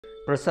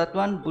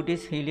Persatuan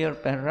Buddhist Hilir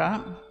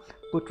Perak,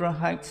 Putra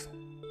Heights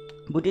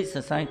Buddhist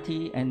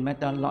Society, and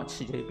Metta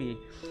Lodge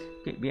JB.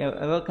 Okay, we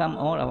welcome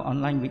all our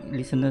online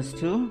listeners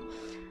too.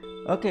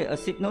 Okay, a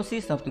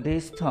synopsis of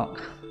today's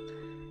talk.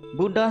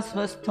 Buddha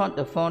first taught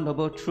the Four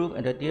Noble Truths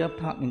at the Deer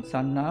Park in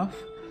Sarnath,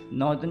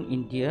 northern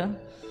India.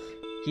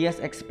 He has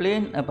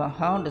explained about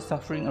how the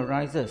suffering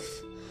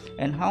arises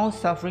and how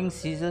suffering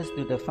ceases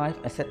to the five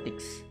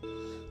ascetics.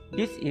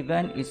 This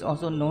event is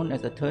also known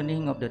as the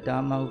turning of the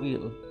Dhamma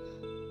wheel.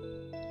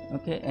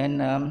 Okay, and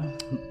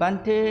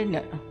Bhante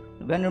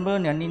Venerable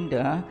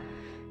Nyaninda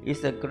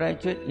is a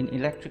graduate in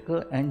electrical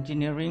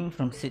engineering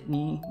from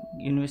Sydney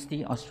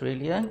University,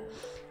 Australia.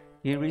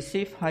 He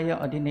received higher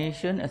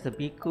ordination as a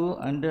bhikkhu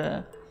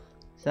under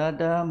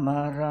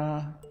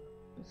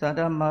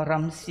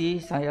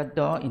Sadamaramsi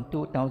Sayadaw in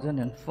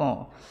 2004.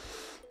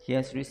 He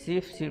has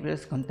received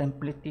serious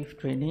contemplative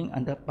training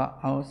under Pak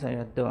Ao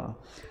Sayadaw.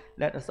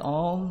 Let us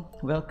all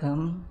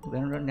welcome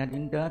Venerable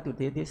Nyaninda to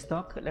this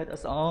talk. Let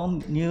us all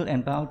kneel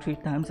and bow 3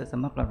 times as a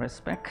mark of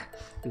respect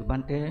to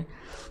Bhante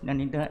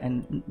Nyaninda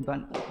and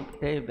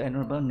Bhante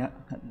Venerable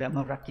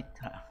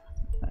Dhammarakita.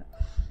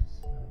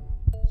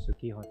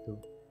 Sukhi Hotu.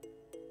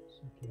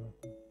 Sukhi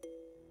Hotu.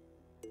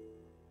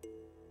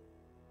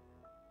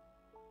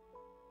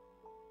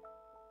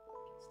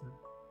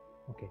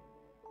 Okay.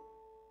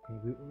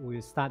 We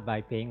will start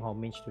by paying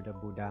homage to the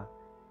Buddha.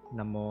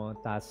 Namo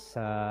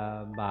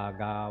tassa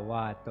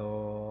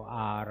bhagavato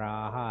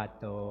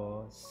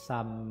arahato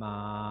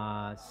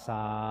samma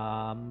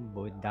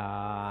sambuddhassa.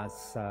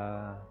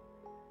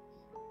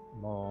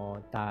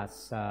 Namo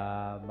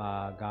tassa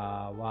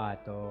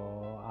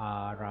bhagavato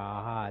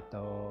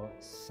arahato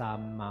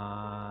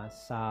samma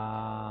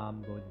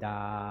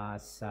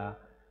sambuddhassa.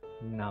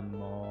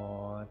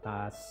 Namo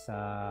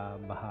tassa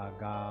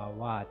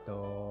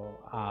bhagavato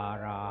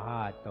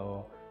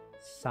arahato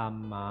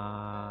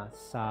Samma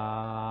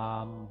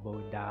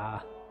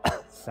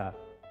Sambuddhassa.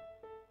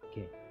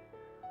 Okay.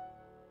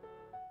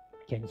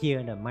 Can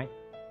hear the mic?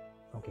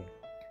 Okay.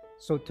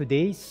 So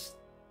today's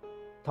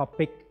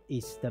topic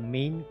is the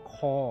main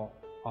core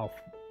of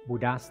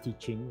Buddha's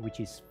teaching, which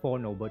is Four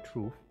Noble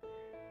Truths.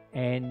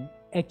 And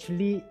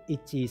actually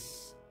it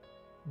is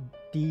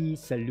the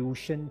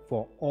solution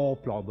for all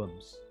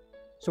problems.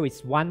 So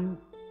it's one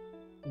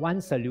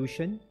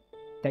solution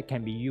that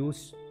can be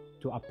used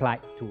to apply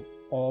to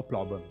all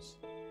problems.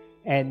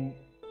 And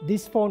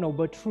these Four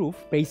Noble Truths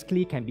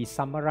basically can be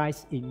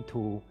summarized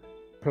into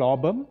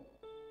problem.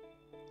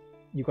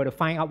 You got to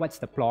find out what's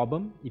the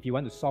problem if you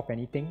want to solve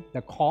anything,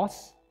 the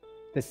cause,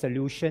 the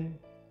solution,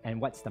 and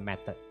what's the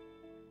method.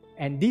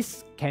 And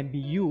this can be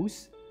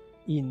used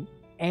in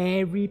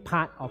every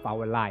part of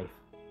our life.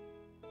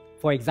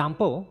 For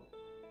example,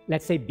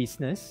 let's say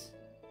business.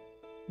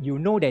 You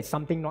know there's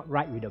something not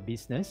right with the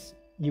business.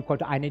 You got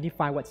to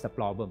identify what's the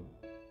problem.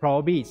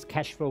 Probably it's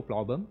cash flow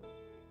problem.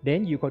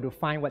 Then you got to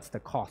find what's the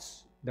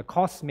cause. The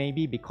cause may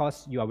be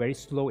because you are very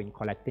slow in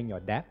collecting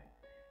your debt.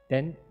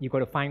 Then you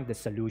got to find the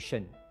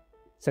solution.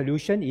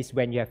 Solution is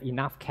when you have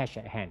enough cash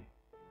at hand.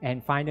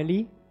 And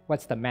finally,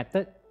 what's the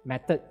method?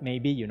 Method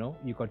maybe, you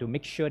got to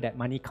make sure that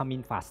money come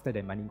in faster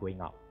than money going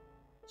out.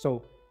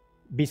 So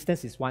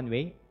business is one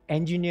way.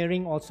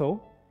 Engineering also,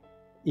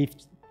 if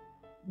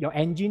your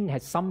engine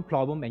has some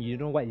problem and you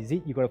don't know what is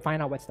it, you got to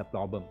find out what's the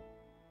problem.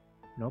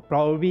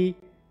 Probably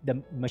the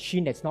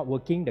machine that's not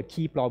working, the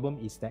key problem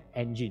is the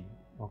engine,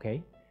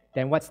 okay?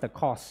 Then what's the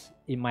cause?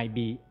 It might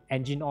be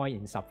engine oil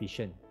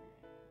insufficient.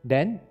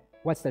 Then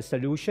what's the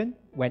solution?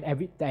 When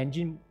the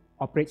engine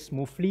operates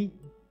smoothly,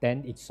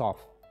 then it's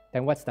solved.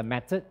 Then what's the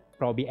method?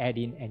 Probably add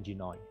in engine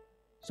oil.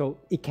 So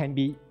it can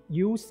be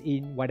used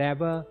in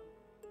whatever,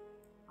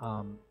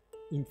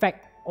 in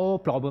fact, all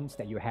problems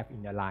that you have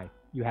in your life.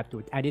 You have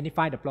to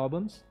identify the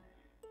problems,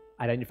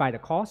 identify the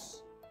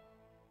cause,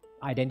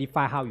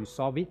 identify how you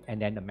solve it,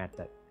 and then the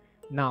method.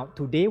 Now,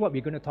 today what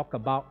we're going to talk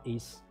about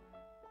is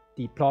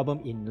the problem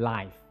in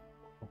life,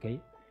 okay?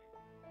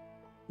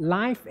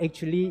 Life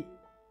actually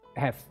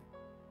I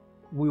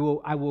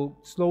will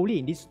slowly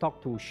in this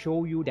talk to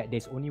show you that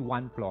there's only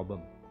one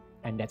problem,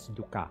 and that's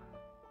dukkha,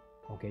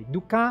 okay?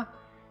 Dukkha,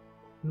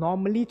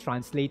 normally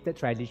translated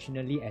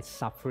traditionally as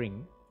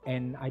suffering,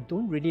 and I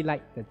don't really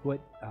like the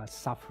word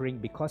suffering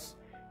because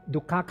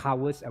dukkha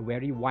covers a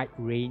very wide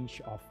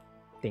range of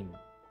things.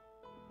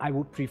 I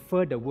would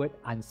prefer the word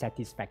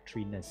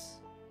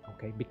unsatisfactoriness,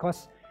 okay?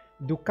 Because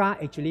dukkha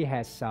actually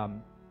has,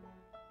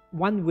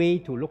 one way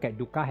to look at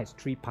dukkha has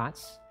 3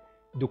 parts.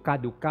 Dukkha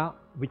dukkha,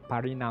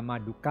 viparinama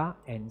dukkha,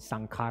 and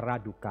sankhara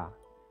dukkha.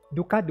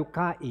 Dukkha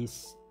dukkha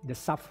is the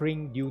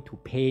suffering due to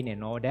pain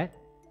and all that,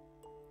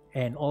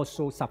 and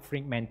also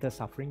suffering, mental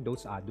suffering,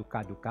 those are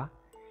dukkha dukkha.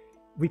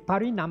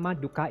 Viparinama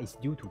dukkha is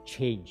due to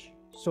change.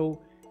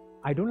 So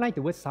I don't like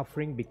the word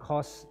suffering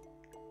because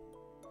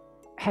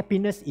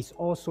happiness is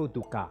also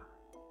dukkha.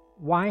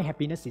 Why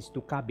happiness is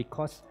dukkha?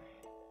 Because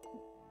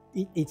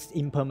it's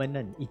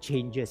impermanent, it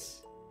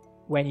changes.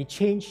 When it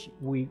changed,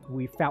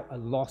 we felt a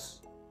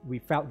loss. We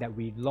felt that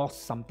we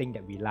lost something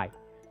that we like.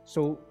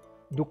 So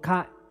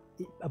dukkha,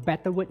 a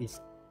better word is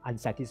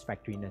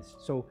unsatisfactoriness.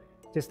 So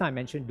just now I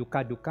mentioned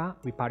dukkha dukkha,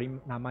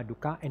 viparinama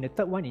dukkha, and the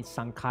third one is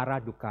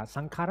sankhara dukkha.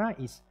 Sankhara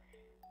is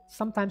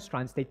sometimes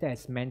translated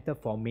as mental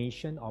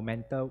formation or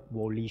mental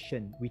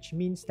volition, which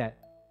means that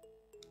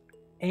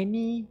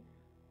any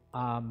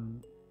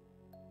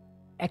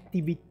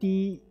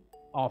activity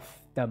of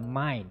the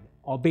mind,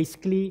 or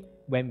basically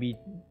when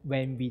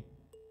we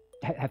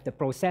have the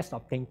process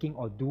of thinking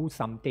or do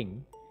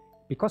something,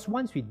 because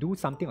once we do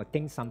something or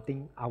think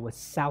something, our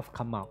self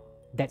come out.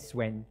 That's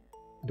when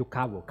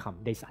dukkha will come.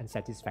 There's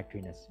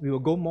unsatisfactoriness. We will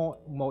go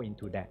more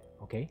into that.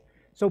 Okay.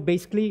 So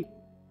basically,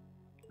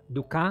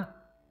 dukkha,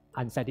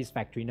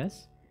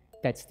 unsatisfactoriness.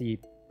 That's the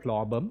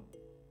problem.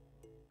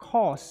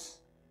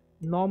 Cause.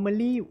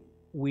 Normally,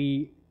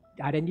 we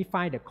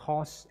identify the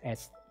cause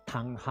as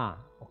tanha.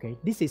 Okay.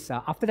 This is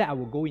after that I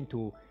will go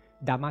into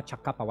Dhamma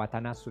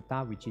Chakkappavatana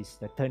Sutta, which is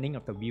the turning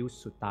of the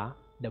wheels sutta,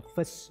 the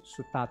first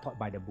sutta taught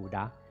by the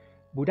Buddha.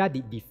 Buddha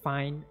did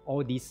define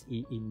all this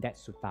in that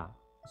sutta.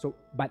 So,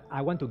 but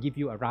I want to give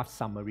you a rough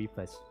summary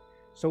first.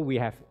 So we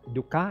have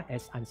dukkha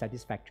as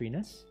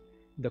unsatisfactoriness,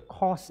 the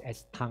cause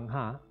as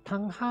tanha.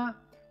 Tanha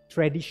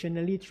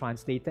traditionally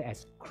translated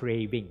as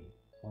craving.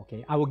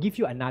 Okay, I will give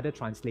you another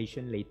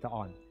translation later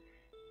on.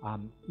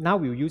 Now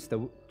we'll use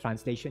the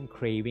translation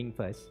craving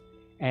first,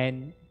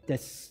 and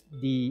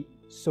the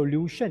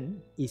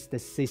solution is the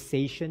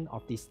cessation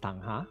of this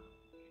tanha,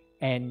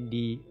 and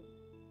the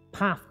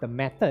path, the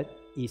method,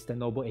 is the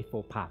Noble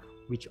Eightfold Path,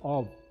 which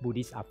all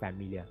Buddhists are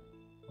familiar.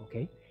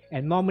 Okay,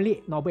 and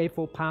normally Noble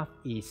Eightfold Path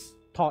is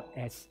taught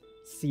as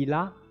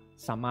sila,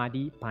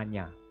 samadhi,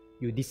 panya.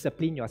 You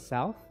discipline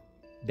yourself,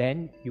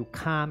 then you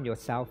calm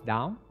yourself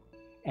down,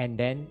 and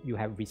then you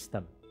have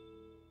wisdom.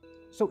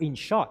 So in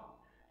short,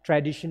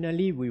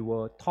 traditionally we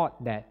were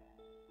taught that,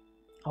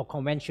 or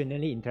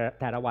conventionally in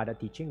Theravada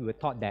teaching, we were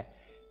taught that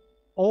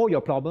all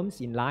your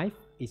problems in life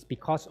is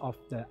because of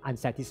the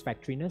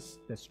unsatisfactoriness,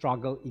 the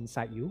struggle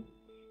inside you.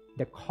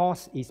 The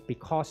cause is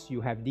because you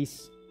have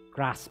this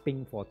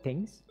grasping for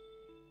things.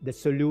 The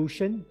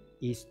solution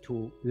is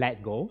to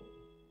let go,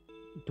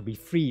 to be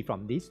free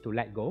from this, to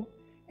let go.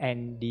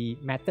 And the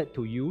method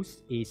to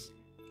use is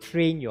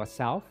train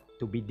yourself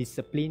to be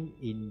disciplined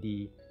in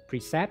the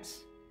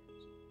precepts,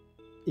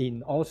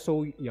 in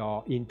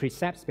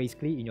precepts,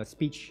 basically in your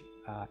speech,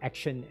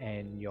 action,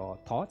 and your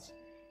thoughts.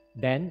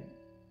 Then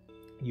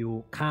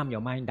you calm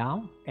your mind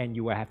down, and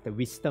you will have the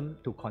wisdom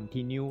to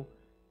continue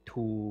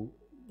to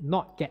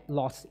not get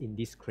lost in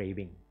this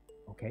craving.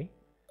 Okay,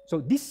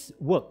 so this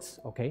works.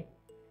 Okay,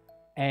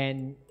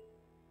 and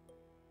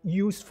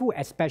useful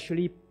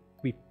especially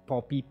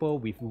for people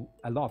with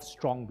a lot of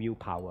strong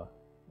willpower.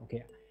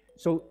 Okay,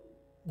 so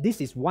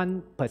this is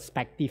one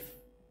perspective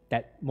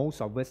that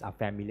most of us are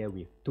familiar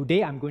with.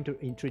 Today I'm going to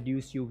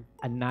introduce you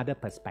another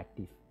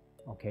perspective.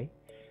 Okay,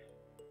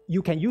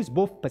 you can use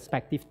both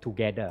perspectives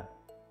together.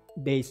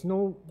 There is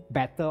no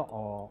better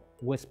or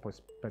worse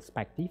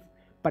perspective,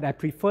 but I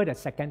prefer the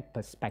second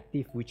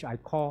perspective, which I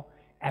call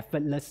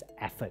effortless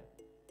effort.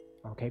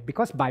 Okay,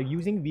 because by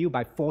using will,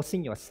 by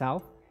forcing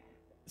yourself,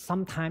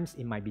 sometimes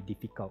it might be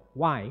difficult.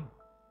 Why?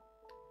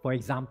 For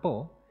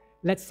example,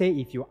 let's say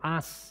if you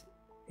ask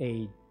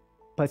a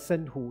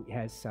person who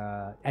has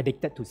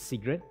addicted to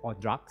cigarette or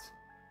drugs,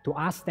 to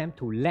ask them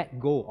to let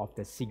go of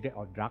the cigarette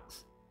or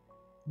drugs,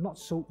 not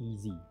so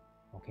easy.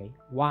 Okay,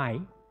 why?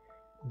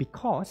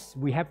 Because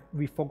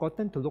we've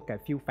forgotten to look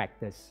at a few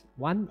factors.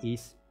 One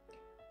is,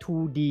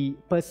 to the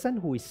person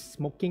who is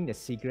smoking the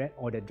cigarette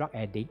or the drug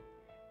addict,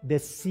 the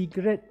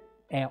cigarette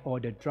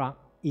or the drug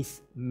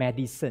is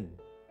medicine.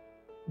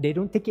 They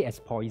don't take it as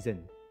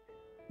poison.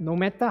 No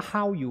matter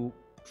how you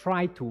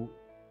try to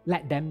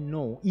let them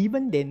know,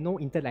 even they know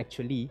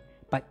intellectually,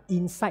 but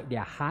inside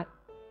their heart,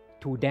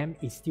 to them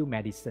it's still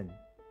medicine,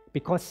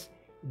 because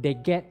they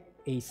get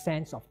a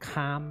sense of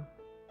calm,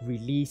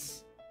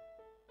 release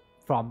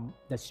from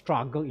the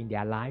struggle in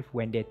their life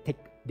when they take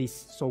this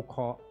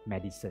so-called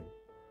medicine.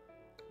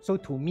 So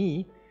to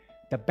me,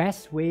 the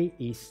best way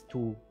is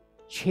to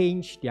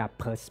change their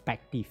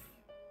perspective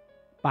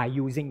by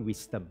using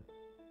wisdom.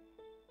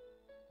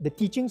 The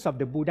teachings of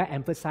the Buddha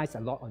emphasize a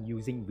lot on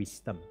using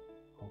wisdom.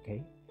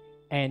 Okay?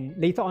 And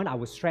later on, I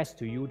will stress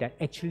to you that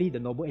actually the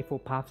Noble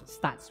Eightfold Path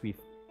starts with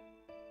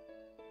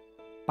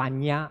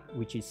panya,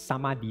 which is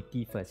samadhi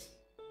first,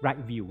 right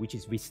view, which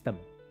is wisdom.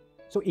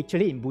 So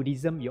actually in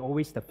Buddhism,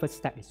 the first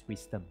step is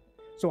wisdom.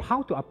 So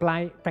how to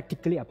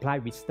practically apply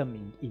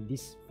wisdom in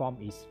this form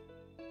is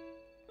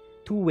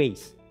two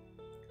ways.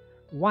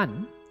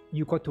 One,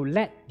 you got to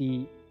let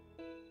the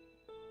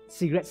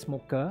cigarette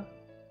smoker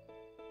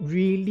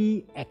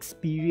really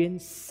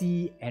experience,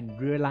 see, and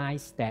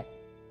realize that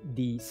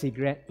the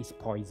cigarette is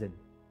poison.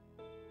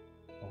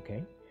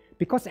 Okay?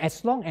 Because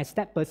as long as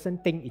that person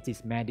thinks it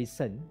is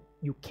medicine,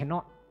 you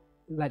cannot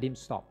let him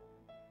stop.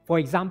 For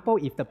example,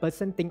 if the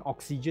person thinks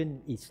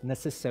oxygen is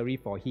necessary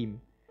for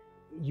him,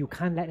 you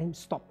can't let him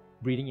stop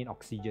breathing in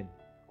oxygen.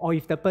 Or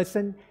if the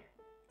person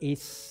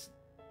is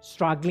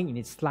struggling in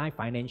his life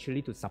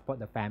financially to support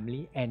the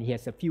family and he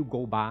has a few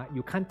gold bar,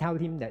 you can't tell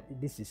him that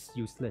this is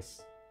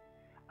useless.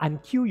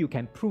 until you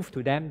can prove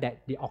to them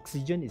that the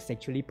oxygen is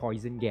actually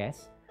poison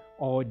gas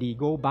or the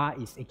gold bar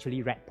is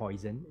actually rat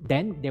poison,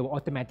 then they will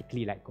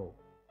automatically let go.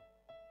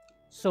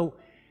 So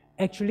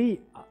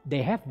actually,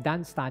 they have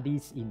done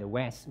studies in the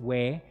West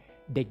where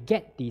they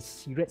get the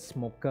cigarette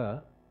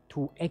smoker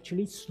to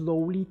actually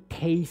slowly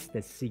taste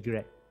the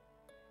cigarette.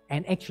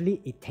 And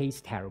actually, it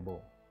tastes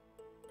terrible.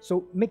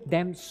 So make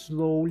them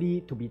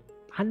slowly to be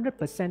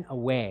 100%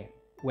 aware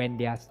when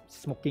they are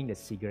smoking the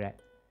cigarette.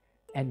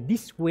 And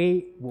this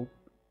way will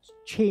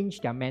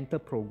change their mental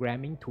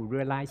programming to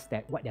realize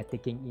that what they're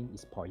taking in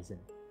is poison.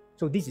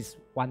 So this is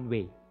one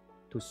way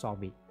to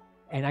solve it.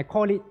 And I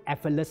call it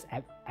effortless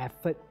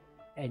effort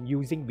and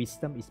using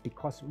wisdom is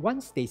because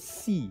once they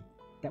see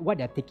that what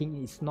they're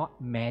taking is not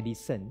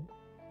medicine,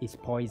 is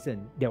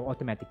poison, they'll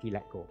automatically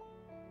let go.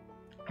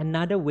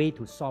 Another way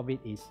to solve it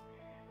is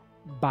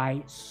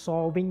by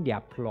solving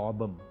their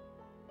problem.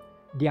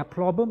 Their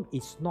problem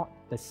is not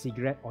the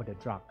cigarette or the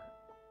drug,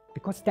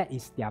 because that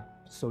is their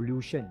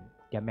solution,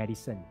 their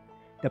medicine.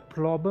 The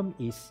problem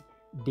is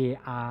they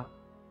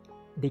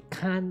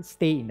can't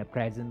stay in the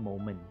present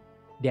moment.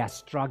 They are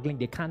struggling,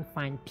 they can't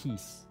find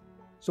peace.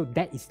 So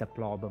that is the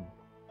problem.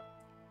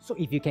 So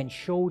if you can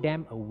show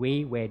them a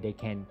way where they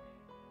can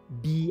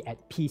be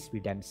at peace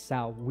with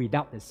themselves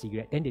without the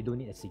cigarette, then they don't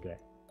need a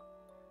cigarette.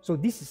 So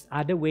this is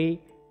other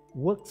way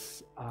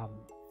works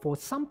for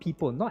some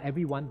people, not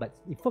everyone, but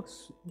it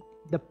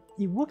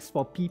works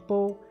for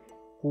people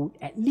who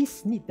at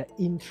least need the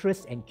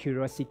interest and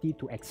curiosity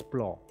to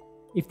explore.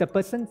 If the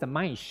person's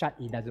mind is shut,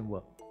 it doesn't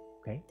work.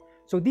 Okay.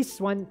 So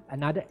this one,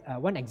 another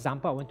one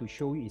example I want to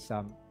show you is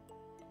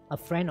a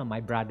friend of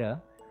my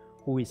brother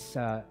who is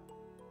a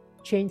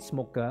chain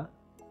smoker.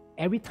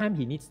 Every time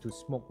he needs to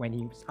smoke when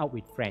he's out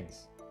with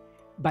friends,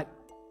 but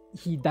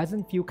he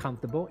doesn't feel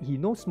comfortable. He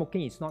knows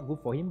smoking is not good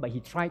for him, but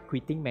he tried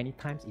quitting many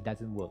times, it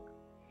doesn't work.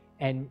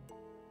 And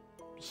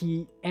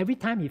every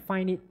time he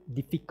find it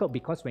difficult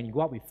because when you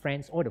go out with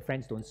friends, all the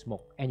friends don't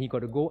smoke, and he got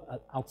to go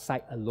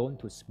outside alone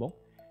to smoke.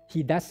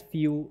 He does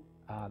feel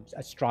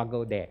a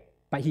struggle there,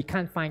 but he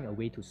can't find a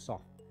way to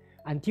solve.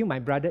 Until my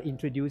brother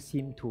introduced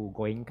him to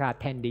Goenka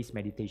 10 days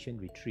meditation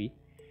retreat,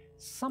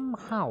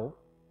 somehow,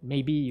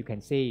 maybe you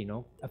can say,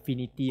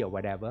 affinity or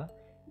whatever,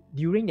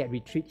 during that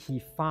retreat, he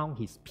found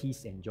his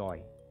peace and joy.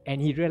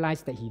 And he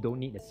realized that he don't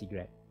need a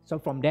cigarette. So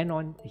from then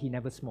on, he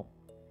never smoked.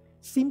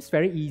 Seems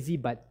very easy,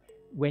 but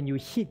when you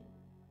hit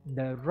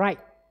the right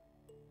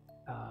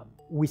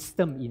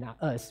wisdom in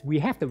us, we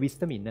have the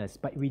wisdom in us,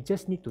 but we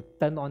just need to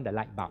turn on the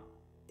light bulb.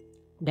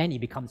 Then it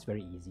becomes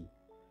very easy.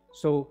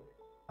 So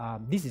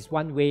this is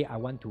one way I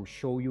want to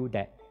show you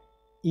that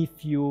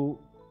if you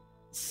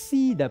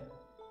see the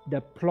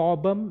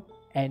problem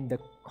and the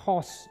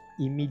cause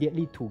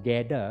immediately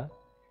together,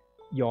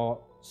 your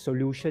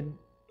solution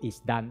is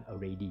done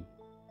already.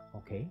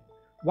 Okay?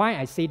 Why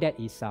I say that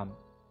is,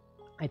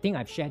 I think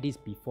I've shared this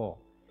before.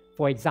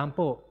 For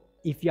example,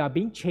 if you are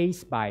being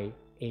chased by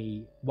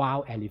a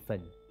wild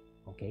elephant,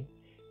 okay,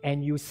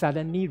 and you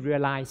suddenly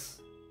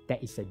realize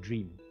that it's a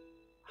dream,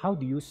 how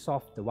do you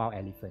solve the wild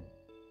elephant?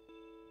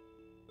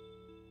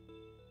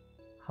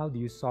 How do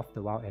you solve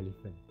the wild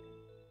elephant?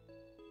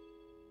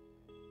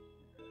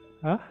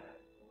 Huh?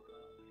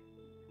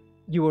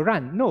 You will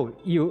run. No,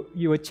 you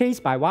were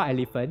chased by a wild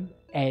elephant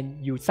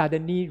and you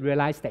suddenly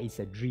realize that it's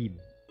a dream.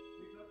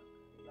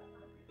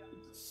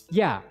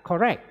 Yeah,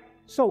 correct.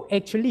 So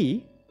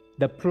actually,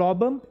 the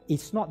problem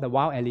is not the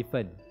wild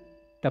elephant.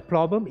 The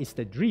problem is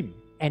the dream,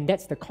 and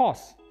that's the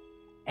cause,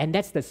 and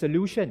that's the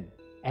solution,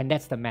 and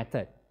that's the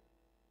method.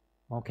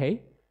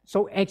 Okay?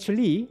 So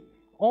actually,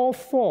 all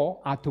four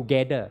are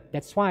together.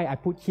 That's why I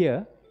put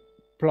here,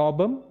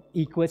 problem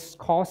equals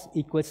cause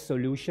equals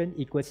solution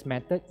equals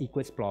method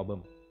equals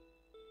problem.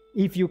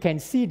 If you can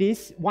see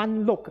this,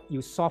 one look,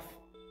 you solve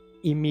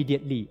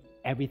immediately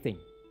everything.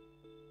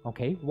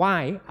 Okay?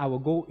 Why? I will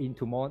go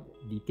into more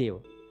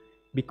detail.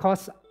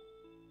 Because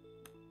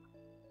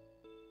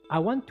I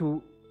want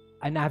to,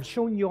 and I've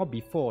shown you all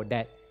before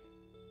that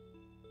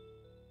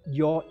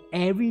your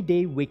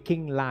everyday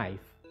waking life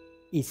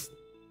is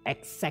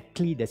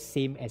exactly the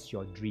same as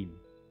your dream,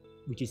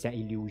 which is an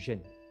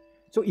illusion.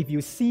 So if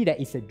you see that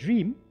it's a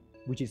dream,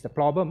 which is the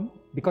problem,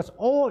 because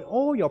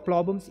all your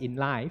problems in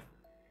life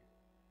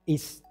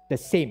is the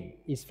same,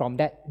 is from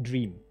that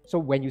dream. So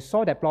when you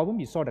saw that problem,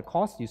 you saw the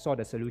cause, you saw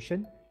the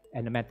solution,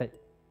 and the method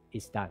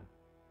is done.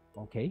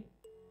 Okay?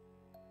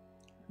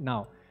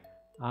 Now,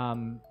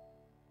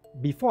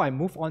 before I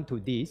move on to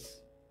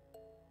this,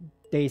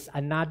 there is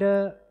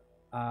another,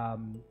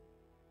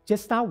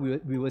 just now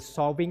we were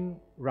solving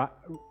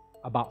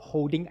about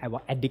holding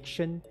our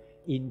addiction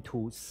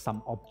into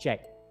some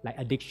object, like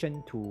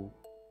addiction to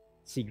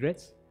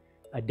cigarettes,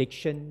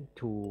 addiction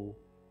to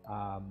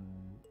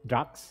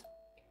drugs.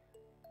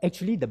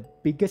 Actually, the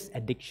biggest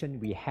addiction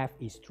we have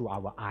is to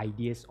our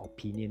ideas,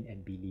 opinion,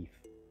 and belief,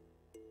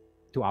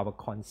 to our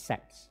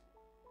concepts.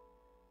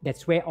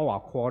 That's where all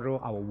our quarrel,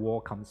 our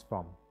war comes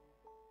from.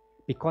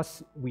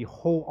 Because we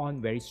hold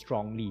on very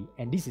strongly,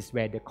 and this is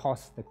where the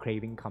cause, the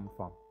craving come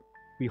from.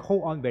 we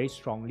hold on very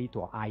strongly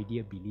to our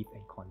idea, belief,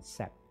 and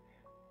concept.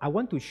 I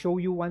want to show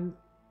you one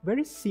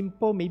very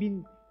simple,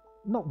 maybe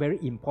not very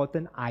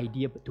important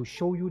idea, but to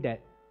show you that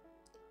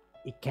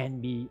it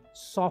can be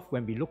solved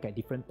when we look at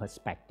different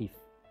perspectives.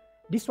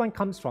 This one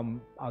comes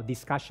from our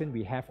discussion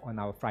we have on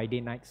our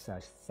Friday night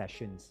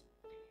sessions.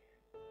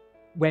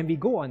 When we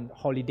go on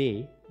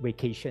holiday,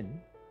 vacation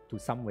to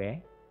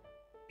somewhere,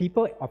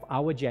 people of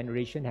our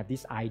generation have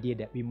this idea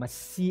that we must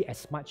see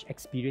as much,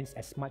 experience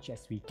as much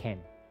as we can,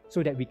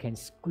 so that we can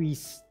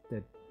squeeze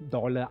the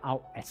dollar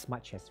out as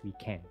much as we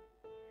can.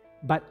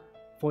 But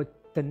for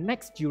the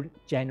next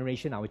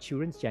generation, our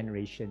children's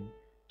generation,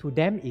 to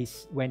them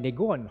is when they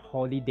go on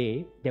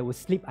holiday, they will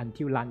sleep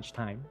until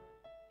lunchtime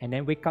and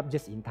then wake up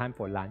just in time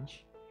for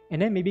lunch,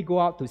 and then maybe go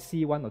out to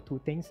see one or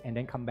two things and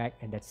then come back,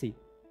 and that's it.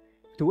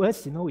 To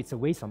us, it's a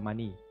waste of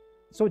money.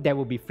 So there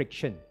will be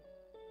friction.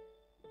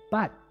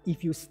 But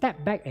if you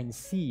step back and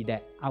see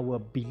that our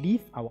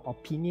belief, our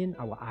opinion,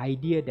 our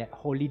idea that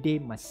holiday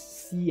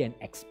must see and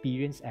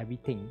experience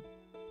everything,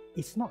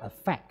 it's not a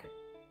fact.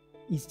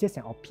 It's just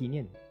an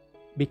opinion.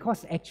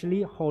 Because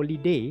actually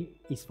holiday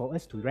is for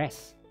us to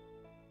rest.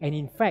 And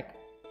in fact,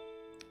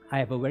 I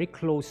have a very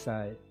close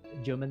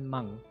German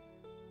monk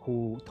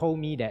who told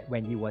me that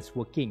when he was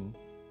working,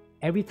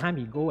 every time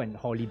he go on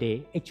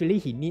holiday, actually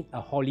he need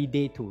a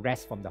holiday to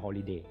rest from the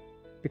holiday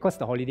because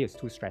the holiday is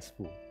too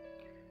stressful.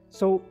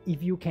 So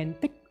if you can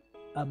take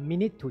a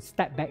minute to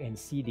step back and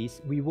see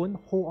this, we won't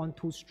hold on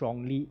too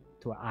strongly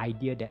to an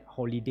idea that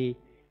holiday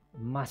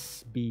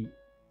must be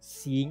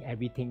seeing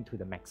everything to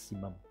the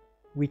maximum.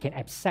 We can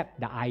accept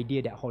the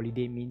idea that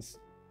holiday means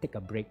take a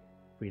break,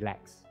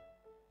 relax.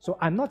 So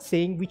I'm not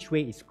saying which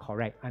way is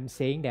correct. I'm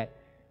saying that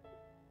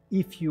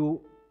if you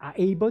are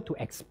able to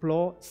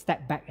explore,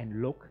 step back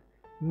and look,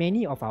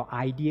 many of our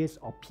ideas,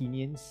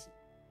 opinions,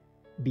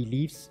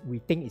 beliefs we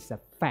think is a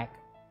fact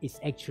is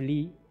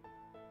actually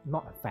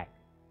not a fact.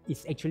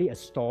 It's actually a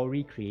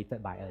story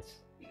created by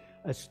us.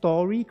 A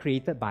story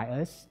created by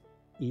us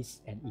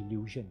is an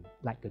illusion,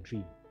 like a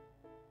dream.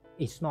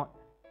 It's not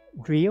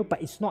real, but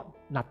it's not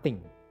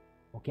nothing.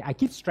 Okay, I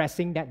keep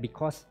stressing that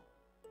because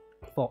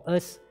for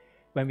us,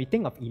 when we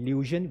think of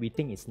illusion, we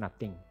think it's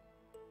nothing.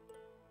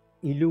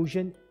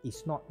 Illusion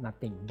is not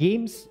nothing.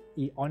 Games,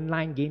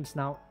 online games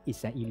now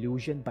is an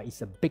illusion, but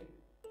it's a big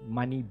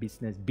money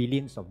business,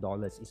 billions of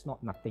dollars. It's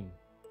not nothing.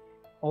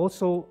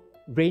 Also,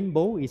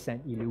 rainbow is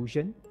an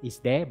illusion. It's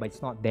there, but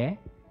it's not there.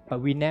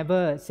 But we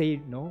never say,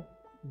 no,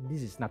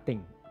 this is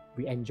nothing.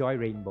 We enjoy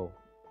rainbow.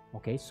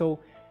 Okay, so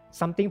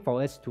something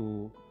for us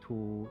to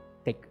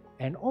take.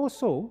 And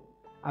also,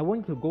 I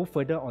want to go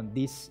further on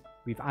this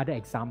with other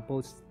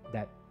examples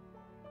that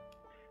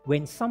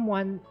when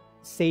someone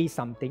says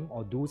something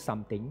or do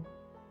something,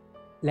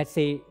 let's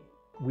say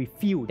we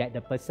feel that the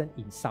person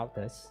insults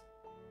us,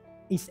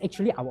 it's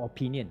actually our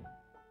opinion.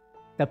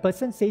 The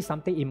person says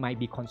something, it might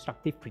be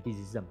constructive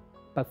criticism.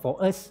 But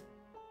for us,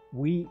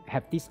 we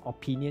have this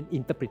opinion,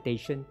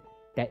 interpretation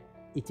that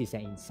it is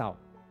an insult,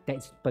 that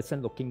it's the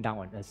person looking down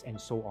on us and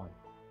so on.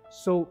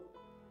 So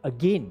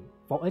again,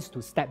 for us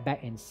to step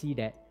back and see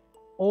that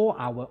all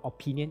our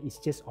opinion is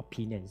just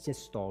opinion, it's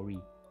just story.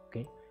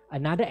 Okay.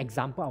 Another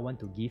example I want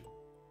to give,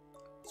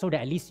 so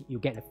that at least you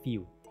get a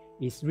feel,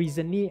 is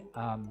recently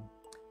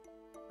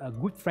a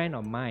good friend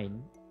of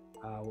mine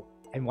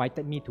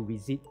invited me to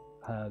visit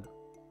her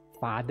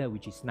father,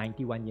 which is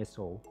 91 years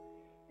old.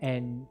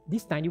 And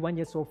this 91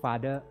 years old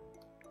father,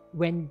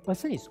 when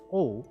person is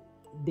old,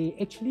 they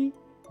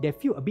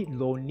feel a bit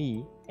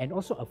lonely and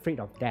also afraid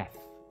of death.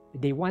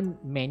 They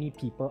want many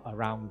people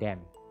around them.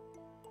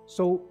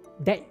 So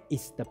that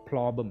is the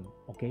problem.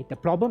 Okay, the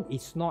problem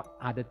is not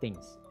other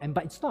things,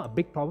 but it's not a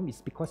big problem.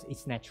 It's because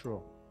it's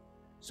natural.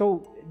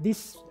 So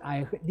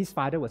this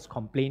father was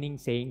complaining,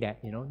 saying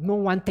that no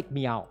one take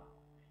me out.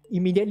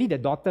 Immediately the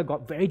daughter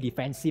got very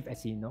defensive,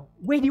 as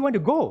where do you want to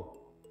go?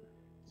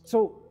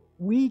 So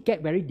we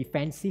get very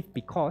defensive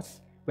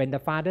because when the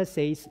father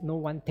says no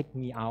one take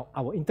me out,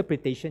 our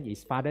interpretation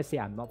is father say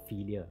I'm not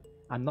filial,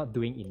 I'm not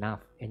doing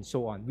enough, and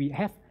so on. We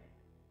have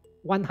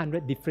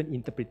 100 different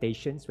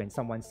interpretations when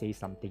someone says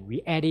something.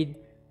 We add in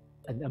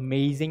an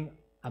amazing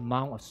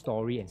amount of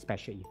story and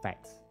special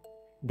effects.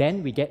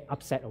 Then we get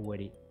upset over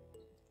it.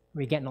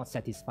 We get not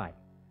satisfied.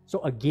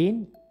 So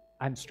again,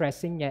 I'm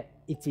stressing that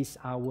it is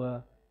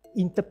our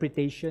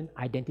interpretation,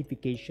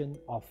 identification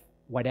of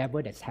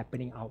whatever that's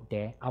happening out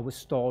there, our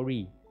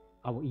story,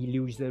 our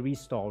illusory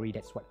story,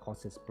 that's what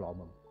causes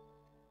problem.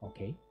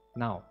 Okay,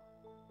 now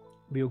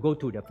we'll go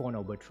to the Four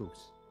Noble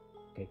Truths.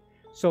 Okay,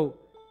 so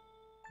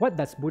what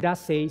does Buddha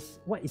says?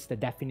 What is the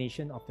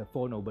definition of the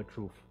Four Noble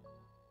Truths?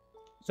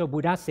 So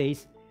Buddha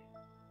says,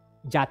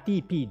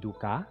 Jati pi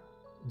dukkha,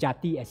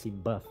 Jati as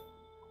in birth.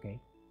 Okay,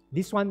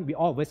 this one we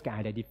all of us can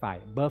identify.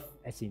 Birth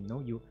as in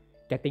you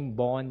getting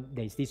born,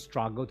 there is this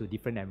struggle to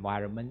different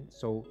environment,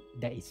 so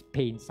there is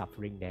pain,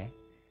 suffering there.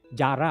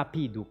 Jara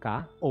pi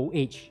dukkha, old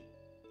age,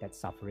 that's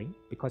suffering,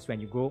 because when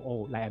you grow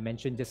old, like I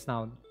mentioned just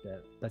now,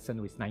 the person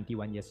who is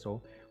 91 years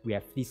old, we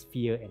have this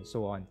fear and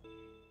so on.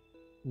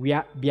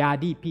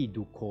 Vyadi pi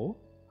dukkho,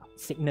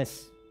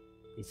 sickness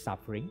is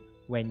suffering.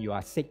 When you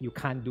are sick, you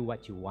can't do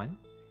what you want.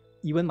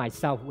 Even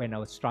myself, when I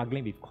was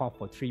struggling with cough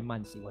for 3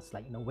 months, it was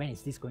like, when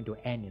is this going to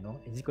end?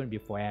 Is it going to be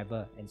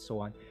forever? And so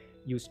on.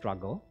 You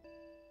struggle.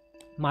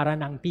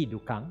 Maranangpi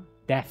dukkang,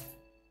 death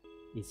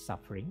is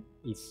suffering,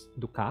 is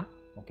dukkha,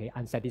 okay,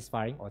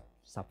 unsatisfying or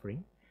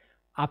suffering.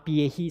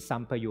 Apiyehi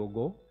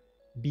sampayogo,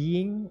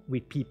 being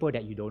with people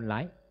that you don't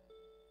like,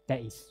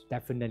 that is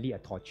definitely a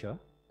torture,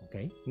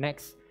 okay.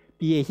 Next,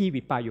 piyehi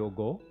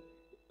vipayogo,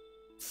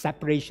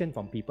 separation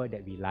from people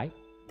that we like,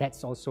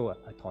 that's also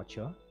a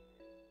torture.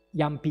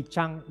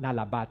 Yampichang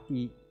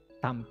nalabati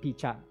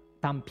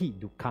tampi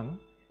dukkang,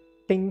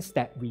 things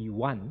that we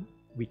want,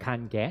 we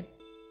can't get,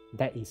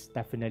 that is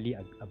definitely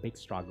a big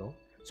struggle.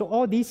 So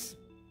all these,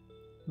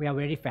 we are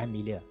very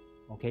familiar,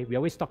 okay. We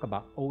always talk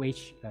about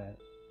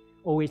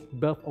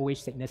birth, old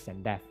age, sickness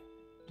and death,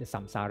 the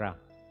samsara,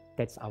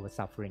 that's our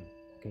suffering,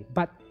 okay.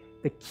 But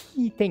the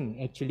key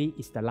thing actually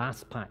is the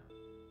last part,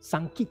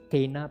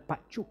 sankitena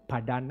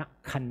pachupadana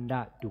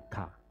khanda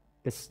dukkha.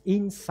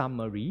 In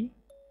summary,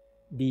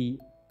 the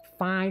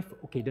 5,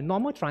 okay, the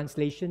normal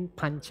translation,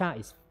 pancha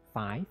is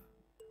 5.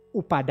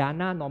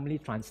 Upadana normally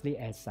translate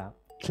as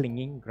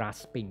clinging,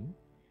 grasping.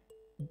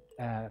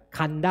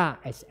 Khanda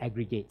as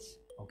aggregates,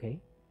 okay.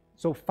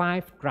 So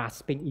 5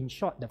 grasping, in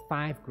short, the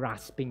 5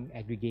 grasping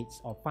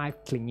aggregates or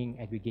 5 clinging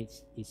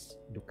aggregates is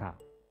dukkha.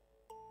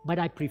 But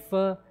I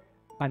prefer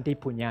Bhante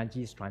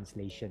Punyaji's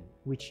translation,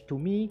 which to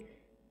me,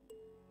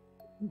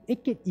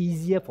 make it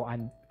easier for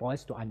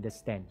us to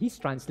understand. His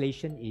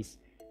translation is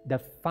the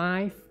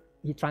 5,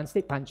 he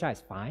translates pancha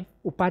as 5,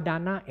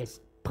 upadana as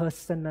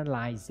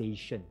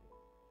personalization,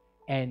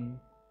 and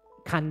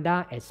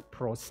khanda as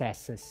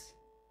processes.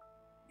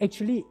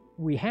 Actually,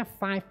 we have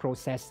 5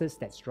 processes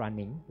that's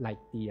running, like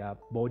the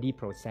body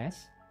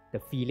process, the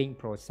feeling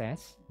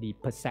process, the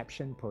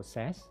perception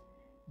process,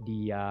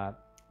 the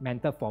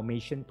mental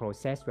formation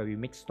process where we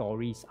make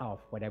stories out of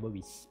whatever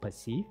we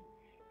perceive,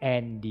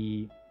 and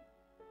the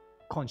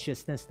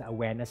consciousness, the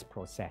awareness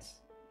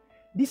process.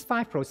 These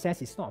 5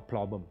 processes is not a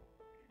problem,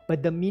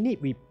 but the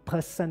minute we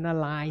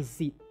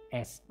personalize it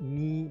as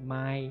me,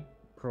 my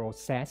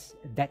process,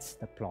 that's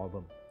the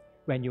problem.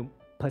 When you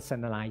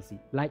personalize it,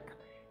 like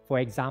for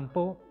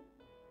example,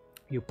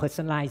 you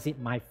personalize it,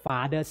 my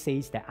father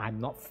says that I'm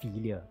not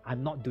filial,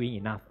 I'm not doing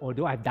enough,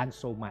 although I've done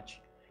so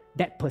much.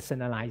 That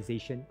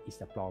personalization is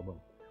the problem.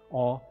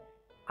 Or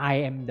I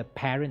am the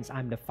parents,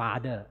 I'm the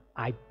father,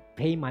 I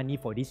pay money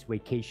for this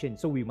vacation,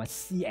 so we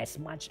must see as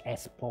much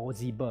as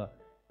possible.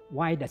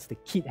 Why does the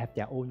kid have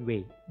their own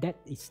way? That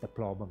is the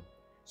problem.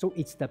 So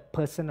it's the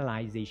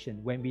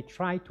personalization, when we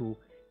try to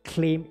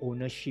claim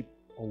ownership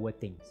over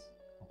things.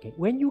 Okay,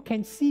 when you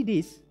can see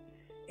this,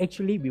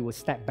 actually we will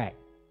step back.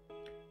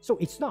 So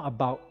it's not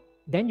about,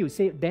 then you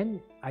say,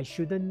 then I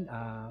shouldn't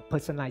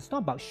personalize. It's not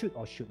about should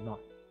or should not.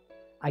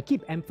 I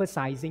keep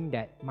emphasizing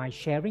that my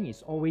sharing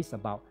is always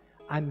about,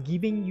 I'm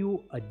giving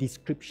you a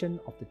description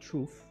of the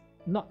truth,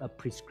 not a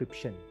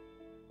prescription.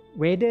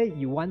 Whether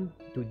you want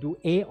to do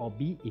A or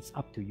B, it's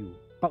up to you.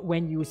 But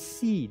when you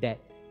see that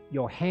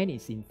your hand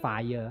is in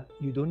fire,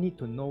 you don't need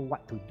to know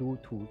what to do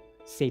to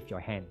save your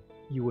hand.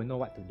 You will know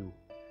what to do.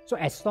 So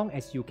as long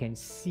as you can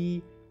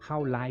see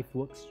how life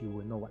works, you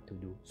will know what to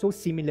do. So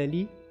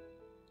similarly,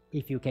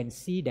 if you can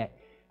see that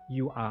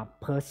you are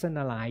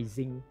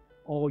personalizing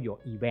all your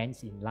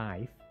events in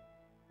life,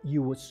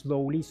 you will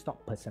slowly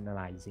stop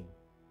personalizing.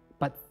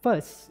 But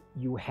first,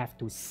 you have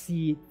to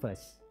see it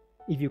first.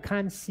 If you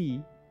can't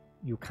see,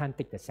 you can't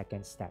take the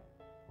second step,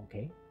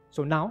 okay?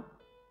 So now,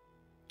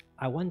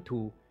 I want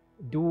to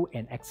do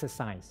an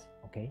exercise,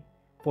 okay?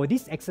 For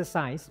this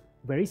exercise,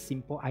 very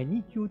simple, I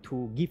need you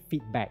to give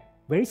feedback,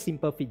 very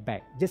simple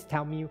feedback. Just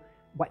tell me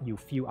what you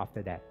feel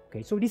after that,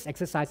 okay? So this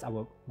exercise, I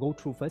will go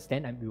through first,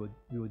 then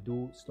we will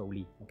do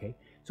slowly, okay?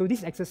 So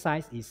this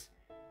exercise is,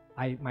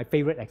 my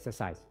favorite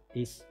exercise,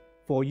 is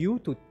for you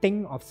to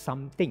think of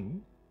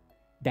something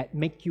that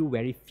make you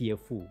very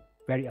fearful,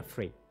 very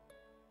afraid.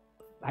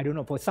 I don't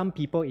know, for some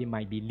people it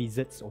might be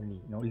lizards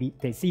only.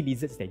 They see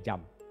lizards, they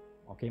jump.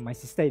 Okay, my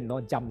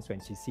sister-in-law jumps when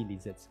she sees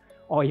lizards.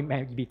 Or it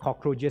might be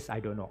cockroaches,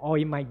 I don't know. Or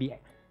it might be,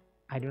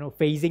 I don't know,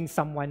 facing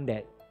someone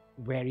that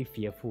very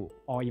fearful.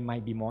 Or it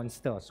might be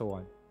monster or so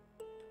on.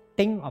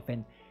 Think of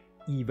an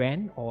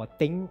event or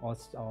thing or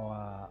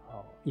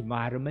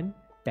environment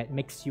that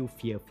makes you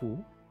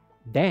fearful.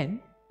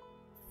 Then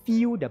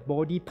feel the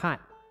body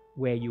part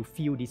where you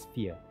feel this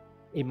fear.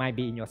 It might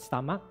be in your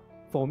stomach.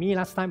 For me,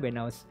 last time when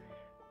I was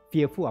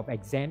fearful of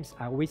exams,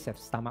 I always have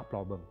stomach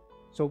problem.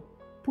 So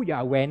put your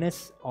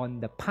awareness on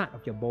the part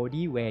of your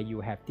body where you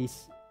have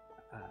this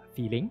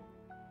feeling.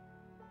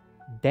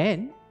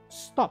 Then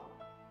stop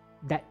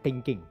that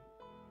thinking.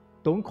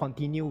 Don't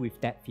continue with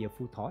that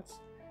fearful thoughts.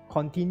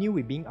 Continue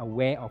with being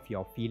aware of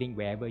your feeling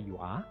wherever you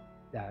are,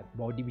 the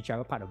body,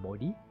 whichever part of the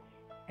body,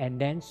 and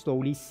then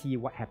slowly see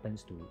what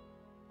happens to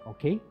it.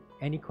 Okay?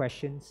 Any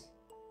questions?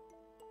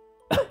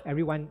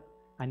 Everyone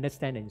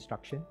understand the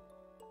instruction?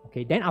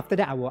 Okay, then after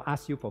that, I will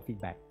ask you for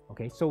feedback.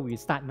 Okay, so we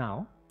start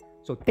now.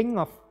 So think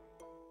of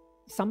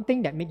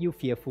something that makes you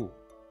fearful.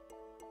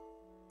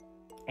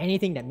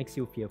 anything that makes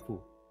you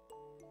fearful.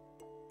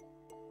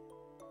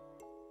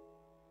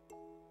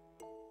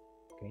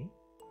 Okay.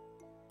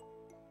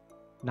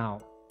 Now,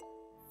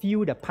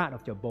 feel the part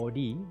of your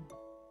body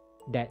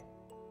that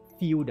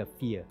feel the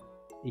fear.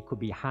 It could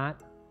be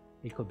heart,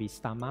 it could be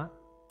stomach.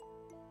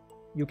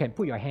 You can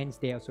put your hands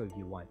there also if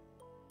you want.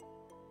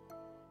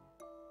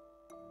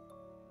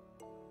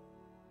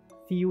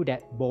 Feel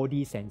that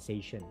body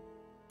sensation.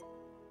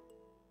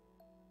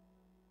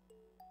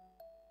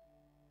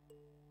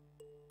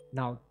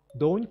 Now,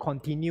 don't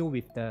continue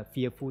with the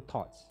fearful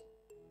thoughts.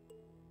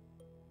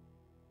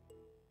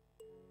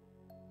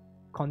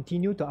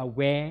 Continue to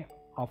aware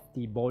of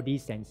the body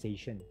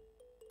sensation,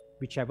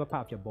 whichever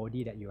part of your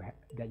body that you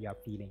are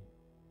feeling.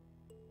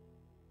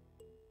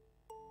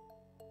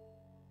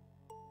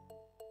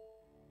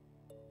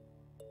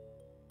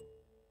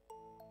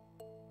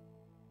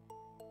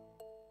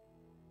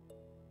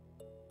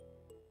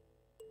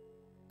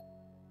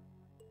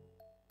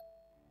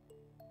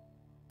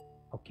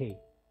 Okay,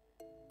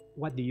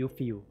 what do you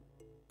feel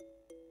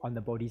on the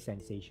body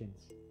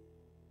sensations?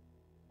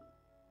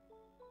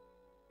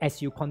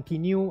 As you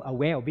continue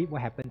aware of it,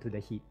 what happened to the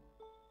heat?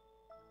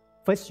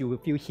 First, you will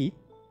feel heat.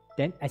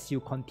 Then, as you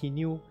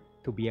continue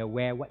to be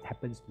aware, what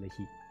happens to the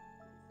heat?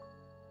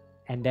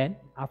 And then,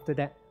 after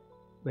that,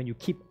 when you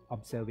keep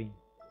observing,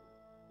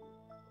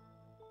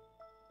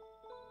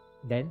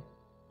 then,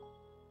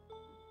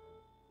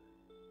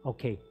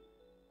 okay,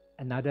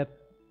 another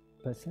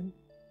person.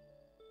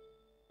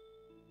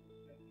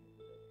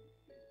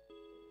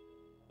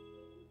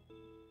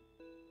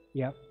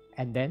 Yep,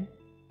 and then,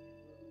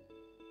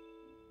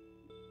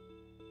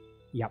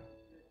 yep.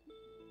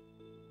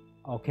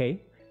 Okay,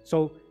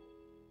 so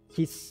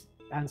his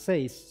answer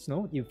is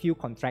no, you feel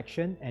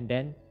contraction and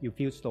then you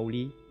feel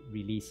slowly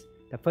release.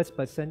 The first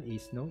person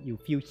is no, you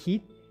feel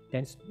heat,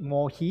 then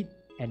more heat,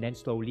 and then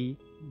slowly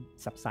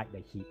subside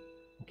the heat.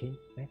 Okay,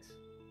 next.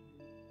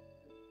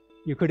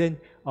 You couldn't,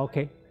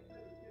 okay.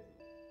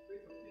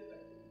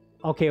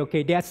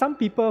 Okay, there are some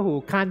people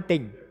who can't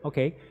think.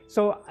 Okay,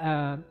 so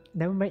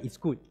never mind, it's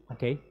good.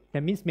 Okay,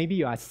 that means maybe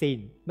you are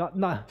sane,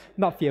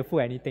 not fearful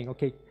or anything.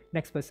 Okay,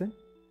 next person.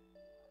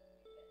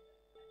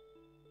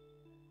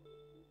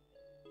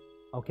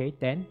 Okay,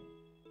 then.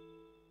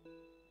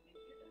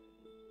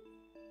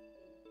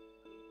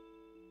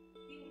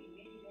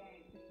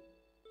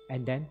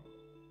 And then,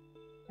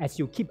 as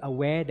you keep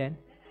aware, then.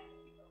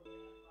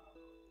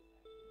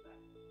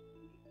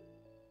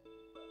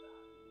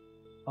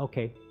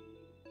 Okay.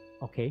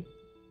 Okay,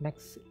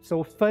 next.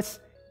 So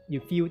first, you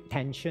feel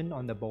tension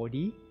on the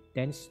body,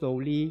 then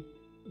slowly,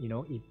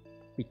 it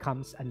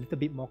becomes a little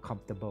bit more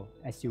comfortable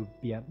as you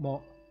be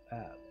more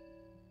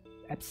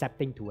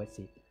accepting towards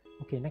it.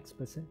 Okay, next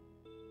person.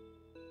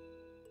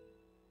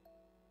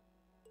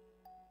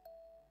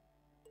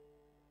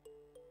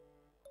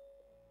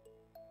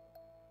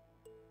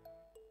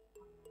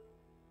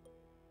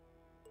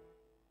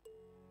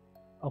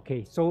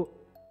 Okay, so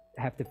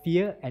have the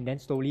fear and then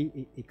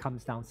slowly it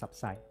comes down,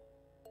 subside.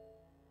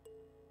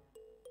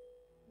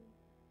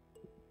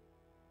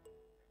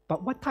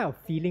 But what type of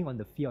feeling on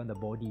the fear on the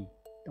body?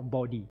 The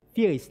body.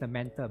 Fear is the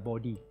mental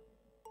body.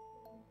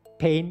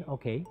 Pain,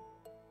 okay.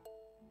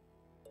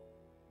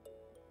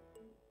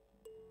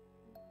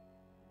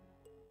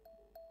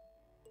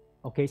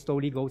 Okay,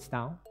 slowly goes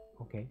down.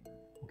 Okay.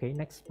 Okay,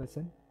 next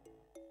person.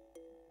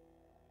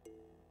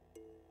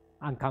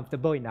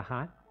 Uncomfortable in the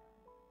heart.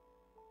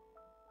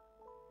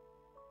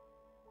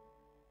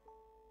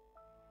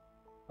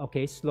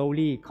 Okay,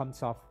 slowly it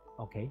comes off.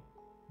 Okay,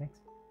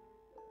 next.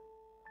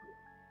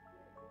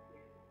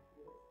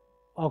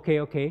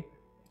 Okay.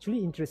 Actually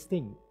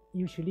interesting.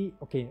 Usually,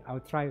 okay, I'll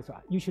try also.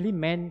 Usually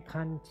men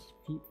can't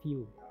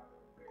feel.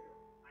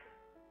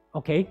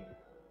 Okay.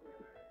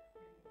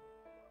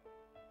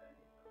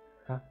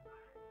 Huh?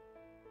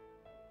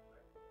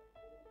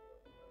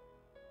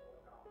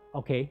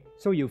 Okay,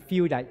 so you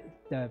feel that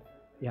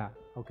yeah,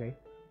 okay.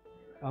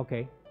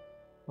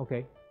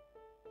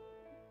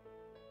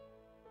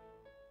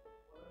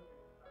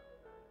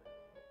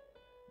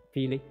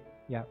 Feeling,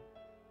 yeah.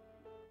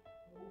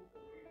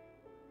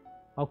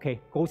 Okay,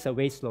 goes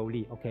away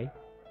slowly, okay.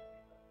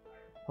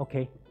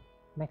 Okay,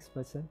 next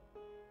person.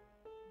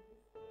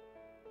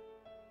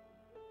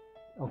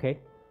 Okay.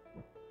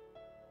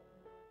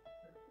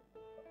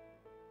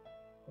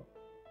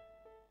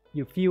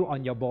 You feel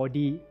on your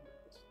body.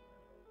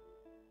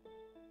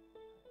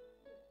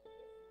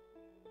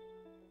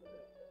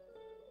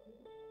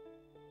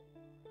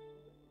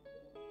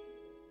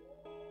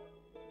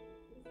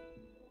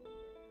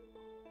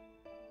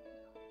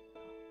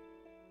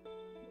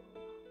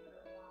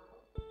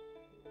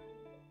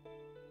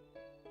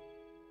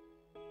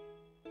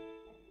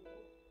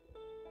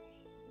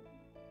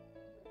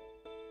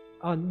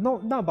 No,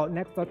 not about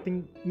next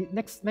thing.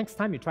 Next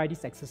time you try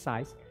this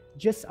exercise,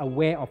 just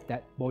aware of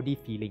that body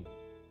feeling.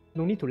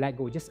 No need to let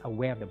go, just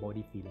aware of the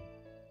body feeling.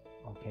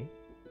 Okay.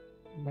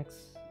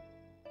 Next.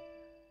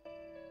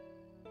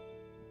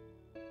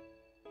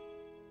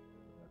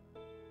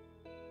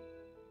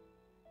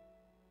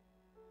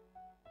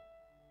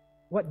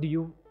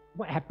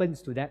 what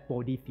happens to that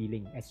body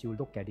feeling as you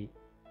look at it?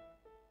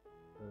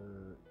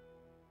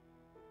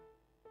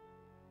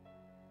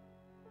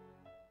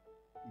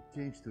 It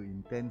changed to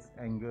intense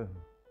anger.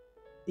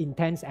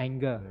 Intense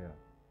anger. Yeah.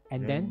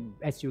 And then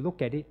as you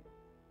look at it,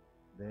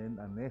 then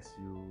unless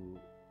you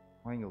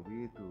find a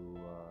way to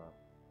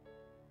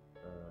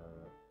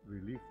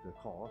relieve the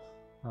cause,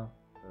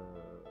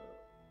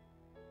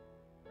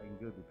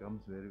 anger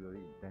becomes very, very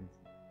intense.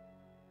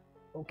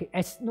 okay,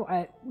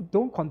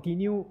 don't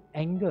continue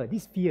anger,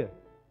 this fear.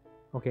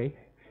 Okay.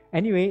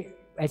 Anyway,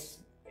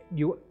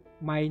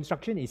 my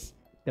instruction is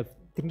the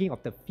thinking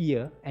of the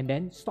fear, and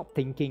then stop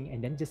thinking,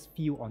 and then just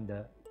feel on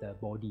the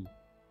body.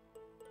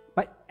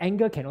 But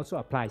anger can also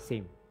apply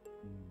same.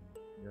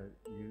 Yeah,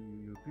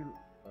 you feel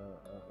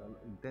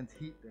intense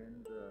heat,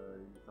 then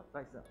it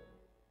subsides.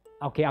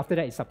 Okay, after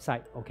that it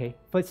subside. Okay,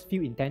 first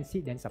feel intense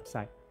heat, then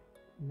subside.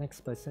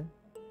 Next person.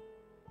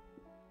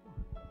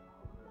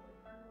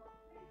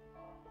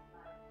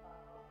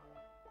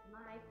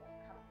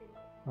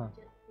 When I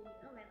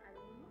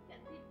look at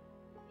it,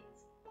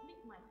 it's make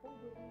my whole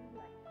body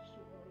like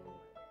shivering,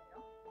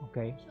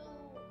 Okay. So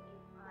if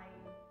I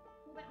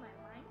pull back my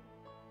mind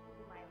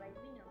to my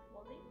rising and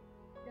falling,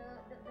 the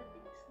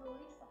thing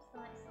slowly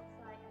subsides, and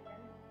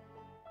then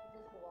it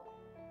just go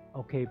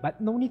off. Okay,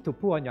 but no need to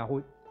put on your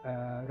whole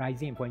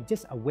rising and falling.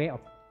 Just aware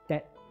of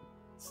that.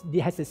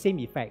 It has the same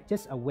effect.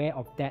 Just aware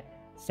of that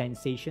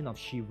sensation of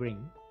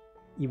shivering.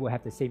 It will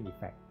have the same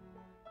effect.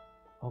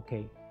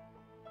 Okay.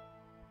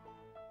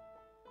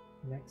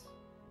 Next.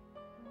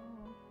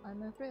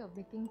 I'm afraid of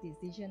making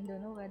decision.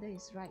 Don't know whether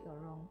it's right or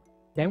wrong.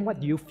 Then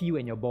what do you feel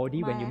in your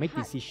body when you make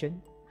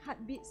decision?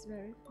 Heart beats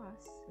very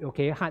fast.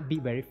 Okay,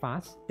 heartbeat very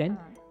fast. Then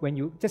when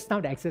you, just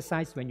now the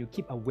exercise, when you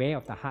keep aware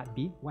of the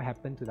heartbeat, what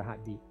happened to the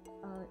heartbeat?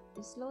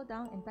 It slowed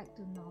down and back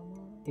to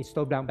normal. It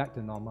slowed down back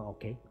to normal.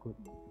 Okay, good.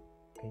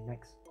 Okay,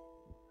 next.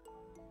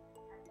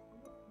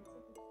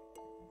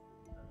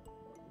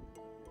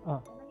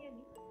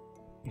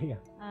 Yeah.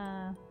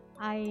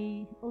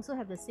 I also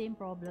have the same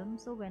problem.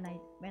 So when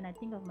I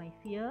think of my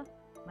fear,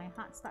 my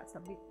heart starts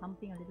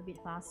pumping a little bit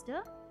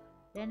faster.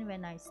 Then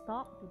when I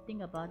stop to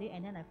think about it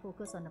and then I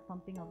focus on the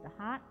pumping of the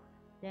heart,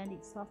 then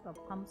it sort of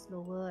pumps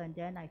slower and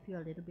then I feel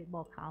a little bit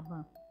more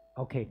calmer.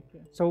 Okay.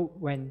 So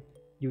when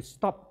you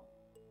stop,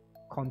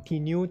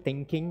 continue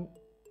thinking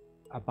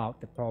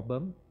about the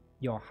problem,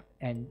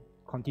 and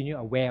continue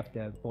aware of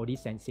the body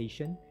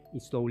sensation,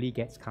 it slowly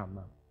gets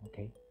calmer.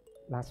 Okay.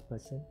 Last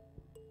person.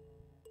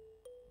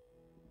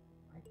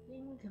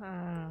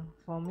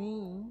 For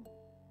me,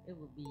 it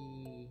would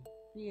be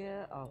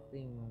fear of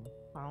being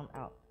found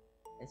out,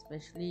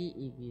 especially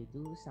if you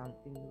do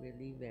something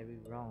really very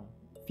wrong.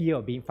 Fear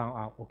of being found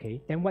out.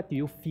 Okay. Then what do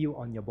you feel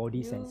on your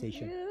body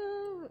sensation?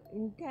 Feel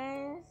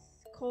intense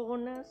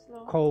coldness.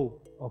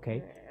 Cold.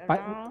 Okay.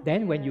 But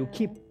then when you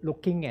keep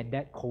looking at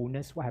that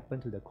coldness, what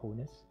happened to the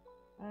coldness?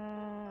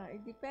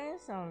 It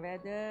depends on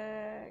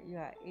whether you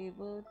are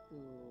able to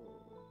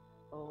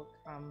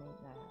overcome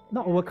it.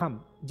 Not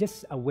overcome,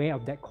 just aware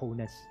of that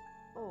coldness.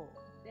 Oh,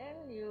 then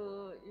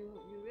you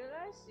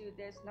realize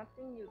there's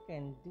nothing you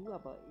can do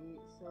about it,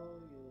 so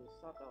you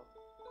sort of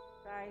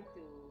try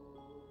to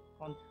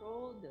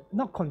control the.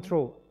 Not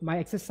control. My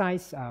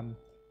exercise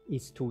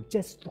is to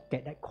just look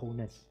at that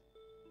coldness.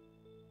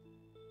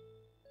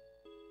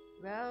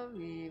 Well,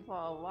 for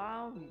a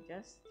while we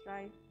just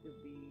try to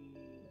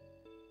be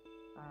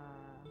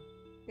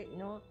take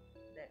note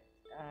that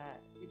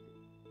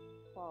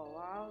for a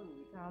while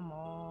we become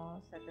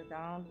more settled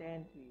down,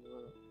 then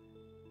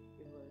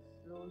it will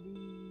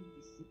slowly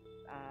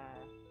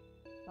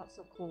not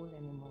so cold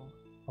anymore.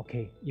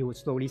 Okay, it will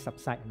slowly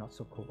subside and not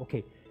so cold.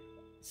 Okay,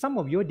 some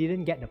of you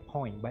didn't get the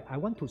point, but I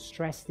want to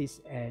stress this,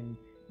 and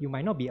you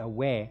might not be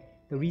aware.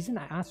 The reason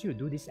I asked you to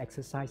do this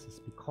exercise is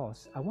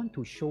because I want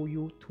to show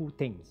you two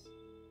things.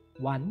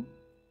 One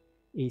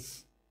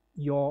is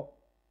your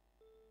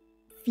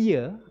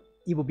fear.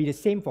 It will be the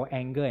same for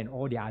anger and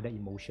all the other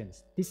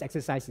emotions. This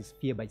exercise is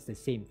fear, but it's the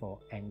same for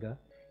anger.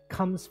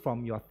 Comes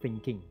from your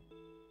thinking.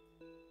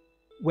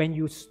 When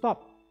you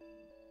stop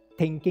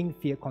thinking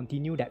fear,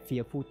 continue that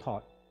fearful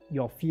thought,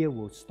 your fear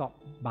will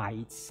stop by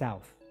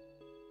itself.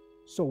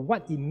 So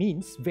what it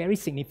means, very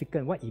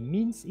significant, what it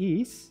means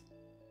is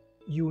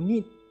you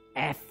need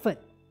effort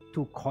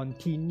to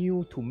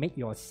continue to make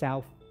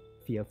yourself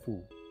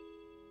fearful.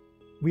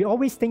 We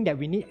always think that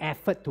we need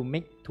effort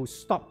to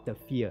stop the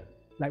fear.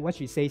 Like what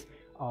she says,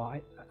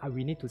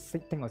 we need to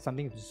think of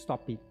something to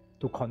stop it,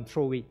 to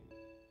control it.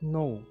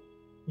 No,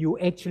 you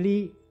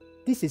actually,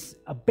 this is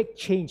a big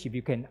change if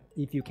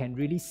you can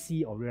really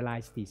see or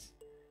realize this.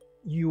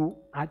 You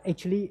are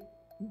actually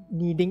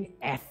needing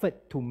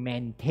effort to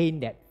maintain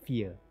that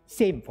fear.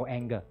 Same for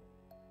anger.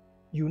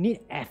 You need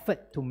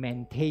effort to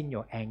maintain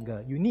your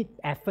anger. You need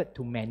effort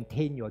to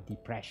maintain your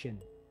depression.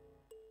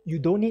 You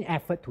don't need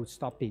effort to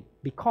stop it,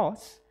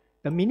 because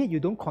the minute you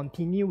don't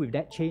continue with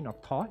that chain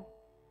of thought,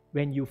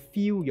 when you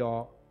feel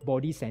your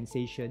body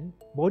sensation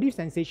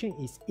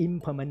is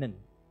impermanent.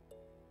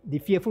 the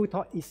fearful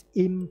thought is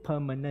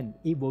impermanent.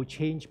 It will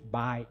change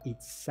by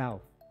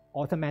itself.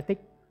 Automatic,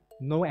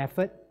 no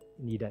effort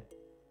needed.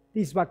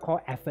 This is what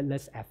called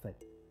effortless effort.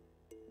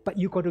 But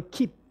you got to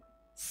keep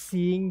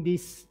seeing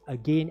this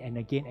again and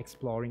again,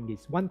 exploring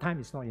this. One time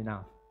is not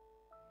enough.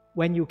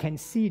 When you can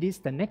see this,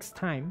 the next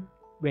time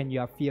when you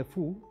are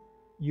fearful,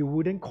 you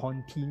wouldn't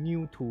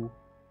continue to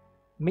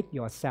make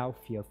yourself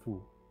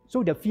fearful.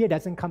 So the fear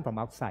doesn't come from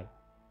outside.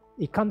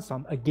 It comes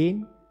from,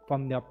 again,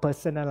 from the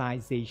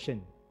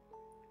personalization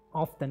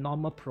of the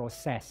normal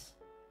process.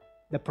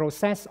 The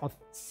process of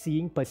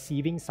seeing,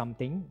 perceiving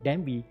something,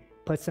 then we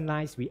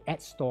personalize, we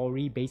add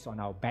story based on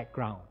our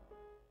background.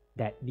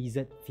 That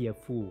lizard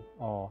fearful,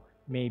 or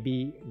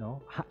maybe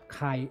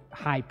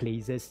high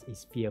places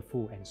is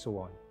fearful, and so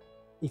on.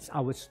 It's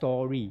our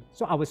story.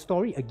 So our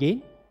story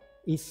again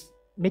is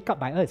made up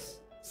by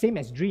us. Same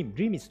as dream.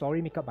 Dream is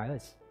story made up by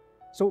us.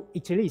 So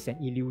actually it's an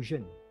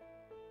illusion.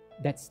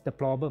 That's the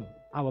problem.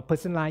 Our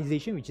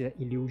personalization, which is an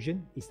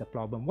illusion, is the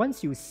problem.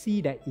 Once you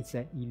see that it's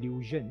an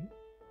illusion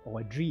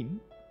or a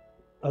dream,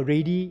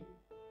 already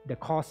the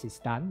cause is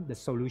done, the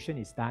solution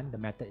is done, the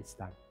method is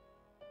done.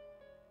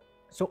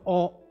 So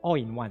all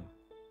in one.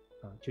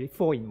 Actually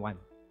 4 in 1.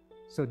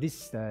 So this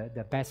is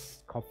the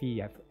best coffee.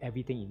 You have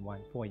everything in one,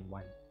 4 in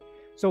 1.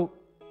 So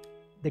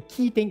the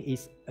key thing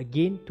is,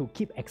 again, to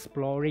keep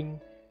exploring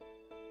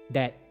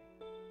that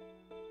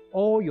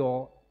all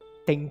your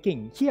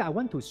thinking. Here I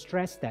want to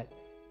stress that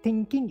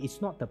thinking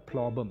is not the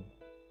problem.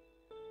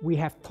 We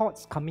have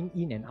thoughts coming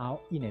in and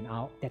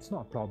out. That's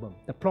not a problem.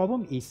 The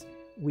problem is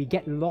we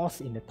get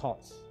lost in the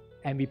thoughts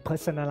and we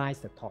personalize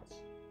the thoughts.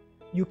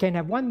 You can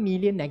have 1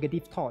 million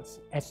negative thoughts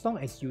as long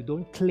as you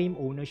don't claim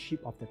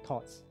ownership of the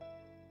thoughts.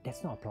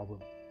 That's not a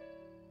problem.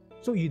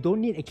 So you don't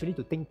need actually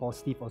to think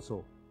positive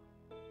also.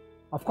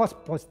 Of course,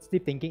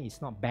 positive thinking is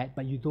not bad,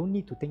 but you don't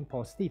need to think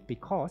positive,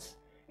 because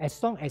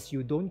as long as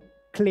you don't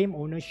claim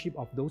ownership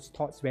of those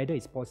thoughts, whether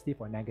it's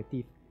positive or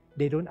negative,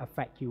 they don't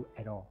affect you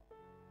at all.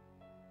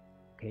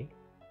 Okay?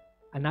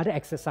 Another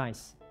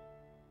exercise,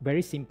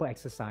 very simple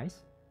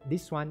exercise.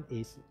 This one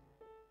is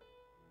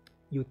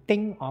you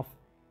think of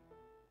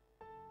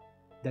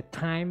the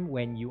time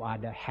when you are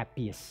the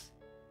happiest,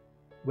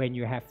 when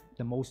you have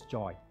the most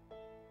joy.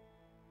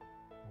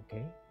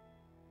 Okay?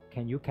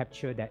 Can you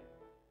capture that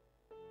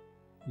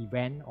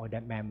event or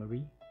that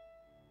memory?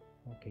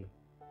 Okay.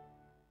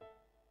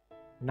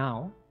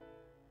 Now,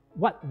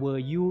 what were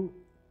you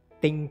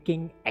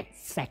thinking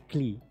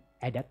exactly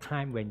at that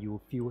time when you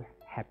feel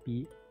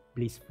happy,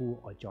 blissful,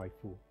 or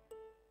joyful?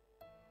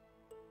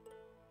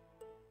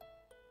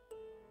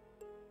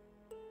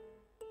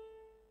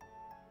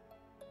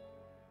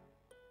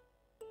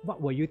 What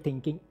were you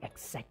thinking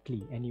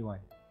exactly? Anyone?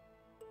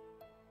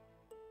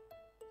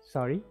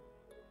 Sorry?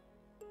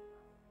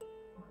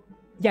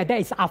 Yeah, that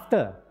is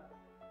after.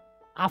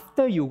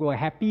 After you were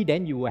happy,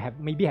 then you will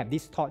maybe have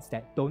these thoughts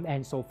that don't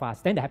end so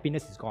fast. Then the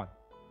happiness is gone.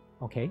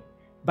 Okay?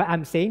 But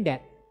I'm saying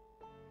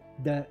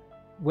that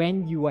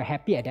when you were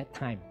happy at that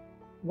time,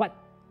 what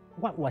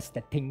was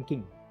the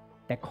thinking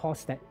that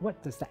caused that? What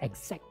is the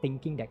exact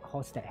thinking that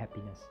caused that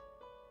happiness?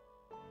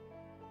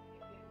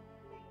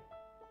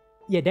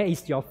 Yeah, that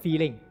is your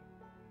feeling.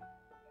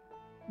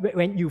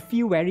 When you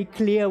feel very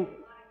clear,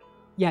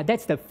 yeah,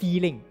 that's the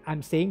feeling.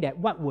 I'm saying that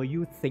what were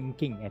you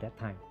thinking at that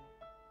time?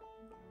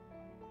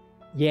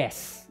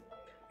 Yes.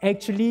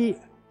 Actually,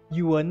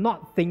 you were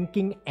not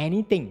thinking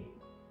anything.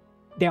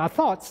 There are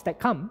thoughts that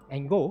come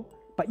and go,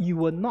 but you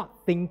were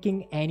not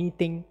thinking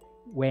anything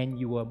when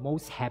you were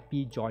most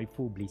happy,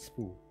 joyful,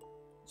 blissful.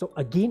 So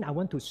again, I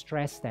want to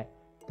stress that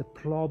the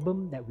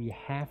problem that we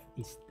have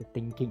is the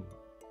thinking.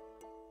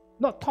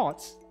 Not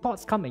thoughts.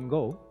 Thoughts come and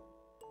go.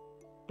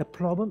 The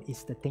problem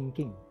is the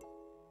thinking.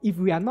 If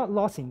we are not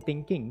lost in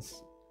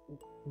thinkings,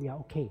 we are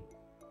okay.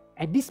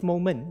 At this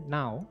moment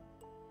now,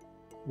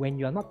 when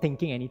you are not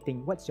thinking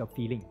anything, what's your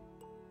feeling?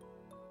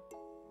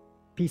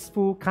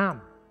 Peaceful,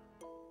 calm.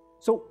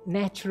 So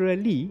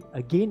naturally,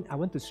 again, I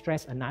want to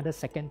stress another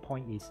second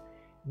point is,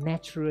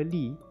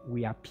 naturally,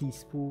 we are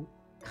peaceful,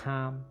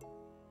 calm.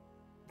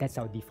 That's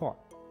our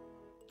default.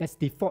 That's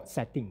default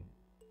setting.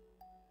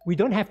 We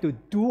don't have to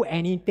do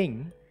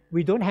anything.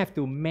 We don't have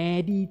to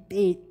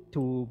meditate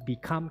to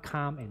become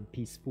calm and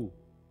peaceful.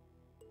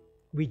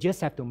 We just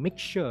have to make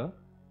sure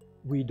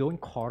we don't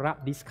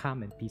corrupt this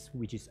calm and peaceful,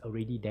 which is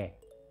already there.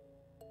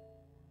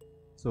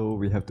 So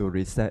we have to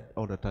reset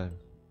all the time.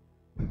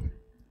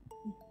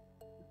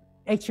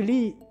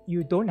 Actually,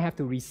 you don't have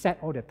to reset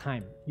all the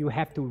time. You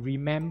have to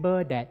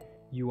remember that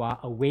you are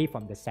away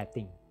from the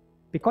setting.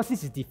 Because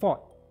this is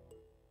default.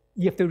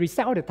 You have to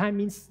reset all the time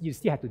means you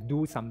still have to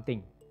do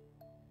something.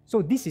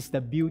 So this is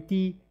the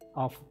beauty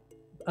of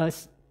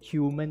us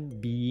human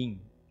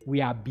being.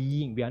 We are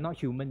being, we are not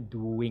human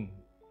doing.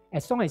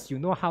 As long as you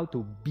know how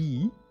to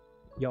be,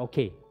 you're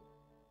okay.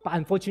 But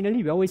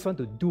unfortunately, we always want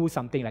to do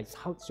something like,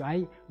 how should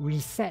I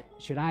reset?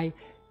 Should I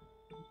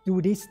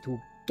do this to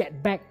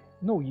get back?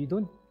 No, you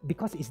don't,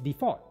 because it's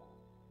default.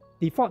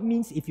 Default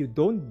means if you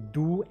don't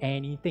do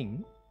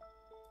anything,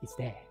 it's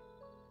there.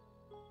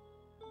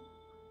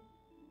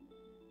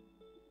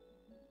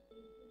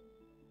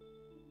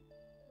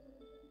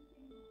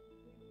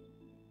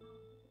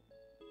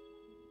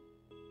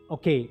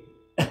 okay,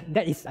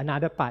 that is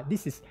another part.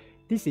 This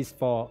is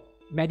for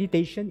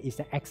meditation, is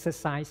an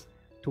exercise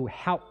to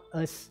help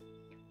us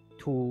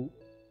to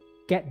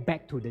get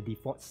back to the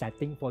default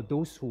setting for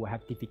those who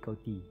have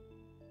difficulty.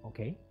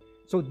 Okay,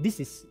 so this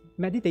is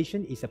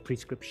meditation is a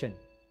prescription.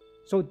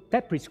 So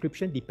that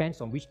prescription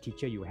depends on which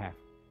teacher you have.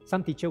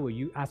 Some teacher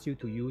will ask you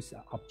to use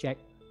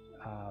object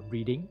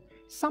breathing.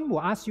 Some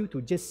will ask you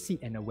to just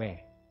sit and aware.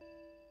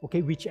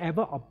 Okay,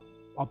 whichever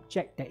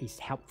object that is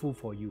helpful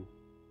for you.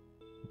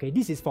 Okay,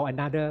 this is for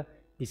another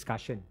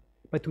discussion.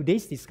 But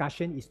today's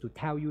discussion is to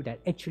tell you that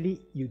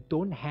actually you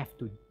don't have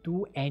to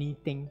do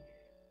anything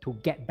to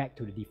get back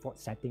to the default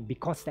setting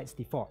because that's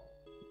default.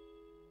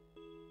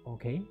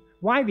 Okay,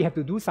 why we have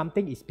to do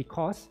something is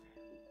because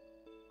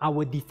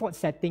our default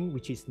setting,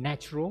 which is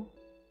natural,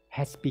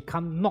 has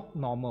become not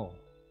normal.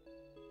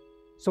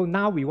 So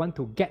now we want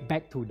to get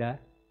back to the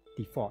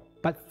default.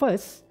 But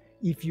first,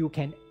 if you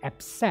can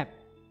accept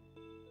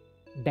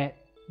that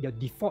your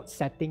default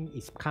setting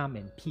is calm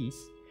and peace,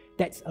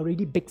 that's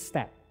already a big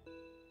step.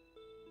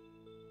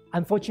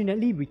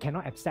 Unfortunately, we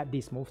cannot accept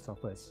this, most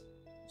of us.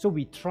 So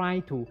we try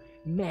to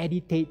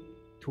meditate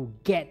to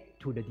get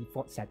to the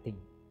default setting.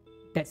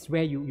 That's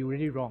where you're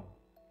really wrong.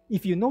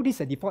 If you know this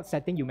is a default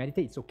setting, you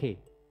meditate, it's okay.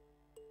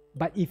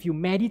 But if you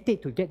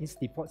meditate to get this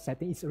default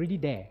setting, it's already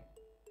there.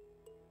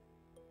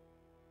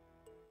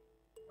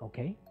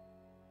 Okay?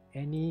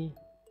 Any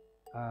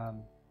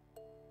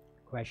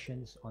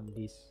questions on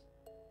this?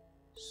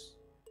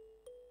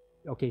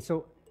 Okay,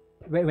 so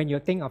when you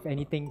think of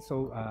anything,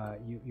 so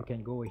you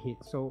can go ahead.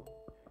 So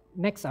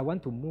next, I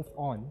want to move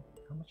on.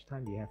 How much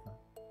time do we have?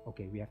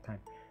 Okay, we have time.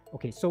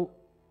 Okay, so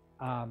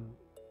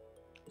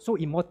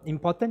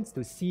important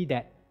to see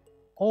that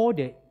all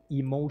the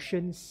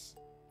emotions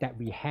that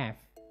we have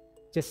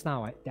just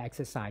now, the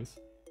exercise,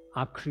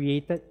 are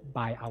created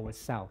by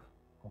ourselves.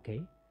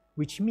 Okay,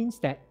 which means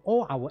that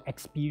all our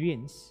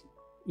experience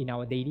in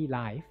our daily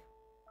life,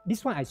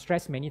 this one I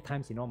stress many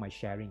times in all my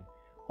sharing.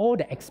 All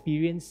the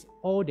experience,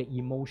 all the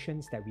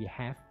emotions that we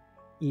have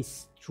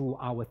is through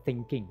our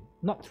thinking,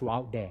 not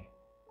throughout there.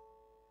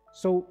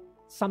 So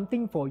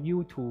something for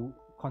you to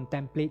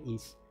contemplate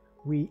is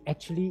we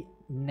actually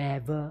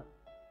never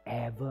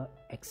ever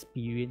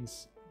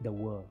experience the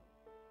world.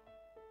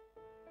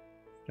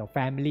 Your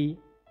family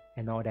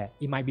and all that.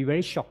 It might be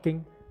very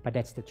shocking, but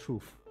that's the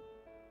truth.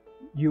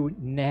 You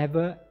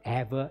never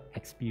ever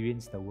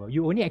experience the world.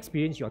 You only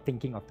experience your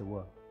thinking of the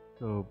world.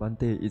 So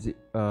Bhante, is it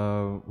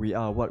we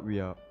are what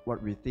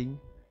we think?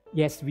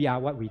 Yes, we are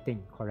what we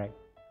think, correct.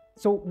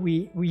 So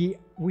we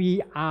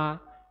are,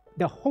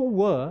 the whole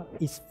world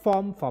is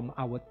formed from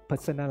our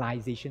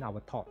personalization, our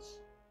thoughts.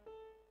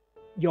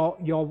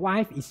 Your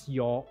wife is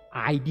your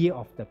idea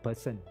of the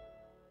person.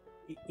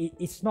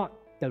 It's not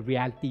the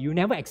reality. You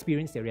never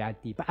experience the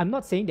reality. But I'm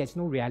not saying there's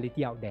no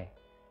reality out there.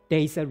 There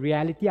is a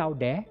reality out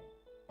there,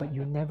 but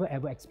you never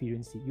ever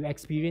experience it. You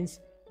experience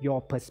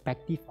your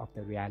perspective of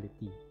the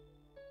reality.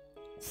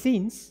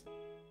 Since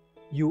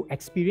you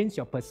experience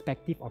your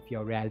perspective of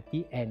your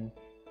reality, and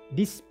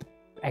this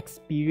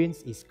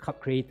experience is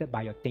created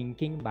by your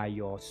thinking, by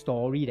your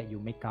story that you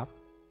make up,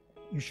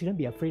 you shouldn't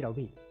be afraid of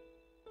it.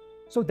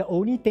 So the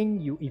only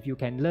thing if you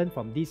can learn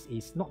from this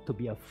is not to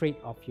be afraid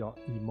of your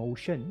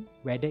emotion,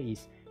 whether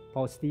it's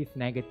positive,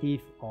 negative,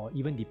 or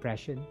even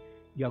depression.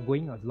 You are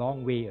going a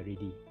long way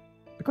already.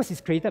 Because it's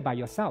created by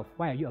yourself.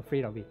 Why are you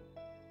afraid of it?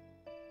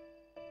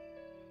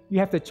 You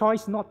have the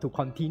choice not to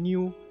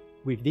continue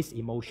with this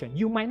emotion.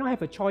 You might not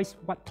have a choice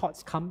what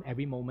thoughts come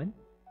every moment,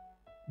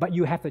 but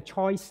you have a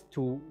choice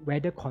to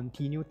whether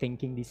continue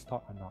thinking this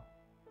thought or not.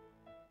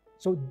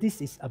 So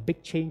this is a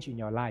big change in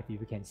your life if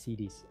you can see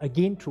this.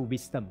 Again, through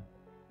wisdom.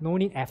 No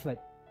need effort.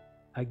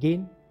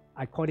 Again,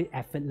 I call it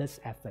effortless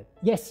effort.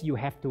 Yes, you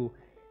have to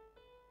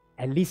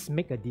at least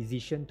make a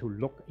decision to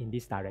look in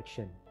this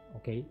direction.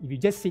 Okay? If you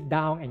just sit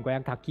down and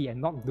goyang kaki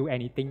and not do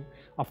anything,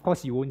 of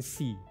course you won't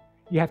see.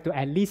 You have to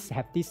at least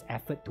have this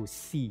effort to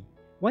see.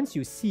 Once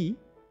you see,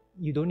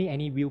 you don't need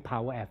any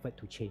willpower effort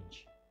to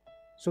change.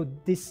 So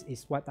this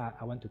is what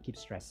I want to keep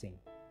stressing.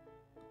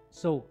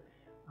 So,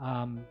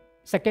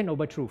 second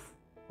noble truth.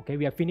 Okay,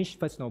 we have finished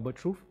first noble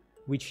truth,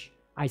 which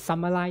I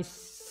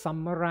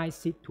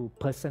summarize it to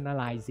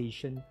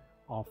personalization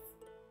of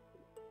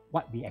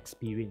what we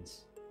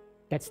experience.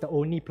 That's the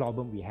only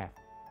problem we have.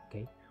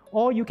 Okay,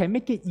 or you can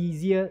make it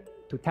easier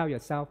to tell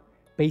yourself.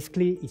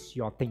 Basically, it's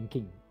your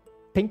thinking.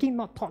 Thinking,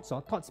 not thoughts. Or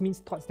thoughts means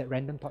thoughts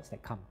random thoughts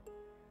that come.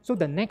 So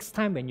the next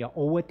time when you're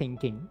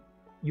overthinking,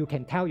 you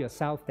can tell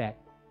yourself that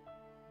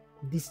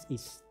this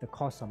is the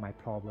cause of my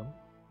problem.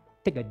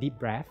 Take a deep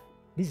breath.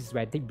 This is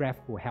where deep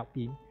breath will help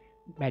in.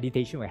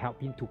 Meditation will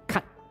help in to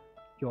cut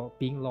your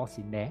being lost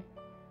in there.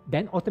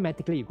 Then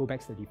automatically you go back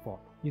to the default.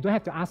 You don't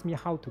have to ask me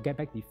how to get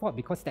back default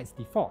because that's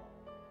default.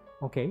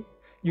 Okay?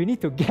 You need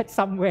to get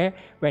somewhere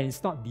when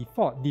it's not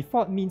default.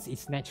 Default means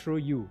it's natural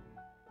you.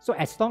 So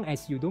as long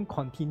as you don't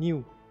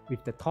continue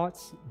with the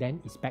thoughts, then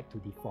it's back to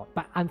default.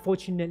 But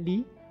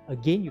unfortunately,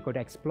 again, you got to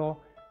explore.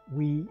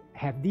 We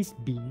have this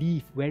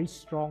belief, very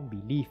strong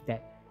belief,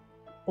 that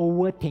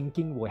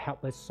overthinking will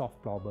help us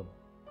solve problem.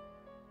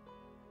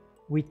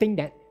 We think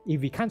that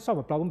if we can't solve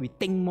a problem, we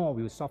think more,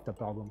 we will solve the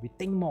problem. We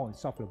think more, we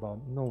solve the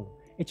problem. No.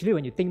 Actually,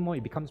 when you think more,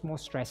 it becomes more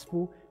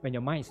stressful. When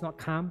your mind is not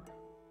calm,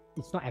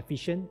 it's not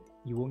efficient,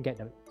 you won't get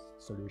the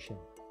solution.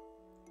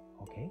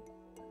 Okay?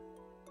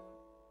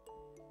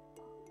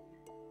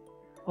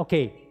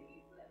 Okay.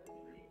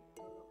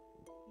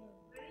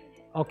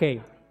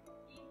 Okay.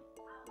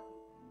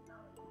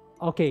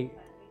 Okay.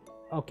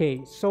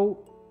 Okay. So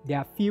there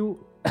are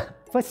few.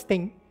 First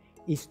thing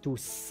is to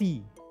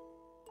see,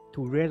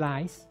 to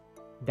realize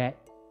that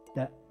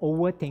the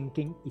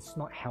overthinking is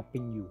not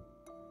helping you.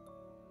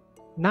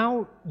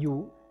 Now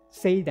you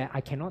say that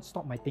I cannot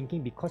stop my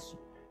thinking because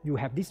you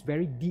have this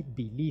very deep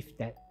belief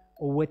that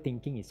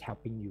overthinking is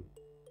helping you.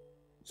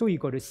 So you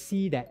got to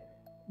see that,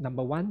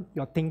 number one,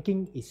 your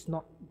thinking is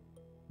not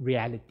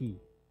reality.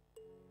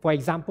 For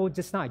example,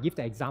 just now I give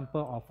the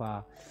example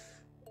of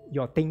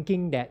your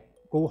thinking that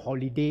go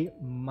holiday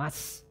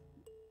must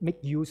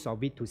make use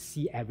of it to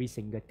see every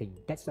single thing.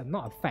 That's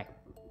not a fact.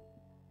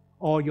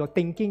 Or you're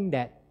thinking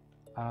that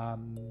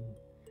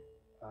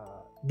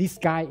this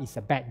guy is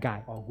a bad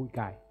guy or a good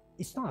guy.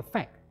 It's not a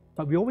fact,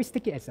 but we always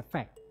take it as a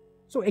fact.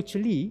 So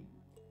actually,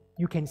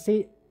 you can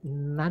say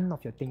none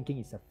of your thinking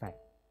is a fact.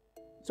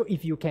 So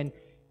if you can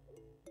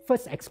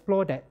first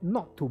explore that,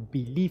 not to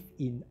believe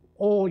in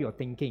all your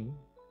thinking,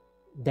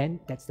 then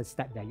that's the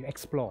step that you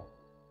explore.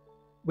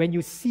 When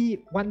you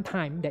see one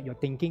time that your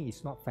thinking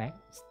is not fact,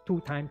 2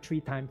 times,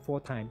 3 times,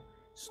 4 times,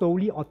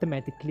 slowly,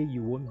 automatically,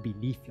 you won't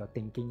believe your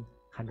thinking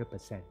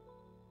 100%.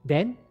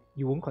 Then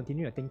you won't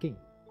continue your thinking.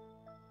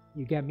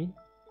 You get me?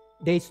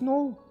 There is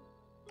no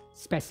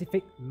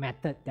specific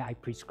method that I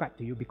prescribe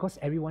to you because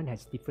everyone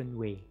has different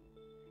way.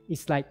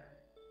 It's like,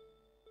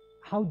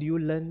 how do you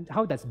learn?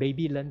 How does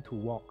baby learn to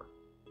walk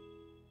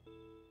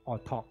or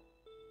talk?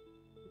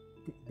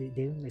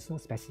 There's no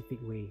specific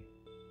way.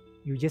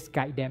 You just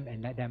guide them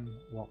and let them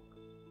walk.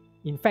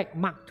 In fact,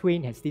 Mark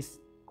Twain has this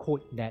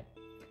quote that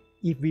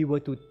if we were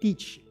to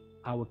teach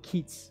our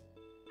kids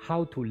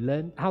how to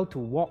learn, how to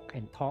walk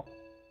and talk,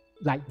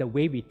 like the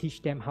way we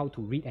teach them how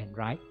to read and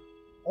write,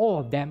 all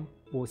of them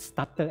will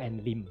stutter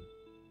and limp.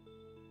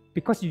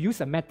 Because you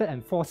use a method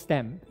and force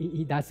them,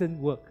 it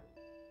doesn't work.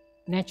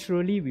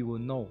 Naturally, we will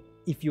know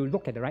if you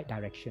look at the right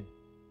direction.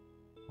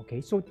 Okay,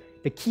 so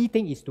the key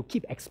thing is to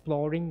keep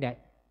exploring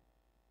that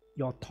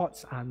your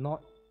thoughts are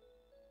not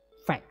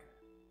fact,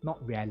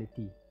 not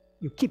reality.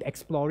 You keep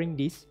exploring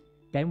this,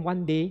 then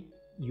one day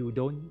you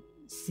don't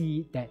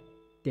see that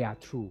they are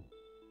true.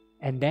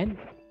 And then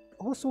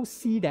also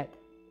see that,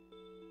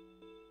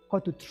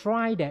 or to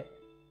try that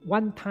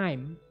one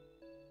time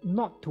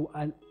not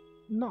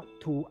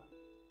to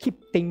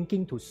keep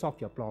thinking to solve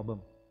your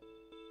problem.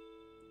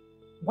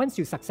 Once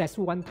you're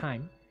successful one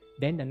time,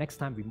 then the next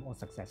time will be more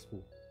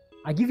successful.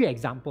 I'll give you an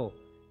example.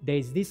 There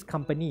is this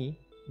company,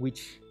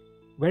 which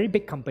very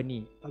big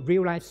company, a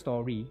real life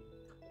story.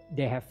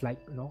 They have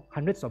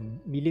hundreds of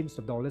millions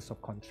of dollars of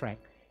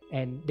contract,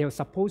 and they were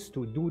supposed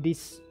to do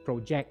this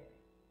project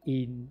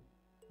in.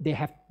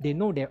 They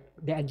know their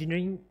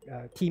engineering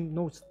team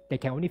knows they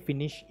can only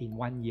finish in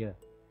 1 year,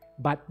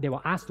 but they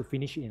were asked to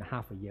finish it in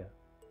half a year,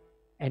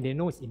 and they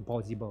know it's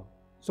impossible.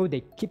 So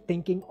they keep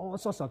thinking all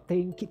sorts of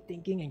things, keep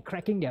thinking and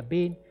cracking their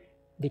brain.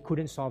 They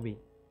couldn't solve it.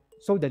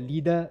 So the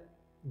leader,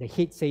 the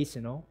head says,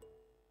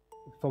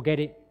 forget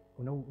it.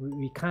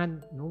 We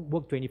can't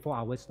work 24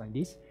 hours like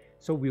this.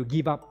 So we'll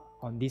give up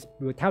on this.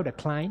 We'll tell the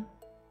client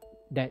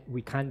that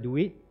we can't do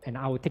it, and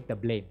I will take the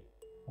blame.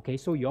 Okay,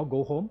 so you all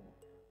go home.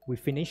 We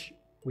finish.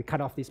 We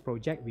cut off this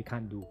project. We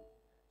can't do.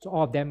 So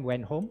all of them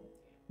went home.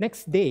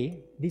 Next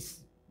day,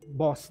 this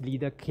boss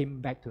leader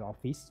came back to the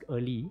office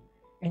early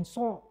and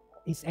saw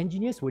his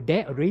engineers were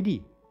there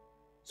already.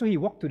 So he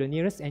walked to the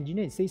nearest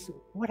engineer and says,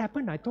 "What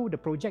happened? I told the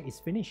project is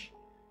finished."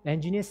 The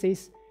engineer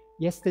says,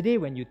 "Yesterday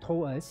when you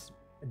told us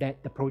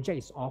that the project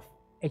is off,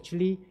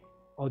 actually,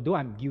 although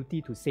I'm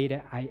guilty to say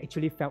that, I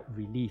actually felt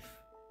relief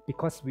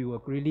because we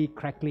were really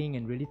crackling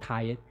and really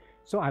tired.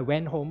 So I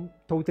went home,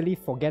 totally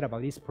forget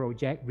about this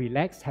project,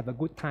 relax, have a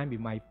good time with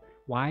my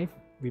wife,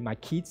 with my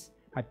kids.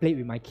 I played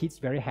with my kids,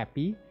 very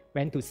happy,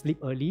 went to sleep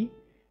early.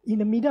 In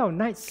the middle of the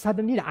night,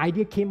 suddenly the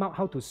idea came out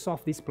how to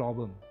solve this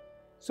problem.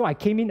 So I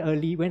came in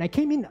early. When I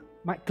came in,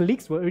 my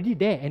colleagues were already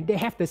there and they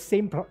have the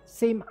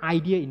same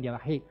idea in their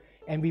head.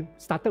 And we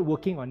started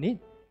working on it,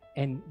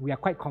 and we are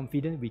quite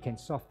confident we can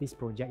solve this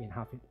project in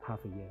half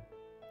a year."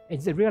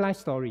 It's a real life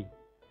story.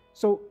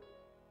 So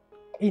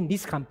in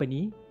this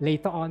company,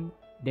 later on,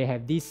 they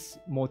have this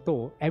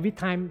motto. Every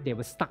time they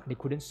were stuck, they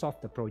couldn't solve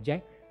the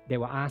project, they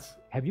were asked,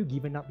 "Have you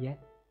given up yet?"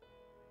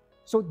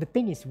 So the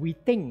thing is, we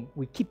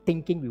keep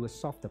thinking we will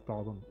solve the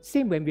problem.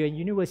 Same when we're in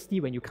university,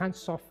 when you can't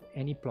solve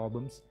any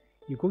problems,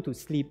 you go to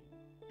sleep.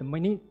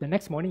 The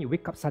next morning you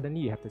wake up,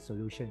 suddenly you have the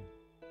solution.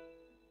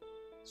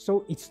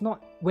 So it's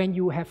not, when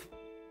you have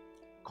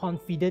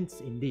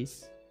confidence in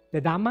this,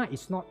 the Dhamma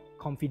is not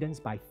confidence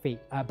by faith,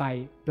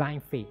 by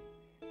blind faith.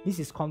 This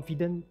is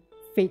confident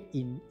faith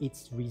in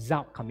its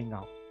result coming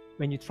out.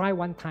 when you try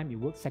one time it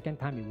works, second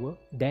time it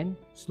works, then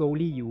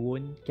slowly you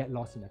won't get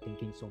lost in the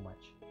thinking so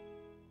much.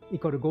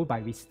 It got to go by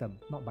wisdom,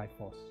 not by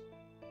force.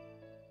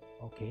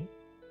 Okay.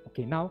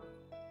 Okay, now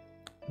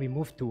we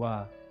move to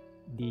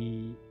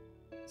the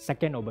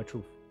second noble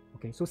truth.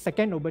 Okay, so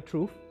second noble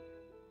truth,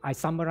 I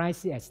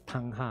summarize it as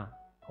tanha,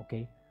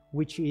 okay,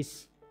 which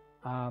is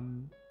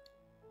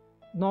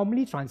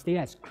normally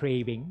translated as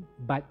craving,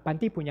 but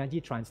Bhante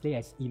Punjaji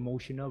translates as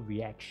emotional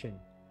reaction.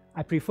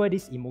 I prefer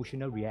this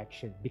emotional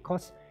reaction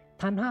because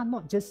tanha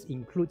not just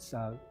includes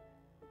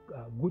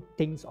good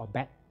things or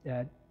bad,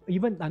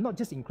 even not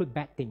just include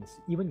bad things,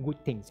 even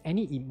good things,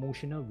 any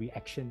emotional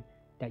reaction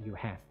that you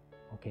have.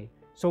 Okay,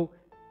 so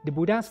the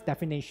Buddha's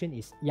definition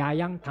is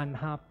yayang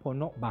tanha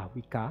ponok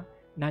bahvika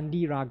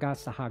nandi raga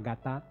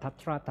sahagata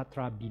tatra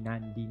tatra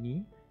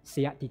binandini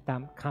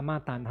seyatitam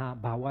kama tanha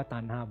bhava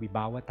tanha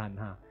vibhava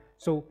tanha.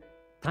 So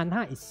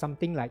tanha is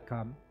something like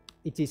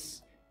it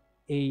is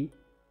a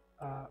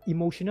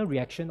emotional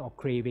reaction or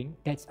craving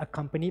that's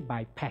accompanied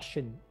by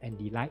passion and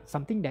delight,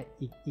 something that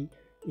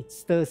it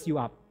stirs you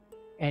up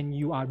and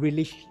you are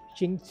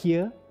relishing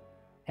here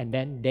and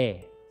then there,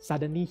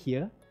 suddenly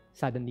here,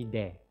 suddenly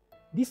there.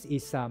 This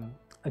is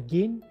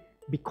again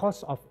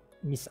because of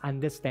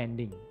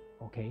misunderstanding,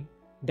 okay,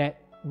 that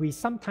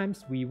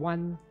sometimes we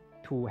want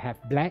to have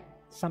black,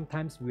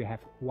 sometimes we have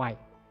white,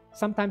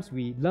 sometimes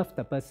we love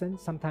the person,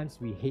 sometimes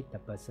we hate the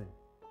person.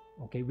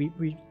 Okay,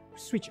 we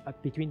switch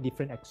up between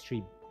different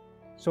extremes.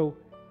 So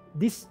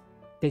there's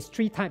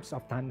three types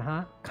of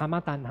tanha: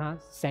 kama tanha,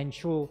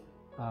 sensual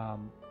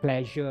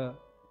pleasure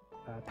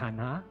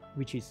tanha,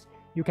 which is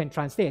you can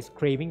translate as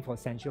craving for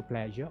sensual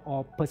pleasure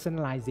or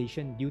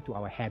personalization due to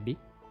our habit.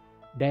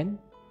 Then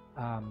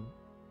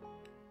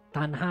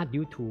tanha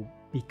due to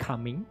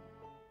becoming,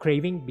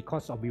 craving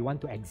because of we want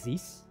to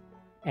exist,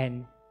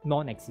 and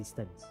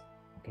non-existence.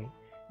 Okay,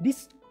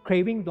 this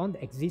craving don't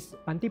exist.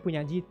 Bhante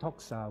Punjaji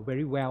talks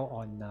very well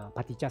on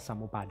paticca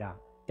samuppada,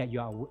 that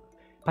you are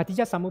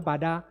paticca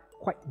samuppada,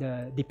 quite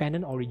the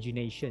dependent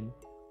origination.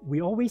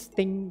 We always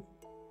think,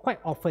 quite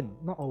often,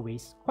 not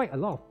always, quite a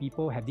lot of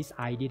people have this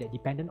idea that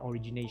dependent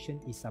origination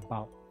is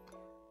about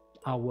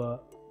our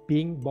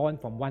being born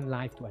from one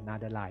life to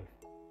another life.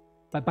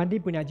 But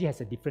Bhante Punjaji has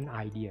a different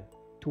idea.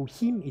 To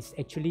him, it's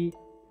actually,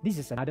 this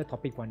is another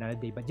topic for another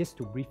day, but just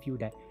to brief you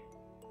that,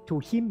 to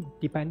him,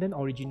 dependent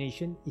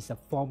origination is a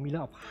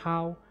formula of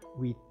how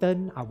we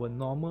turn our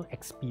normal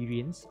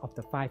experience of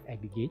the five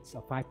aggregates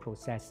or five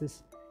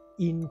processes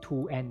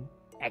into an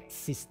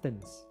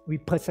existence. We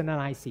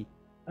personalize it.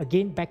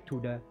 Again, back to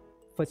the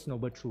first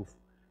noble truth.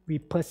 We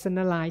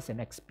personalize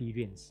an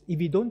experience. If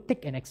we don't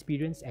take an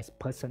experience as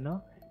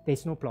personal,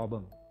 there's no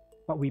problem.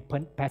 But we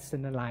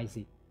personalize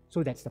it.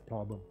 So that's the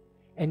problem.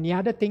 And the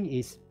other thing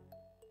is,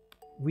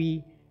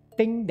 we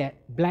think that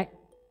black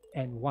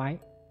and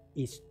white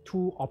is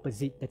two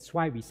opposite. That's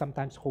why we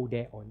sometimes hold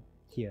there on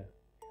here.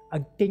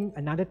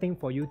 Another thing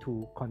for you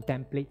to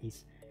contemplate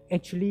is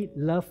actually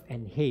love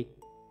and hate,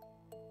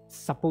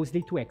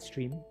 supposedly two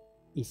extreme,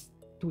 is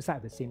two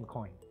sides of the same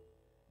coin.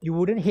 You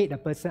wouldn't hate a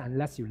person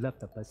unless you love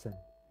the person.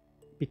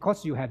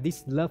 Because you have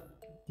this love,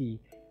 the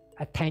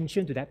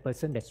attention to that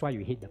person, that's why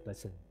you hate the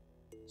person.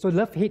 So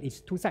love-hate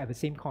is two sides of the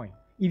same coin.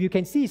 If you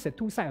can see it's a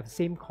two sides of the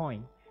same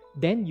coin,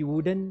 then you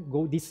wouldn't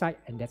go this side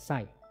and that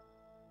side.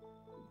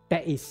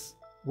 That is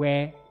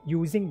where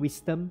using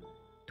wisdom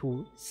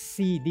to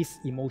see this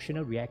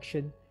emotional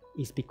reaction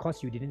is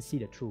because you didn't see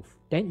the truth.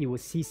 Then it will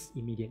cease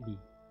immediately.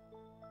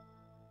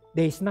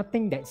 There is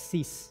nothing that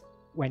ceases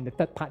when the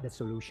third part, the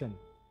solution,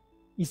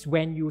 is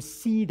when you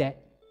see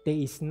that there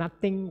is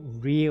nothing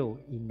real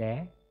in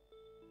there,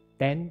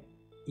 then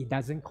it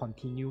doesn't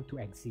continue to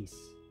exist.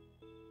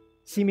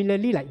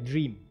 Similarly, like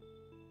dream.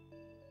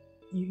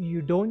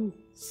 You don't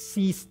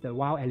seize the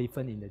wild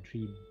elephant in the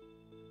dream.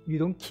 You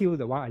don't kill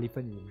the wild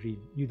elephant in the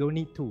dream. You don't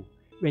need to.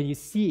 When you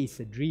see it's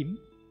a dream,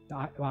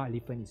 the wild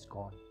elephant is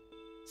gone.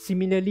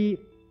 Similarly,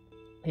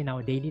 in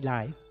our daily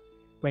life,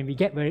 when we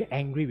get very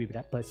angry with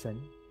that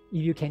person,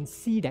 if you can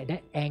see that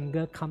that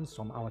anger comes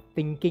from our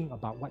thinking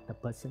about what the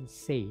person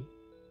say,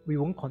 we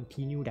won't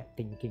continue that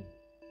thinking.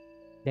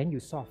 Then you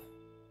solve.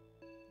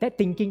 That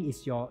thinking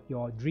is your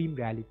dream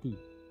reality.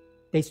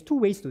 There's two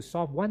ways to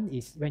solve. One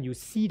is when you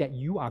see that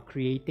you are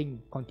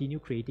continue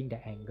creating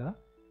the anger,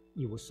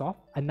 you will solve.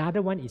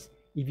 Another one is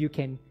if you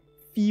can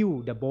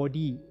feel the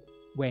body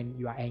when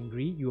you are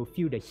angry, you will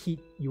feel the heat,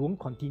 you won't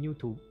continue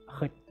to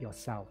hurt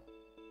yourself.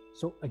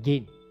 So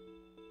again,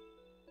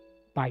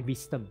 by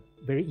wisdom,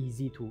 very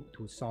easy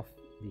to solve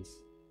this.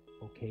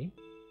 Okay?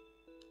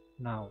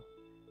 Now,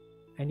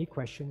 any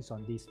questions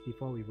on this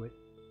before we would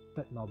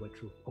third noble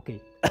truth?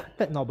 Okay,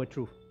 third noble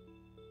truth.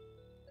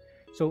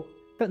 So,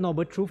 third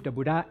noble truth, the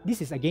Buddha,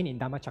 this is again in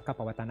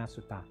Dhammacakkappavattana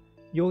Sutta.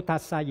 Yo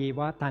tassa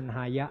yeva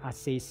tanhaya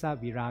asesa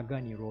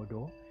viraga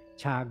nirodo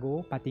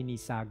chago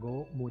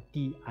patinisago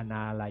muti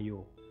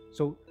analayo.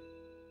 So,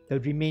 the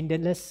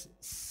remainderless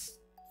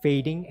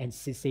fading and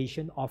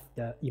cessation of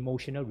the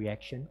emotional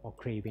reaction or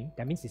craving,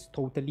 that means it's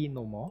totally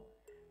no more,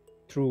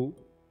 through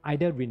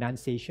either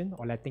renunciation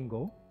or letting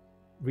go,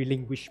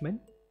 relinquishment,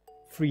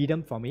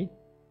 freedom from it,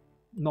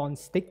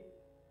 non-stick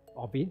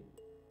of it,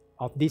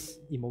 of this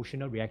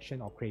emotional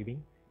reaction or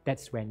craving,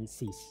 that's when it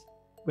ceases.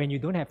 When you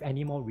don't have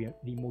any more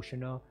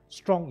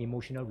strong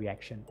emotional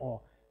reaction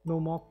or no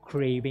more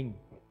craving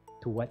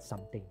towards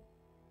something.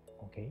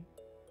 Okay?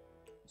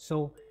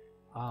 So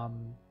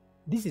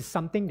this is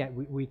something that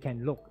we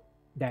can look,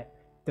 that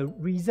the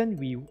reason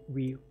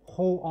we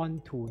hold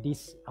on to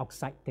this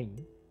outside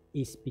thing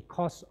is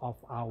because of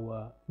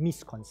our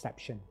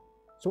misconception.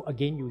 So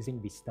again,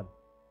 using wisdom.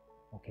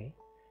 Okay?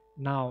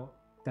 Now,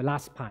 the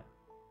last part.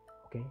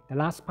 Okay? The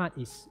last part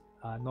is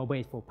Noble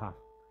Eightfold Path.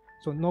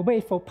 So Noble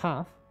Eightfold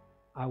Path,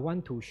 I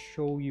want to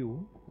show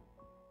you.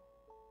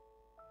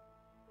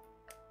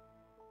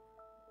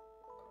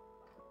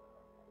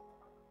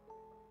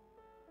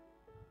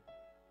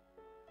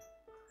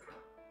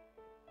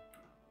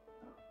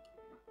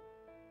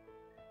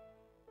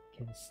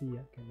 Can see,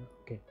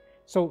 okay.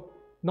 So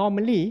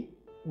normally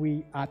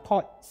we are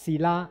taught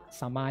Sila,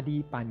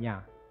 Samadhi,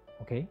 Panya,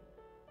 okay,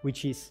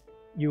 which is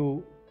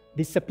you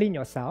discipline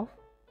yourself,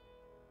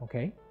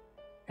 okay,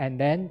 and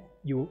then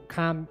you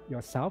calm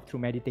yourself through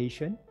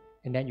meditation,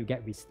 and then you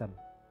get wisdom.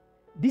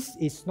 This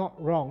is not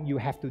wrong. You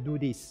have to do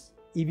this.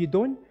 If you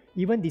don't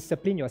even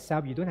discipline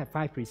yourself, you don't have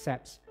 5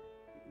 precepts,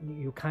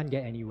 you can't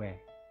get anywhere,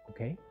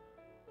 okay.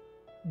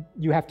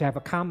 You have to have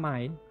a calm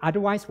mind.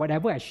 Otherwise,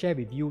 whatever I share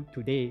with you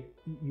today,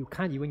 you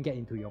can't even get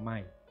into your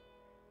mind.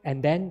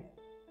 And then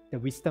the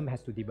wisdom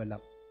has to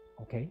develop,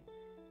 okay?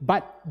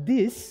 But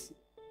this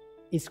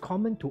is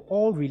common to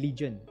all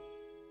religion.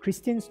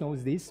 Christians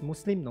knows this,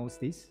 Muslim knows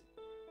this.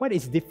 What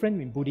is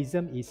different in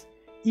Buddhism is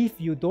if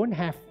you don't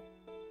have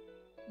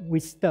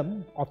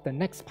wisdom of the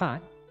next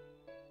part,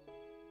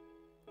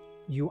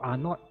 you are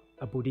not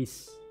a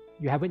Buddhist.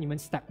 You haven't even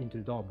stepped into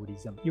the door of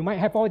Buddhism. You might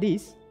have all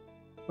this,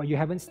 but you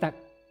haven't stepped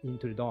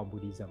into the door of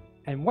Buddhism.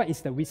 And what is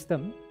the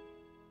wisdom?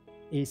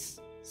 Is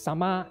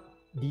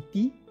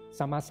Samadhi,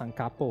 Sama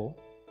Sankappo.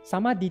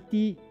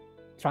 Samadhi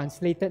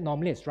translated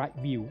normally as right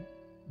view,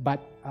 but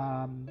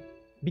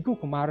Bhikkhu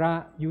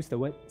Kumara used the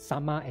word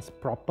Sama as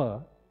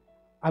proper.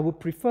 I would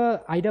prefer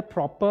either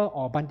proper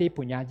or Bhante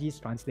Punyaji's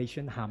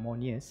translation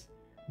harmonious,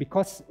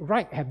 because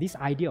right have this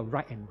idea of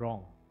right and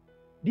wrong.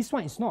 This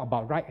one is not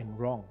about right and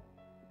wrong,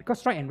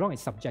 because right and wrong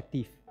is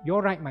subjective.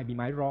 Your right might be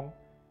my wrong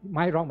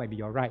might be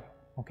your right,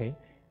 okay?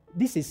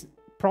 This is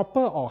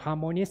proper or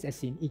harmonious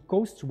as in it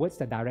goes towards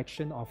the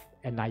direction of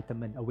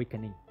enlightenment,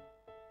 awakening,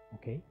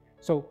 okay?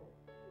 So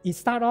it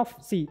start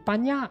off, see,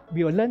 Panya,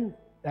 we will learn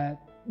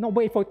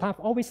Noble Eightfold Path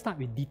always start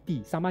with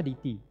Ditti,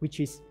 Samadhi,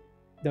 which is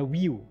the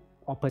view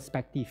or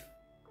perspective.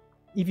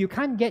 If you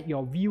can't get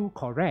your view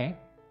correct,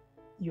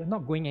 you're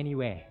not going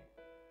anywhere.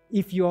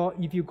 If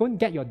you go and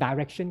get your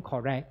direction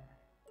correct,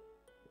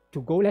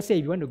 to go, let's say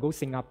if you want to go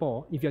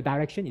Singapore, if your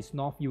direction is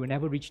north, you will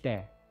never reach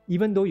there.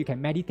 Even though you can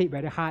meditate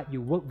very hard,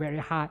 you work very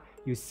hard,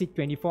 you sit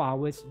 24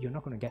 hours, you're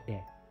not going to get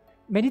there.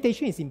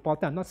 Meditation is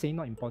important. I'm not saying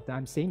not important.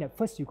 I'm saying that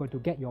first you got to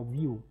get your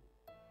view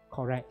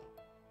correct.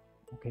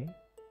 Okay?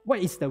 What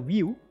is the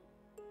view?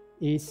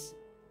 Is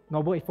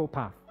Noble Eightfold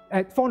Path.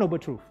 4 Noble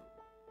Truths.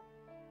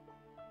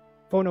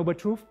 4 Noble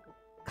Truths,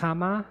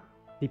 karma,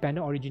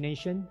 dependent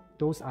origination,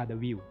 those are the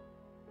view.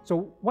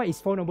 So what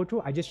is 4 Noble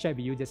Truths? I just shared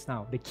with you just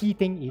now. The key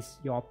thing is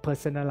your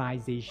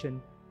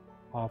personalization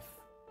of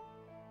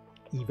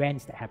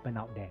events that happen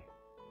out there.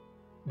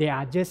 They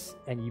are just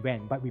an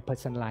event, but we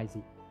personalize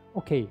it.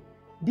 Okay,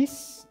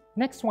 this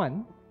next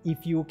one,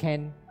 if you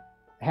can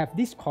have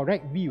this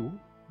correct view,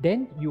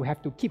 then you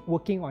have to keep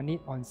working on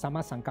it on Sama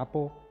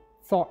Sankappo,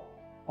 thought,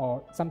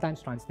 or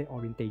sometimes translate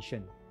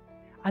orientation.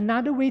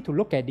 Another way to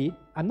look at it,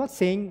 I'm not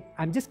saying,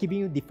 I'm just giving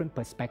you different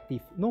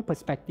perspective. No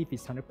perspective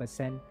is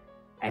 100%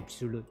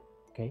 absolute,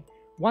 okay?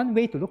 One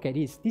way to look at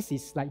it is, this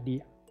is like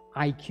the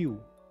IQ.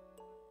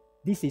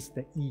 This is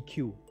the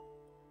EQ.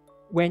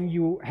 When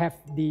you have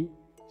the,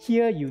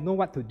 here you know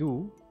what to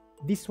do,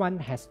 this one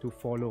has to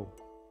follow,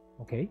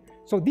 okay?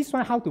 So this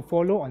one, how to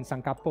follow on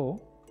Sankappo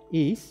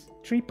is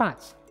 3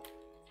 parts.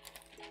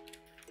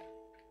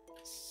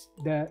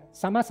 The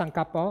Sama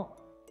Sankappa,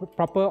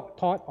 proper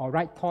thought or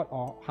right thought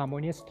or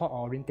harmonious thought or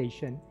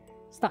orientation,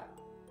 start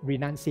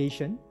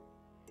renunciation.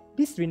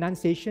 This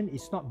renunciation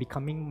is not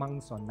becoming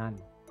monks or nun.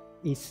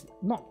 It's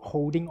not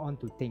holding on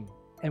to things.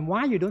 And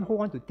why you don't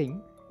hold on to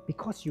things?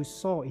 Because you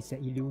saw it's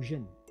an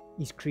illusion.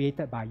 It's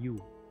created by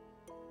you.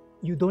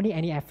 You don't need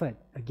any effort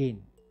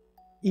again.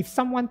 If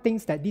someone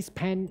thinks that this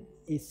pen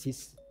is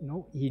his,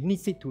 he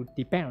needs it to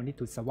depend on it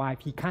to survive,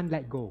 he can't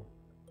let go.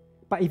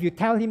 But if you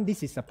tell him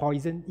this is a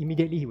poison,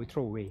 immediately he will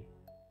throw away.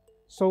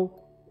 So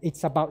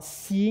it's about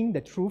seeing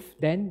the truth,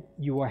 then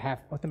you will have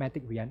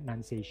automatic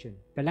renunciation.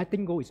 The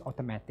letting go is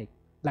automatic.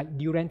 Like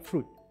durian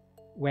fruit,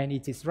 when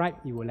it is ripe,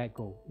 you will let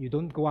go. You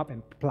don't go up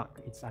and pluck,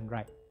 it's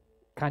unripe.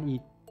 Can't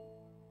eat.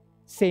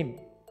 Same,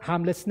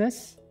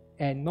 harmlessness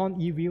and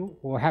non-evil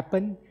will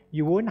happen.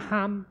 You won't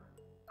harm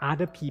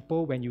other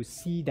people when you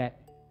see that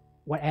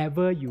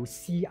whatever you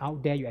see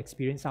out there, you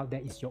experience out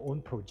there is your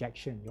own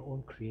projection, your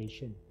own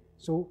creation.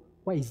 So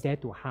what is there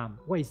to harm?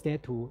 What is there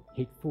to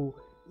hateful,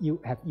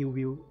 you have ill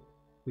will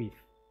with?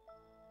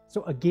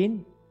 So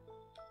again,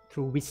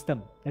 through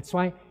wisdom. That's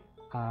why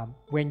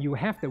when you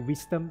have the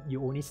wisdom,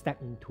 you only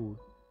step into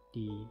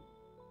the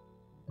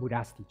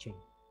Buddha's teaching.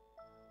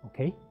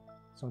 Okay?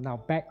 So now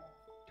back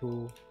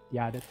to the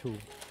other two.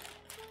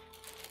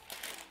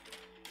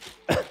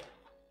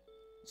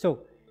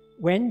 So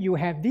when you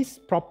have this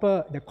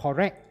the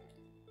correct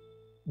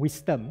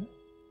wisdom,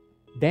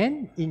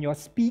 then in your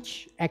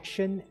speech,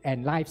 action,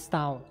 and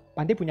lifestyle,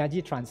 Pandey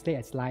Punyaji translate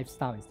as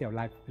lifestyle instead of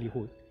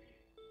livelihood.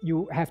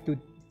 You have to,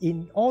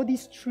 in all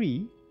these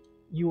three,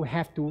 you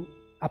have to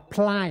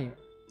apply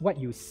what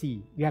you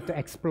see. You have to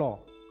explore.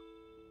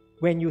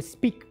 When you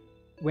speak,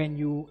 when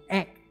you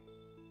act,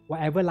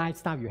 whatever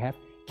lifestyle you have,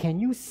 can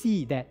you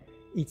see that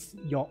it's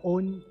your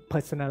own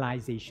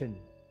personalization,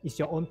 it's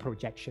your own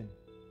projection?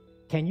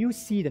 Can you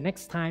see the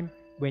next time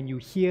when you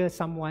hear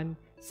someone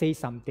say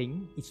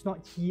something, it's not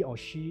he or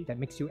she that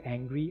makes you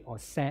angry or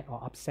sad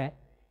or upset,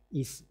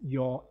 it's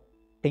your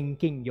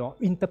thinking, your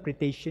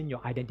interpretation,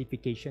 your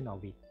identification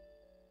of it.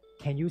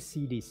 Can you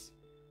see this?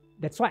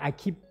 That's why I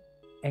keep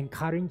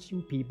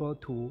encouraging people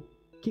to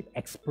keep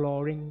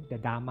exploring the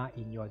Dhamma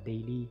in your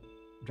daily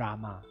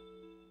drama.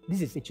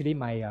 This is actually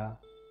my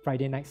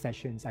Friday night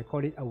sessions. I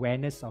call it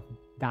awareness of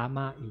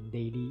Dhamma in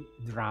daily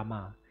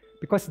drama.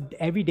 Because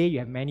every day you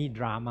have many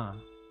drama.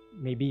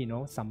 Maybe,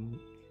 some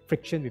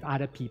friction with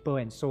other people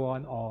and so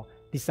on, or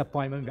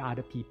disappointment with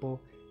other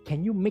people.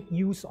 Can you make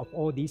use of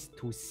all this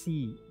to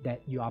see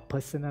that you are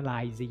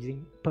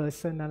personalizing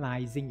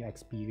your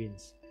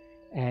experience?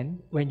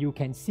 And when you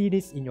can see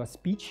this in your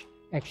speech,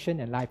 action,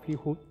 and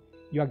livelihood,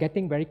 you are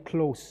getting very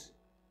close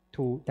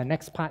to the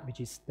next part, which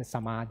is the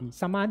samadhi.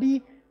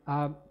 Samadhi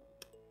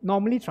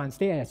normally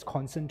translated as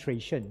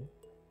concentration.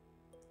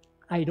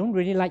 I don't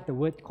really like the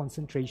word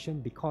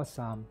concentration because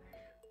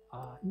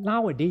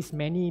nowadays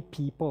many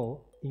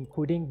people,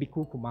 including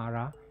Bhikkhu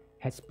Kumara,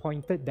 has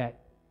pointed that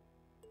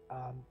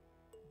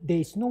there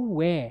is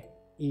nowhere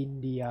in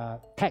the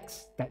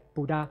text that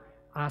Buddha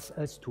asks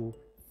us to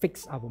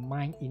fix our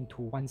mind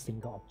into one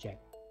single object.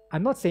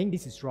 I'm not saying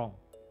this is wrong.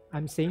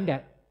 I'm saying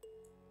that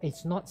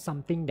it's not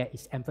something that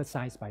is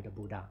emphasized by the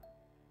Buddha.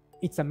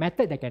 It's a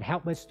method that can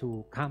help us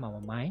to calm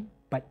our mind,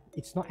 but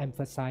it's not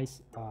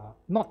emphasized,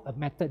 not a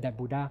method that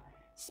Buddha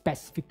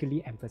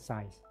specifically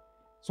emphasized.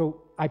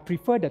 So I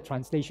prefer the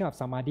translation of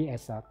samadhi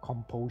as a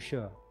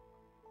composure,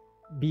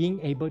 being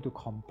able to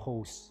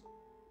compose,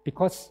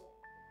 because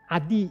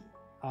adi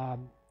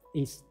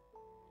is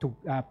to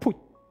put,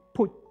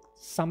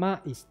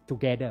 sama is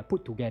together,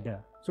 put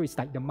together. So it's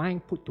like the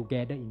mind put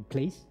together in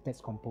place, that's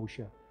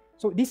composure.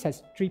 So this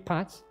has three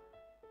parts,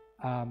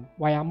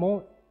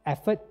 vayamo,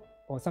 effort,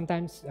 or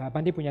sometimes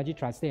Pandey Punyaji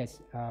translates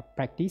as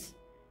practice,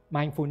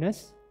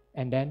 mindfulness,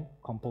 and then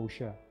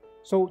composure.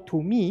 So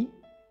to me,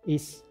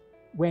 is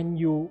when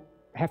you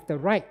have the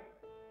right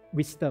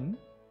wisdom,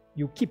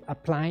 you keep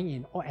applying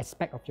in all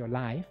aspects of your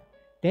life,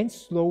 then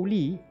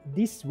slowly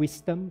this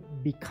wisdom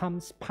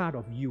becomes part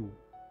of you.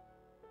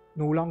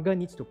 No longer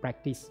needs to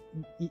practice,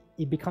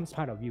 it becomes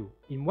part of you.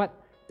 In what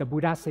the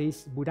Buddha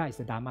says, Buddha is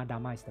the Dhamma,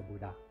 Dhamma is the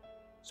Buddha.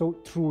 So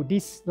through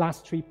these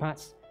last three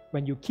parts,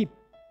 when you keep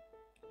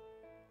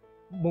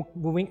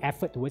moving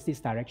effort towards this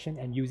direction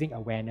and using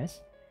awareness,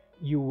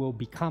 you will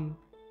become,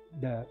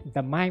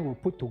 the mind will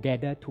put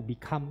together to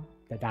become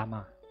the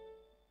Dhamma.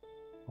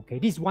 Okay,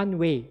 this is one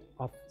way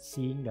of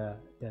seeing the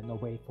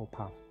Noble Eightfold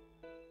Path.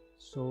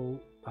 So,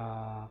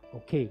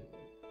 okay,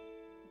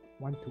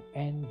 want to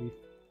end with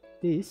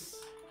this.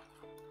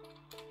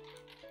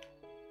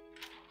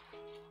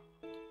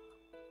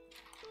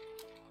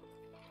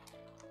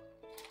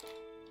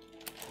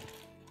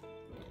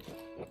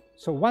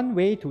 So one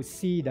way to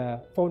see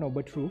the Four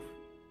Noble Truths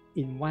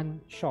in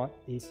one shot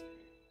is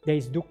there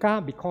is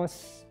dukkha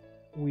because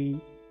we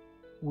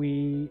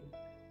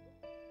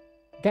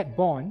get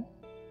born,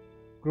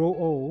 grow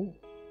old,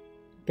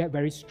 get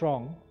very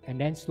strong,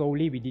 and then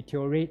slowly we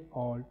deteriorate,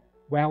 or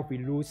wealth we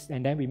lose,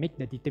 and then we make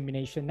the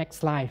determination,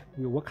 next life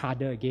we'll work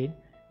harder again,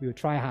 we'll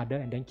try harder,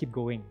 and then keep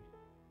going.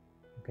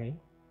 Okay?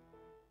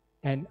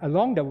 And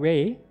along the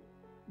way,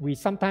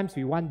 sometimes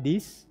we want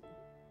this,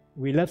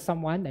 we love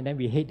someone, and then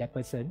we hate that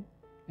person,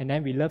 and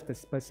then we love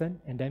this person,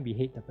 and then we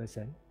hate the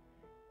person.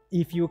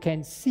 If you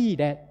can see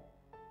that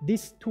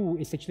this two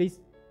is actually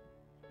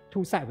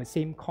two sides of the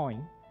same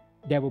coin,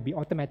 there will be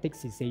automatic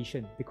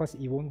cessation because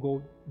it won't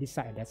go this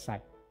side and that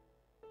side.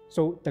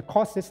 So the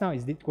cause just now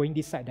is going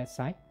this side, that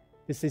side.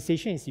 The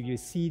cessation is if you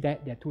see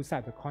that there are two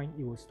sides of the coin,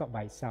 it will stop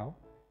by itself.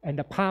 And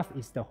the path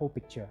is the whole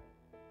picture.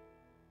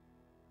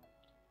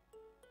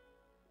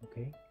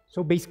 Okay,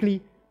 so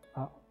basically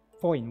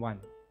 4 in 1.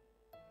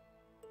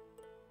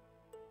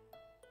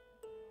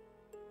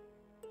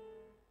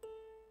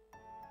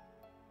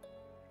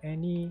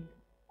 Any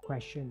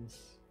questions?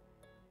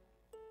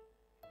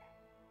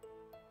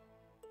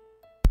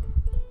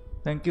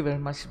 Thank you very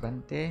much,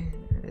 Bhante.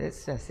 Let's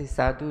say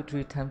sadhu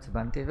 3 times,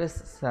 Bhante.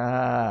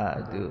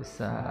 Sadhu,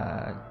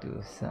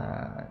 sadhu,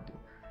 sadhu.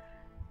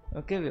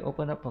 Okay, we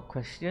open up for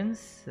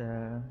questions.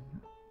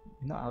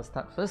 No, I'll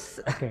start first.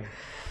 Okay.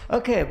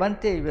 Okay,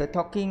 Bante, we're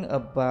talking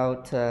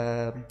about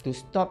to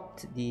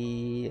stop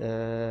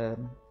the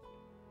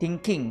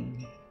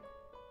thinking,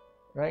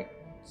 right?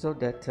 So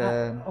that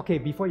okay,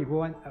 before you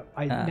go on,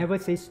 I never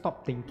say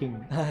stop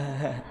thinking.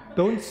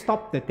 Don't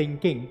stop the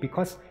thinking,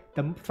 because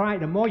the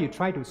more you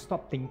try to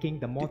stop thinking,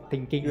 the more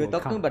thinking you're will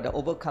talking come. about the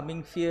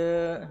overcoming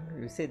fear.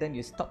 You say then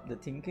you stop the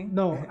thinking.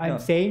 No, I'm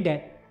saying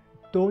that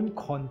don't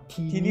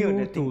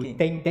continue to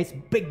think. There's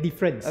big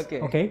difference.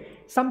 Okay.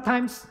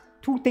 Sometimes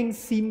two things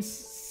seem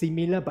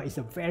similar, but it's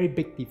a very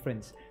big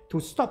difference. To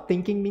stop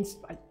thinking means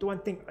I don't want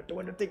to think, I don't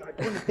want to think, I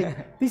don't want to think.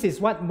 This is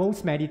what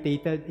most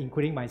meditators,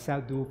 including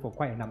myself, do for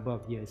quite a number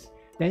of years.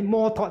 Then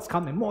more thoughts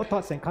come and more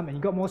thoughts come, and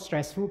you got more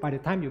stressful. By the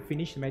time you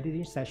finish the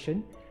meditation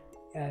session,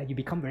 you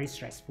become very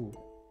stressful.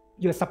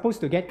 You're supposed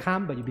to get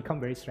calm, but you become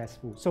very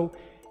stressful. So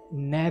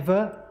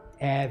never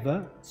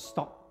ever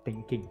stop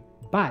thinking.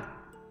 But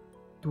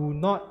do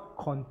not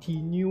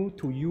continue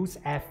to use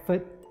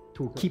effort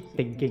to keep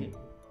thinking.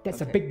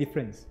 That's a big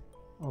difference.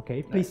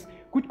 Okay, please,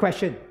 good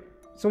question,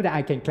 so that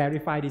I can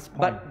clarify this point.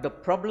 But the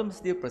problem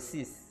still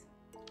persists.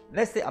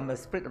 Let's say I'm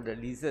afraid of the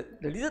lizard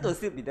will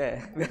still be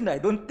there when I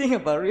don't think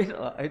about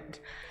it.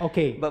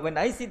 Okay. But when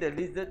I see the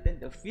lizard, then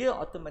the fear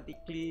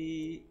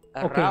automatically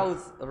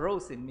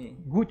arose in me.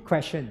 Good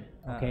question.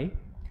 Okay.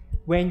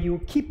 When you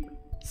keep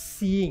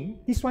seeing,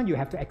 this one you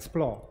have to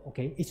explore.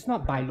 Okay. It's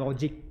not by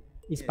logic.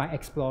 It's by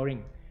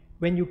exploring.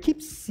 When you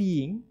keep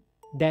seeing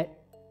that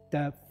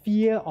the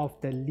fear of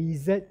the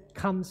lizard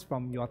comes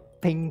from your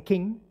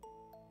thinking,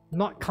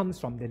 not comes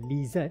from the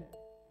lizard,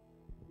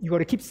 you got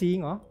to keep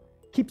seeing,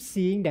 keep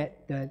seeing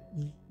that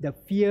the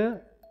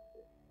fear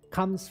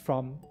comes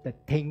from the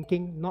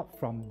thinking, not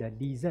from the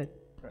lizard.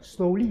 Right.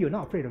 Slowly, you're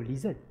not afraid of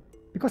lizard,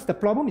 because the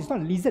problem is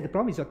not lizard, the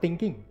problem is your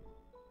thinking.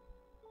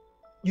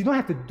 You don't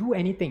have to do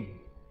anything.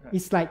 Right.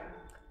 It's like,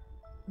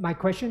 my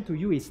question to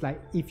you is like,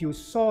 if you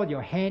saw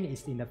your hand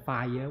is in the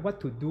fire,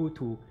 what to do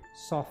to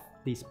solve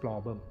this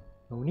problem?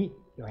 No need,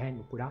 your hand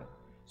you put up.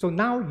 So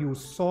now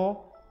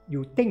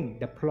you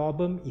think the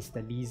problem is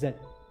the lizard.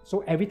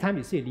 So every time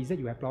you see a lizard,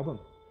 you have problem.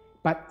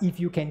 But if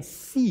you can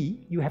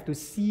see, you have to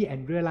see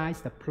and realize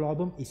the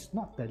problem is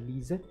not the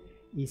lizard,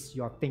 it's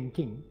your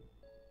thinking,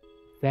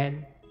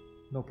 then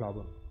no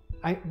problem.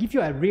 I give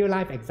you a real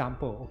life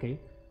example, okay?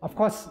 Of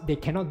course, they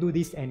cannot do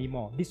this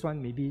anymore. This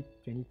one maybe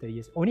 20, 30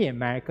 years. Only in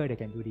America they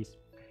can do this.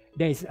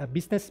 There is a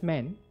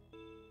businessman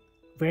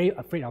very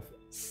afraid of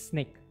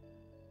snake,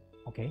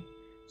 okay?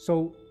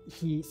 So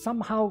he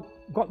somehow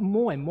got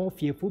more and more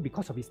fearful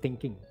because of his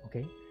thinking,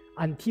 okay?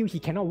 Until he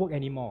cannot work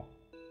anymore.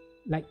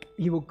 Like,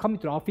 he will come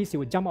to the office, he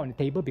will jump on the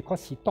table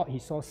because he thought he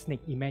saw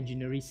snake,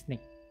 imaginary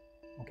snake,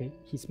 okay?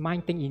 His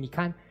mind thinking he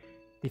can't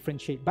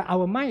differentiate. But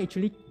our mind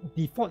actually,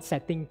 default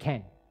setting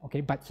can,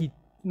 okay? But he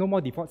no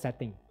more default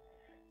setting.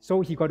 So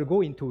he got to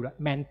go into the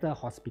mental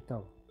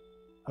hospital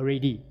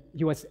already.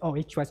 He was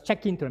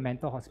checked into the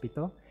mental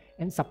hospital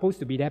and supposed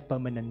to be there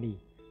permanently.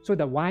 So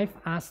the wife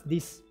asked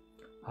this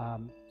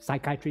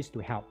psychiatrist to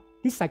help.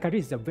 This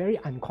psychiatrist is a very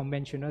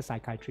unconventional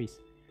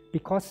psychiatrist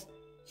because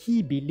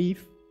he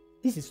believed,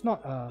 this is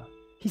not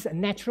his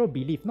natural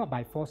belief, not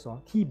by force.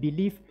 He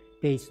believed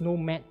there is no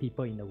mad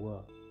people in the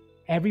world.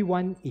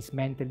 Everyone is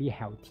mentally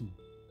healthy.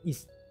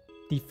 It's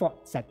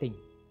default setting.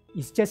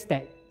 It's just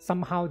that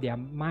somehow their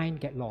mind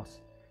get lost.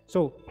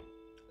 So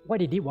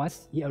what he did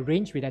was, he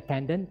arranged with an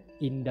attendant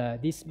in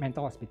this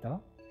mental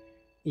hospital,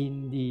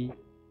 in the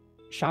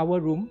shower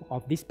room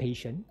of this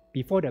patient.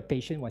 Before the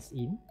patient was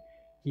in,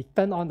 he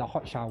turned on the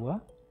hot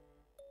shower.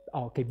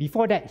 Okay,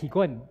 before that, he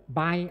go and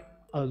buy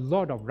a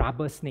lot of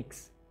rubber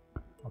snakes.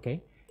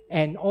 Okay,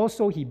 and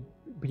also he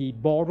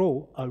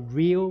borrowed a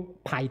real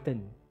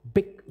python,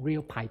 big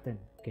real python.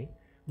 Okay,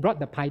 brought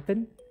the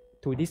python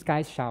to this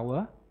guy's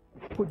shower,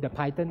 put the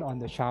python on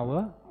the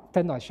shower,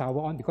 turned the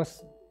shower on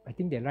because I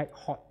think they like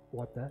hot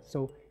water.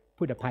 So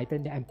put the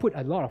python there and put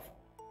a lot of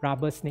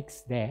rubber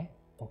snakes there.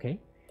 Okay,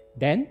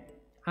 then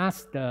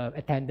ask the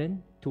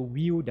attendant to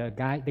wheel the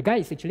guy. The guy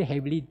is actually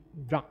heavily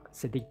drug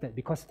sedated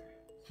because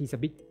he's a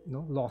bit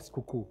lost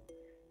cuckoo.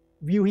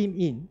 Wheel him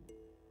in.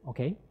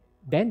 Okay,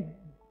 then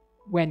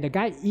when the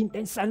guy in,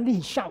 then suddenly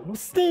he shout, "No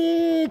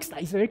snakes!"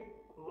 He's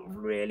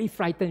really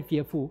frightened,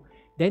 fearful.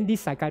 Then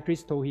this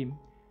psychiatrist told him,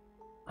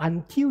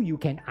 until you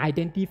can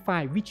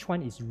identify which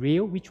one is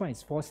real, which one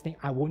is false snake,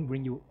 I won't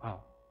bring you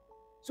out.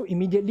 So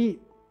immediately,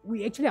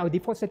 our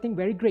default setting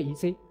very great. He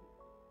said,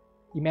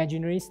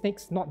 imaginary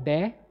snakes, not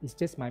there, it's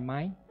just my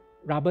mind.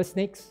 Rubber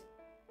snakes,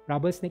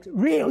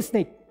 real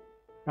snake.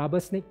 Rubber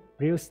snake,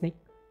 real snake.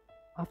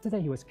 After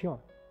that, he was cured.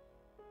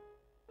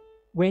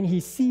 When he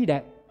see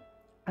that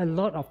a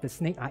lot of the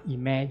snakes are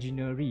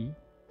imaginary,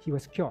 he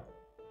was cured.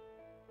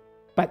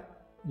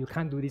 But you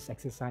can't do this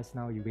exercise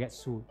now, you get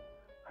sued.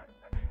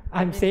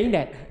 I'm saying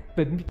that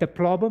the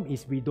problem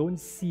is we don't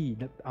see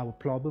that our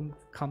problem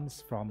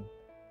comes from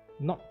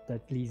not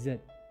the lizard,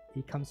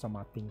 it comes from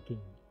our thinking.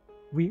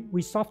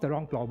 We solved the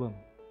wrong problem.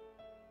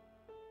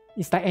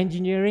 It's like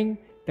engineering,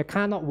 the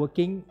car not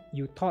working,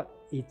 you thought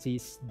it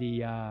is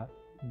the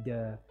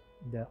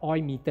the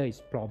oil meter is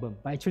problem.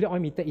 But actually oil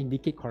meter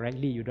indicate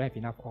correctly you don't have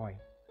enough oil.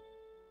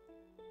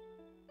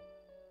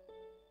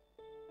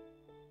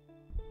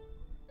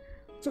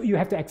 So you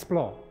have to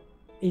explore.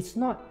 It's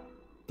not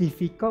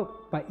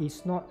difficult, but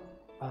it's not,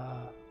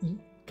 it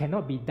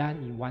cannot be done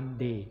in one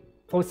day.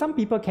 For some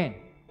people can.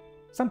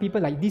 Some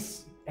people, like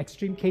this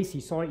extreme case,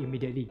 he saw it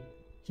immediately.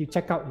 He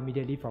checked out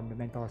immediately from the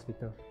mental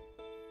hospital.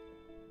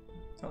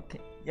 Okay.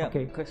 Yeah.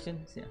 Okay.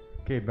 Questions? Yeah.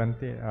 Okay,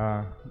 Bante.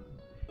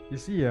 You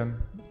see,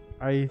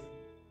 I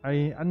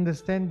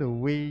understand the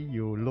way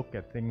you look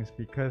at things,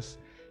 because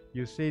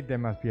you say there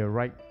must be a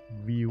right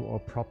view or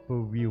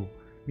proper view,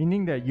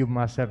 meaning that you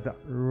must have the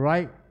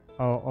right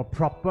or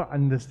proper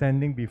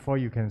understanding before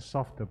you can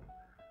solve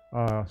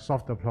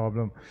the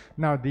problem.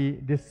 Now,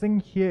 the thing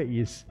here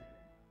is,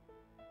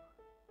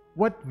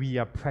 what we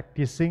are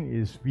practicing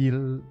is we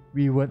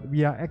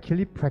are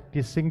actually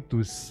practicing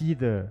to see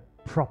the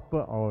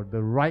proper or the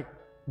right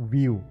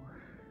view.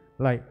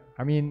 Like,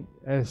 I mean,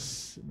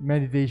 as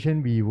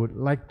meditation, we would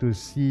like to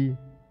see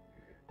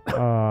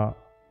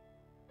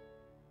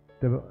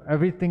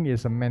everything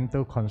is a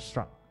mental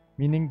construct,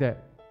 meaning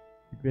that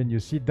when you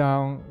sit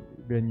down,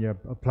 when you're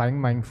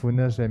applying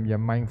mindfulness and you're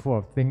mindful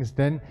of things,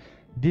 then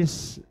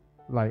this,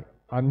 like,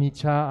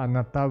 anicca,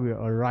 anatta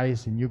will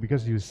arise in you,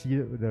 because you see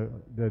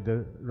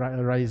the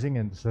arising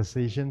and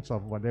cessations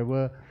of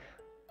whatever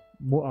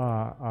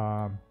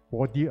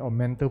body or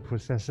mental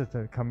processes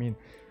that come in.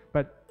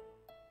 But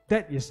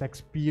that is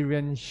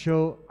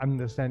experiential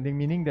understanding,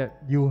 meaning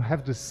that you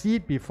have to see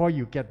it before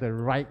you get the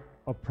right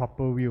or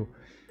proper view.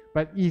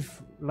 But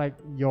if, like,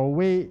 your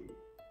way,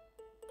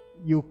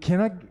 you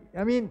cannot,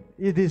 I mean,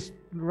 it is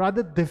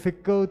rather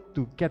difficult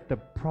to get the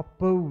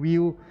proper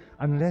view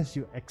unless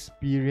you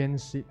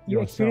experience it You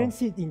yourself.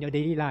 experience it in your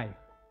daily life.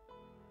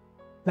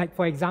 Like,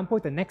 for example,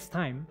 the next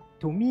time,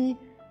 to me,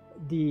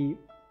 the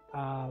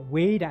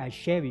way that I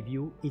share with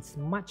you, it's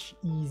much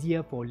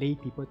easier for lay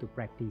people to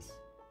practice.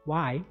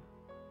 Why?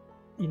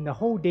 In the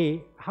whole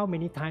day, how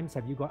many times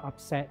have you got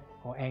upset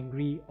or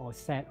angry or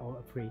sad or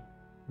afraid?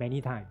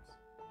 Many times.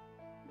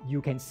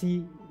 You can see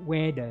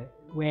where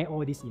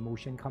all this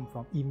emotion come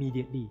from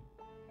immediately.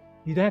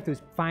 You don't have to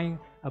find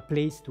a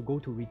place to go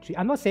to retreat.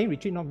 I'm not saying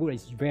retreat not good,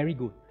 it's very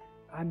good.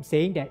 I'm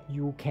saying that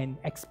you can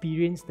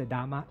experience the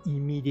Dhamma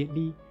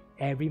immediately,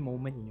 every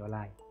moment in your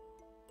life.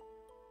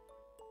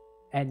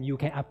 And you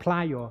can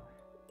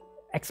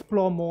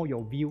explore more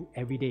your view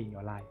every day in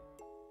your life.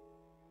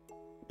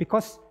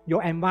 Because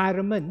your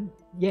environment,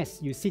 yes,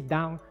 you sit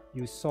down,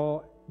 you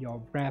saw your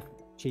breath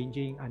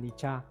changing,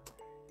 anicca,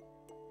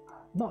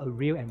 not a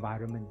real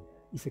environment.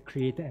 It's a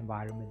created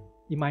environment.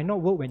 It might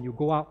not work when you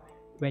go out.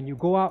 When you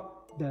go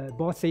out, the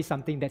boss says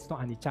something that's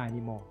not anicca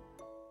anymore.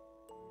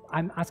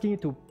 I'm asking you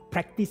to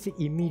practice it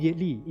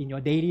immediately in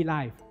your daily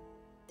life.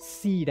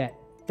 See that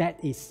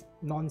that is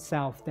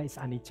non-self, that is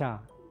anicca,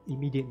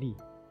 immediately.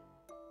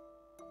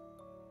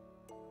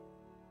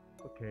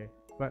 Okay,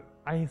 but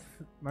I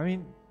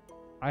mean,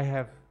 I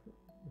have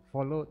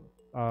followed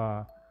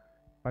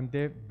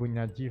Bante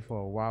Bunyaji for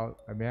a while.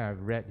 I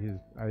mean,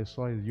 I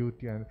saw his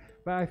YouTube,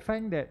 but I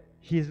find that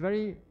he's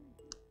very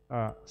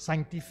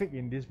scientific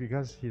in this,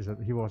 because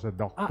he was a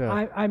doctor.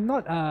 I'm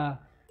not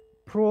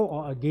pro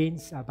or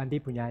against Bante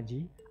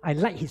Bunyaji. I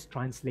like his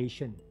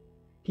translation.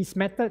 His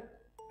method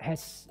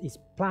has its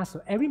plus.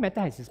 Every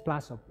method has its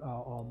plus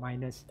or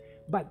minus.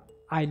 But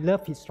I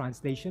love his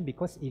translation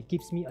because it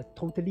gives me a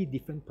totally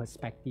different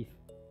perspective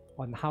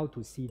on how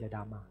to see the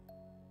Dhamma.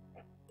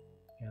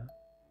 Yeah.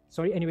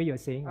 Sorry, anyway, you're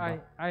saying?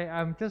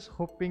 I'm just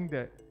hoping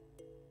that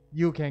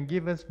you can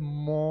give us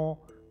more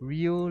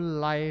real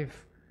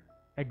life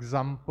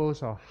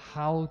examples of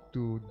how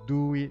to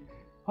do it,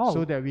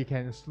 so that we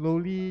can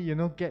slowly,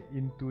 get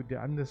into the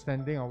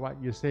understanding of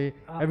what you say.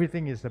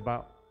 Everything is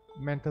about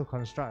mental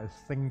construct,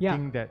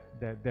 thinking that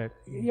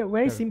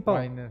very simple.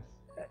 Fineness.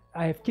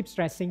 I keep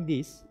stressing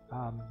this,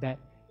 that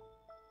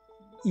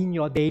in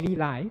your daily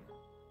life,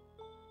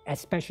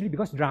 especially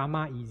because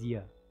drama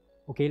easier.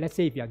 Okay, let's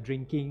say if you are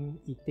drinking,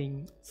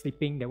 eating,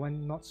 sleeping, that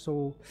one not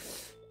so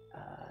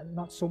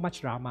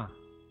much drama.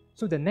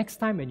 So the next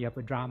time when you have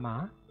a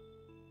drama,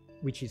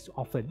 which is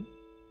often,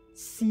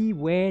 see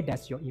where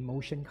does your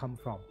emotion come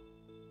from.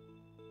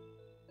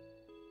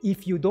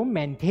 If you don't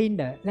maintain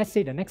let's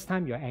say the next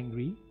time you're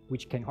angry,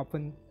 which can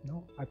happen,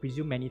 I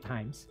presume many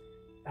times,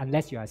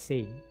 unless you are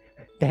sane,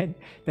 then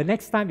the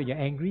next time when you're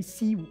angry,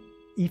 see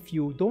if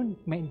you don't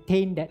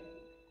maintain that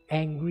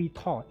angry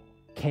thought,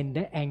 can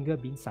that anger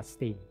be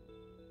sustained?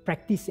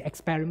 Practice,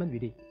 experiment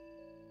with it.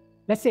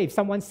 Let's say if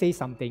someone says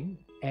something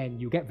and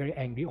you get very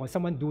angry, or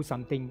someone do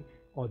something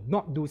or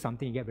not do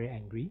something, you get very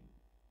angry.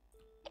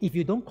 If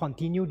you don't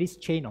continue this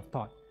chain of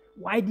thought,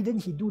 why didn't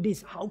he do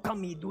this? How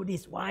come he do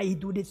this? Why he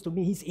do this to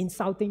me? He's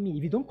insulting me.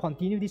 If you don't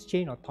continue this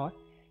chain of thought,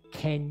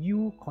 can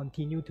you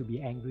continue to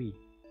be angry?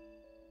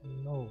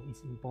 No,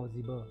 it's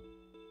impossible.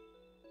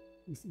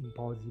 It's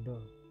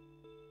impossible.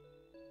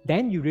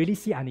 Then you really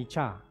see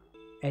anicca,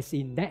 as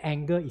in that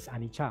anger is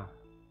anicca.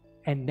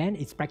 And then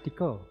it's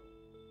practical.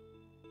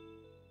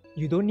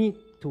 You don't need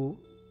to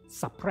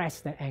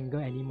suppress the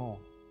anger anymore.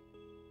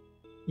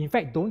 In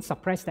fact, don't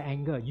suppress the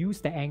anger. Use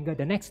the anger.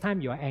 The next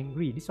time you are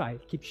angry, this is why I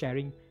keep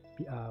sharing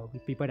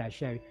with people that I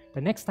share.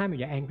 The next time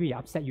you're angry, you're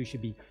upset, you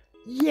should be,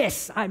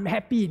 yes, I'm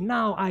happy.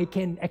 Now I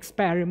can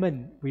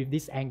experiment with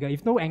this anger.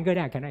 If no anger,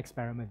 then I cannot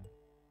experiment.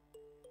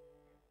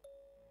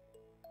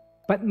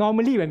 But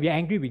normally when we're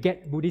angry, we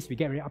get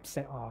very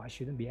upset. Oh, I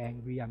shouldn't be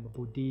angry. I'm a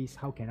Buddhist.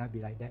 How can I be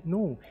like that?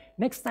 No.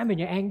 Next time when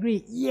you're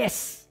angry,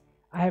 yes,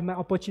 I have my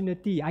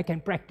opportunity. I can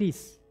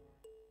practice.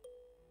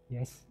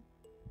 Yes.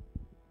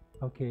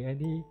 Okay,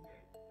 any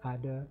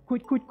other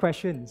good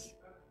questions?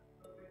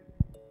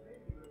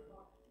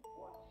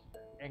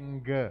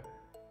 Anger.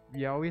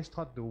 We are always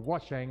taught to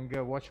watch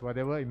anger, watch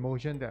whatever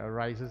emotion that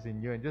arises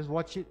in you and just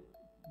watch it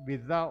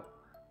without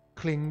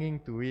clinging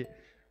to it.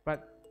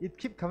 But it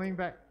keeps coming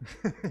back.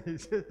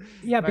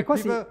 Yeah, like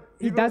because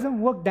it doesn't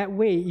work that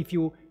way. If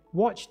you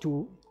watch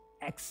to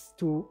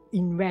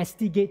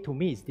investigate, to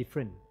me it's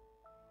different.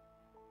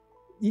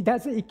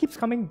 It keeps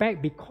coming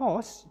back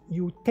because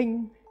you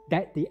think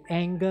that the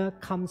anger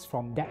comes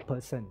from that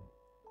person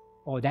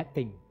or that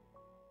thing.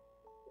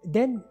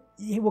 Then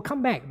it will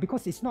come back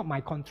because it's not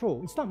my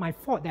control. It's not my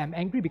fault that I'm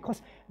angry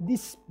because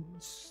this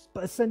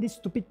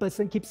stupid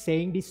person keeps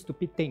saying this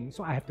stupid thing,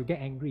 so I have to get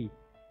angry.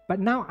 But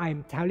now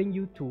I'm telling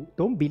you to,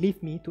 don't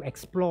believe me, to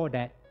explore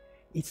that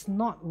it's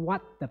not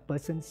what the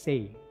person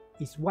say,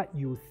 it's what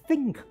you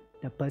think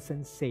the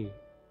person say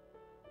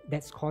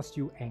that's caused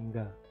you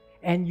anger.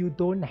 And you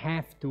don't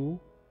have to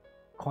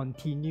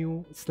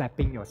continue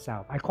slapping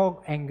yourself. I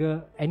call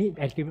anger, any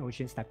extreme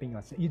emotion, slapping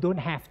yourself. You don't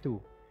have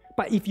to.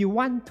 But if you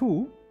want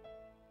to,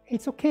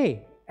 it's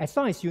okay. As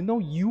long as you know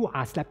you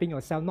are slapping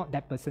yourself, not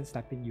that person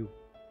slapping you.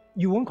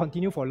 You won't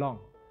continue for long.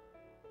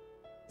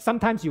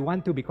 Sometimes you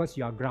want to because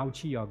you are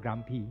grouchy or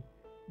grumpy,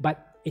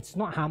 but it's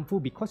not harmful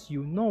because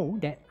you know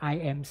that I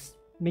am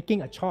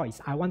making a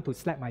choice. I want to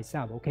slap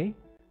myself, okay?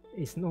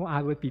 It's no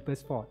other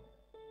people's fault.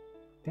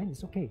 Then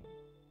it's okay.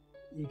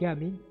 You get what I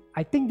mean?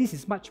 I think this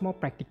is much more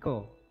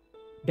practical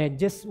than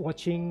just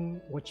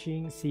watching,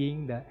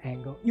 seeing the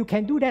angle. You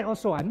can do that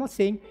also. I'm not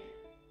saying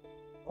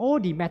all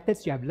the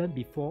methods you have learned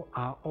before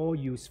are all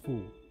useful.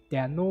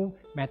 There are no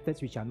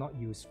methods which are not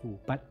useful.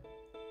 But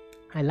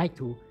I like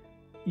to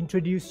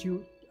introduce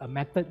you a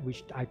method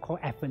which I call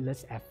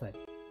effortless effort.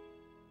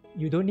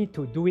 You don't need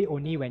to do it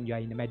only when you are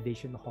in the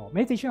meditation hall.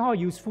 Meditation hall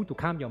is useful to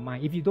calm your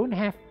mind. If you don't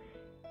have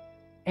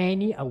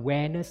any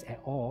awareness at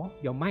all,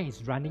 your mind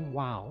is running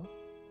wild.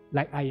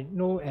 Like I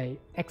know an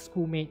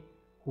ex-schoolmate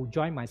who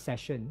joined my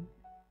session,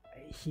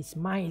 his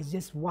mind is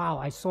just wow.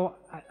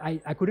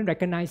 I couldn't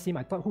recognize him.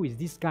 I thought, who is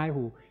this guy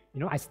who,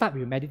 I start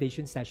with a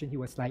meditation session. He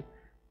was like,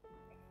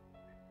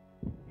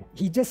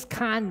 he just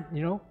can't,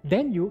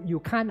 then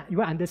you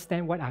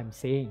understand what I'm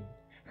saying.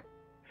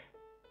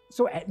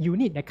 So you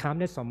need the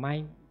calmness of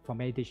mind for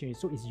meditation,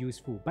 so it's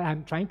useful. But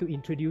I'm trying to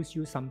introduce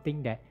you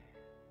something that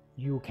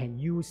you can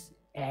use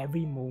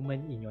every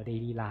moment in your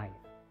daily life.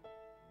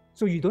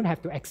 So you don't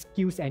have to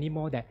excuse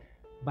anymore that,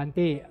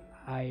 Bante,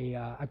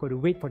 I got to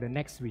wait for the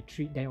next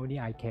retreat, then only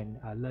I can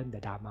learn the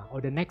Dhamma.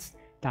 Or the next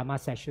Dhamma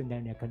session,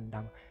 then I can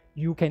Dhamma.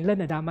 You can learn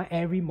the Dhamma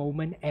every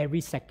moment,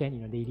 every second in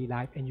your daily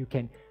life, and you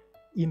can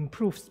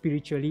improve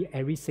spiritually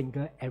every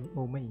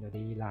moment in your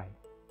daily life.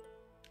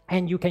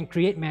 And you can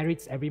create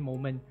merits every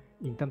moment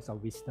in terms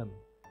of wisdom.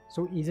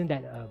 So isn't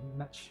that a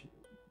much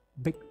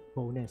big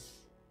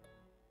bonus?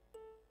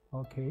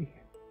 Okay,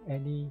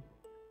 any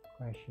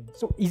questions?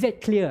 So is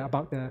it clear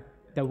about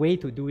the way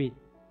to do it?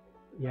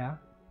 Yeah?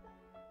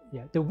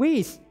 Yeah, the way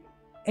is,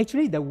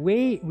 actually the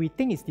way we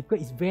think is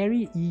difficult is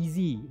very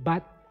easy,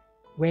 but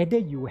whether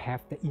you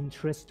have the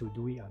interest to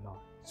do it or not.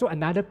 So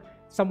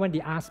someone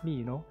they asked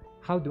me,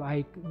 how do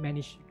I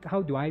manage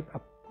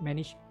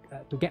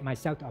to get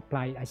myself to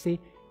apply it? I say,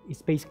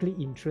 it's basically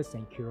interest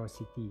and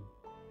curiosity.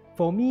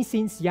 For me,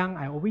 since young,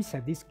 I always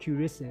have this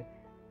curiosity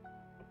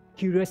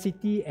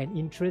and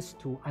interest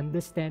to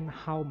understand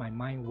how my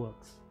mind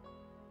works.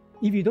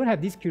 If you don't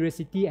have this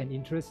curiosity and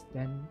interest,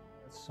 then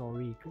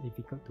sorry,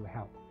 difficult to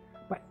help.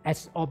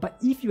 But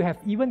if you have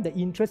even the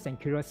interest and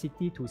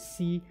curiosity to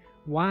see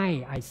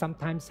why I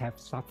sometimes have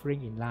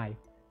suffering in life,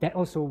 that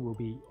also will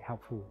be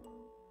helpful.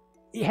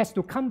 It has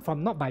to come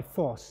from not by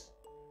force,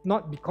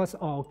 not because,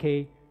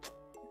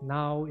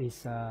 now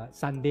is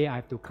Sunday, I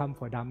have to come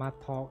for Dhamma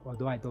talk,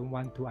 although I don't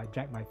want to, I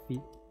drag my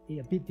feet.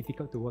 It's a bit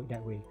difficult to work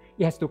that way.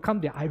 It has to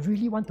come there. I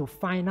really want to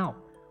find out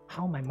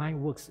how my mind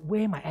works,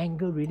 where my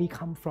anger really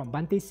comes from.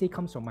 Bante say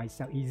comes from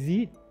myself. Is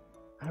it?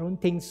 I don't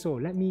think so.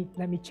 Let me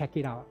check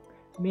it out.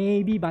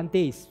 Maybe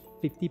Bante is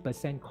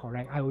 50%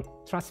 correct. I will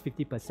trust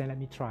 50%. Let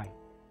me try.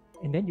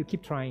 And then you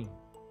keep trying.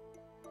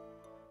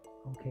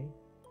 Okay.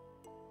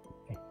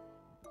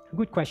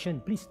 Good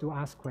question. Please do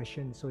ask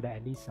questions so that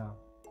at least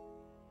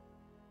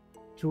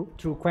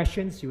through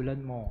questions you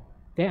learn more.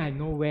 Then I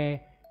know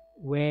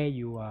where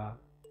you are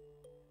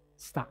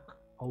stuck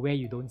or where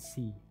you don't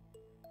see.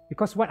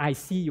 Because what I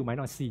see, you might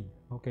not see.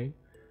 Okay.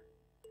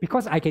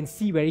 Because I can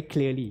see very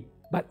clearly.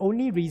 But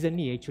only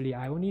recently, actually,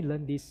 I only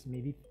learned this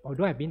maybe,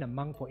 although I've been a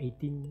monk for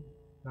 18,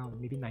 now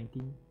maybe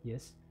 19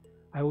 years.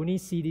 I only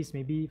see this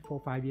maybe 4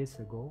 or 5 years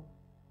ago.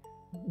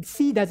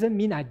 See doesn't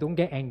mean I don't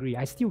get angry.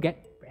 I still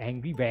get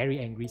angry, very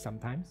angry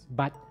sometimes,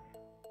 but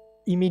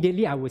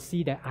immediately I will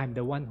see that I'm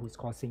the one who's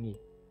causing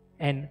it.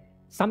 And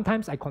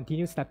sometimes I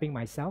continue stepping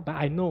myself, but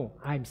I know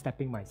I'm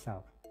stepping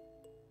myself.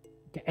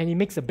 Okay? And it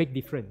makes a big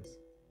difference.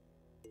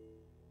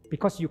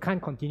 Because you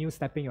can't continue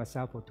stepping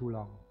yourself for too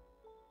long.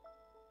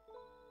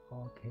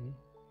 Okay.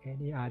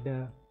 Any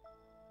other?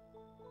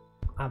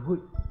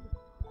 Good.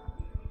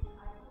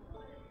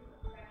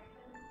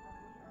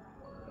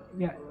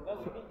 Yeah.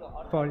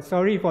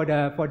 Sorry for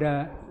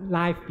the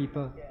live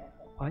people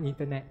on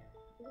internet.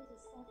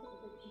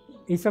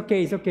 It's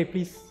okay. It's okay.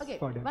 Please. Okay,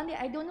 Bandi,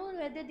 I don't know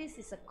whether this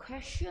is a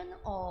question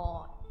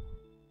or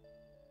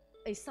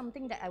is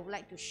something that I would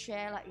like to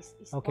share. Like,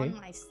 it's Okay. on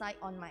my side,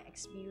 on my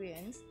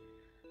experience.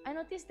 I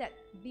noticed that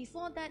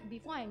before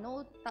I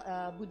know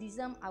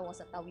Buddhism, I was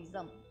a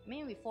Taoism. I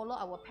mean, we follow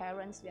our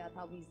parents, we are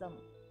Taoism.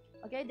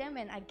 Okay, then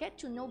when I get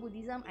to know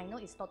Buddhism, I know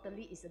it's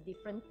a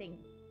different thing.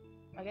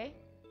 Okay,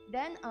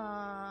 then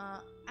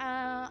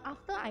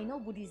after I know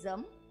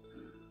Buddhism,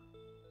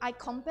 I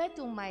compare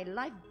to my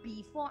life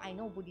before I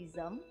know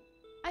Buddhism.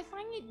 I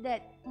find it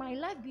that my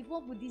life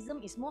before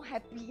Buddhism is more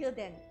happier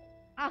than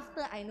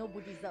after I know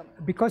Buddhism.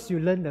 Because you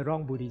learned the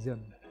wrong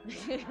Buddhism.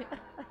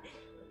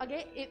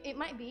 Okay, it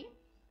might be.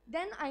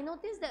 Then I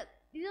noticed that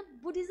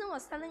Buddhism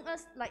was telling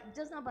us, like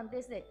just now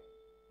Bante said,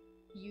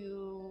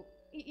 even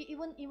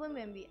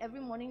when we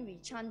every morning we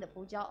chant the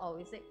puja, or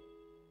we say,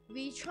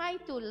 we try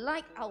to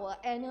like our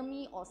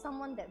enemy or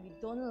someone that we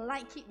don't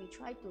like it, we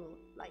try to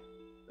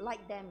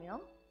like them, you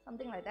know,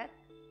 something like that.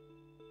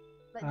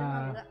 Like just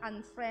now we are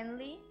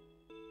unfriendly.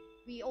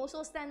 We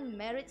also send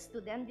merits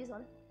to them. This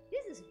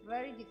is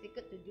very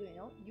difficult to do, you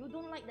know. You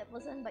don't like that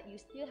person, but you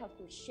still have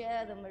to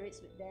share the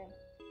merits with them.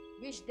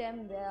 Wish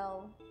them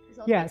well.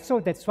 Yeah, so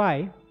that's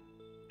why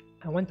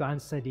I want to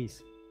answer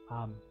this.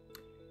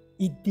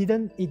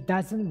 It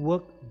doesn't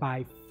work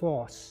by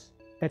force.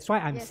 That's why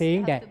I'm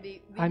saying that.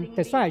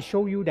 That's why I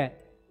show you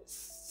that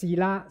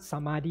Sila,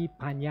 Samadhi,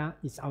 Panya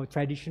is our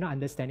traditional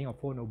understanding of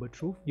Four Noble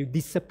Truths. You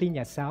discipline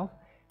yourself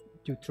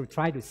to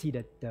try to see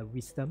the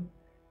wisdom.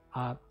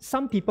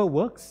 Some people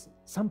works,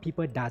 some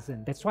people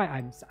doesn't. That's why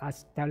I'm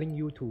telling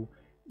you to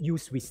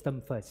use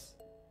wisdom first.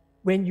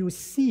 When you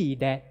see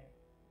that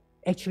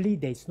actually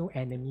there's no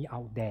enemy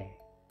out there,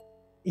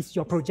 it's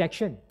your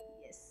projection.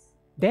 Yes.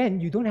 Then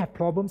you don't have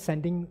problem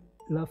sending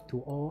love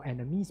to all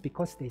enemies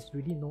because there's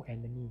really no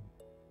enemy.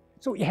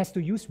 So it has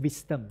to use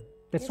wisdom.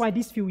 That's why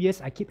these few years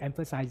I keep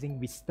emphasizing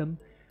wisdom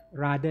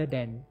rather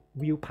than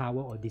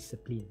willpower or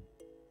discipline.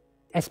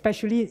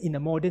 Especially in the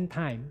modern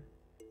time,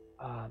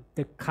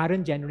 the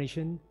current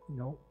generation,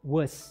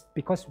 worse,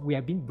 because we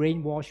have been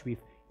brainwashed with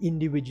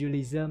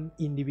individualism,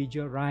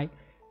 individual right.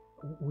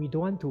 We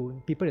don't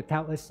want people to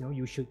tell us,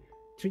 you should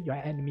treat your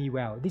enemy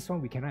well. This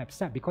one we cannot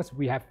accept because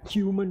we have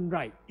human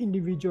right,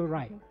 individual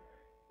right.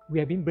 We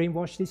have been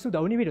brainwashed. So the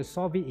only way to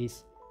solve it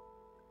is,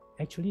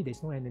 actually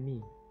there's no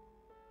enemy.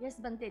 Yes,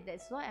 Bante,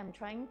 that's why I'm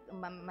trying,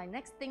 my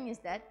next thing is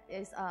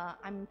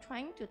I'm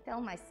trying to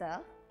tell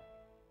myself,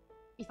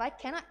 if I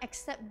cannot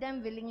accept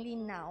them willingly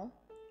now,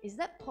 is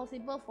that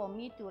possible for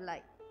me to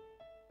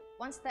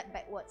one step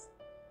backwards?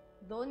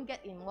 Don't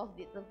get involved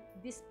with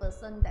this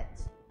person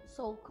that's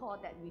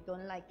so-called that we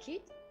don't like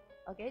it.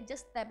 Okay,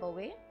 just step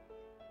away.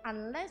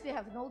 Unless we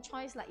have no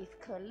choice, like if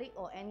colleague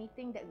or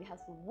anything that we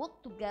have to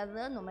work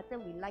together, no matter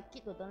we like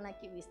it or don't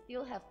like it, we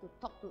still have to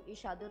talk to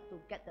each other to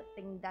get the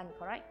thing done,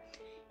 correct?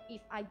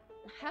 If I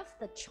have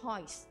the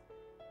choice,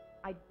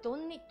 I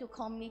don't need to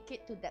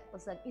communicate to that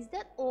person. Is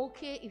that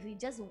okay if we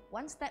just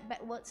one step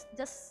backwards?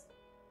 Is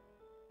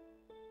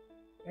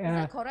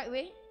that correct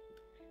way?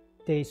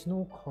 There is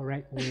no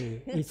correct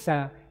way. It's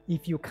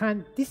if you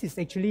can't. This is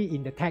actually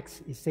in the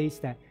text. It says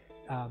that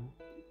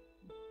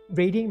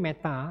radiating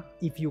metta.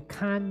 If you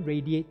can't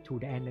radiate to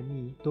the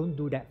enemy, don't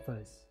do that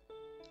first.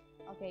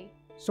 Okay.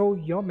 So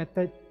your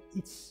method,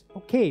 it's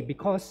okay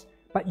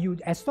but you,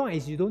 as long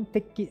as you don't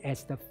take it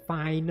as the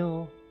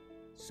final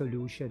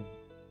solution.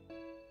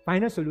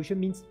 Final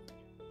solution means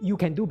you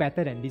can do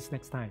better than this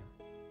next time.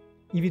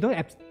 If you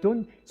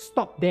don't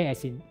stop there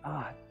as in,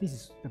 this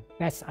is the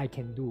best I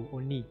can do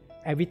only.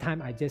 Every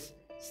time I just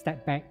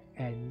step back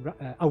and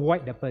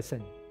avoid the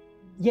person.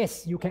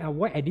 Yes, you can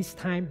avoid at this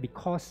time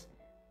because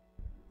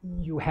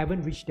you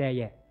haven't reached there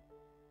yet.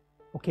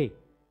 Okay,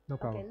 no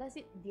problem. Okay, let's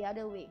say the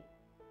other way.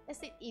 Let's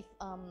say if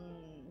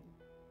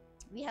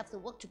we have to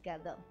work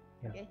together.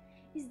 Yeah. Okay,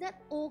 is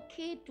that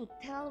okay to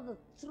tell the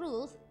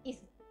truth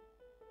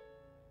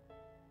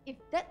if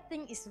that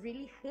thing is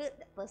really hurt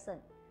that person,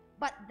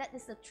 but that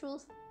is the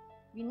truth?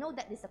 We know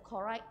that is the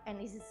correct and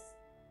it is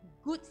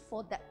good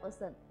for that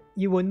person.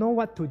 You will know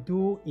what to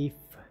do if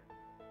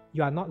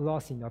you are not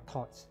lost in your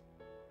thoughts.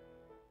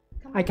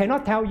 I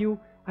cannot tell you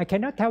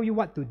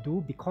what to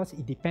do because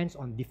it depends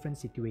on different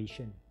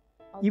situation.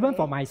 Okay. Even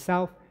for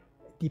myself,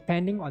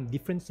 depending on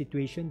different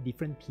situation,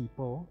 different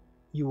people,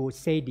 you will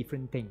say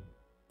different things.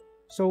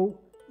 So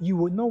you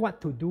will know what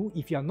to do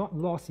if you are not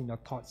lost in your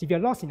thoughts. If you are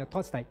lost in your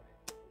thoughts, like,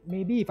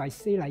 maybe if I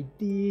say like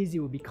this, it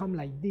will become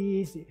like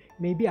this.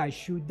 Maybe I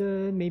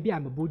shouldn't. Maybe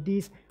I'm a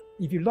Buddhist.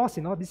 If you're lost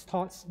in all these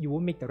thoughts, you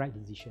won't make the right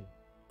decision.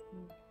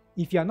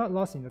 If you are not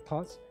lost in the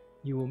thoughts,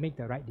 you will make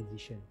the right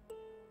decision.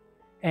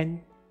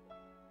 And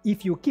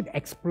if you keep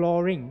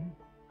exploring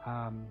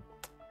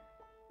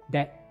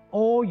that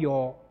all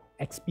your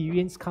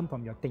experience come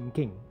from your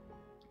thinking,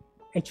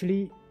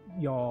 actually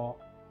your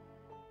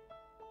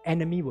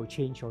enemy will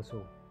change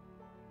also.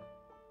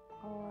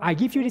 I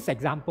give you this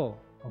example,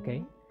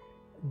 okay?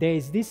 There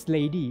is this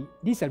lady,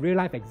 this is a real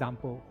life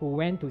example, who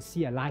went to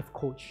see a life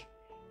coach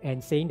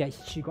and saying that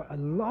she got a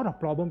lot of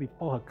problem with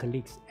all her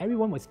colleagues.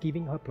 Everyone was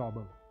giving her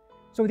problem.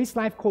 So this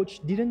life coach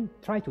didn't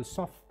try to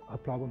solve a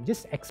problem,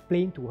 just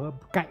explain to her,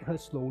 guide her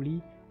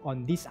slowly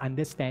on this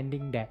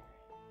understanding that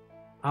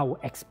our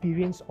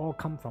experience all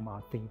come from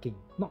our thinking,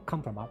 not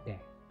come from out there,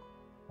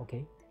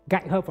 okay?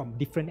 Guide her from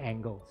different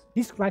angles.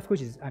 This life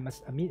coach is, I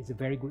must admit, is a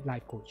very good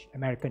life coach,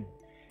 American.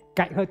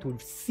 Guide her to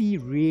see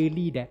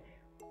really that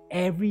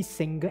every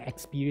single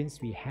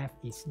experience we have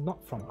is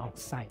not from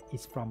outside,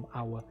 it's from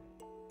our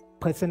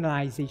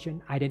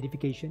personalization,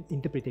 identification,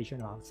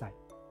 interpretation of outside,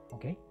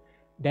 okay?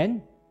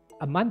 Then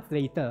a month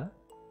later,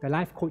 the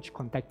life coach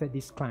contacted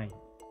this client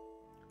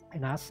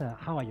and asked her,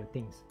 how are your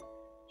things?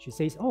 She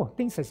says, oh,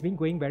 things has been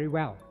going very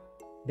well.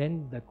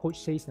 Then the coach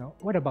says, no,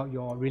 what about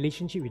your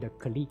relationship with a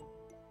colleague?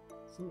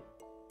 So,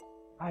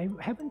 I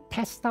haven't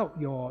tested out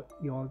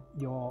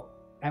your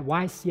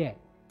advice yet.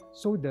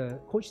 So the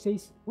coach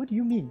says, what do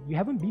you mean? You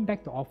haven't been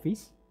back to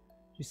office?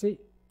 She said,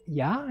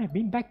 yeah, I've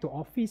been back to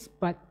office,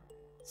 but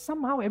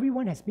somehow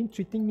everyone has been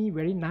treating me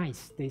very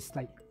nice. There's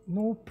like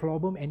no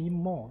problem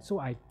anymore. So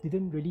I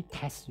didn't really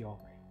test your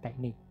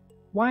technique.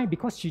 Why?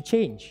 Because she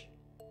changed.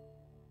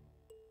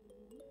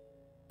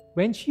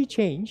 When she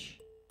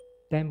changed,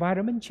 the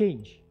environment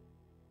changed.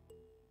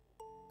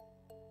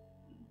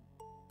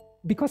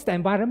 Because the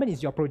environment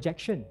is your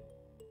projection.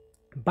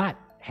 But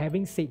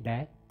having said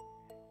that,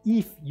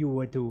 if you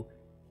were to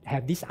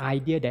have this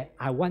idea that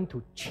I want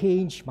to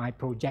change my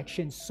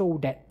projection so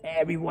that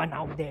everyone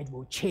out there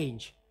will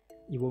change,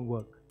 it won't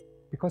work.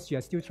 Because you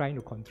are still trying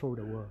to control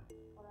the world.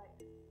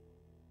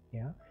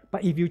 Yeah?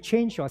 But if you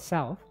change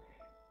yourself,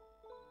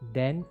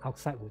 then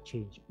outside will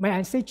change. When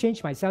I say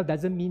change myself,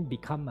 doesn't mean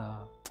become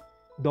a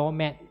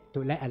doormat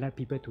to let other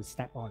people to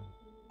step on.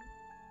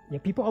 Yeah,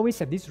 people always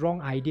have this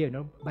wrong idea, you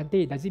know.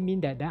 Bante, does it mean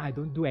that then I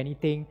don't do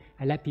anything,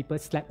 I let people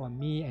slap on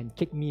me and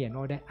kick me and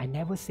all that? I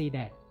never say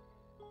that.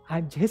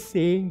 I'm just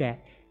saying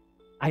that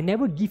I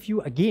never give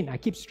you, again, I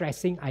keep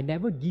stressing, I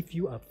never give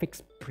you a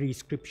fixed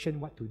prescription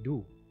what to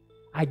do.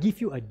 I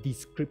give you a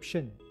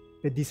description.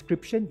 The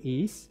description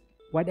is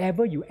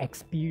whatever you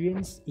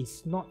experience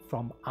is not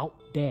from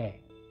out there.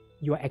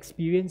 Your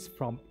experience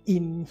from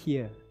in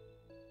here.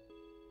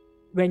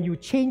 When you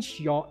change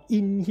your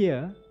in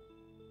here,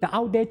 the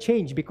out there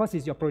change because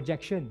it's your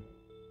projection.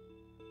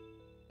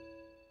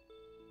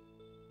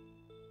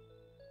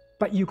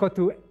 But you got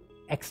to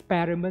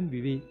experiment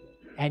with it,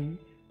 and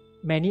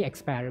many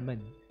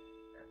experiment.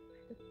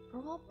 The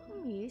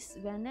problem is,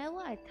 whenever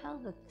I tell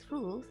the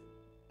truth,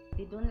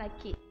 they don't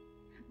like it.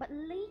 But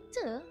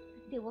later,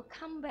 they will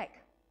come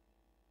back.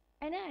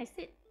 And then I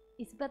said,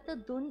 it's better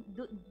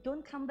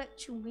don't come back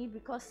to me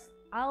because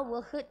I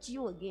will hurt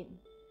you again.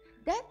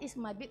 That is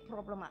my big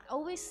problem. I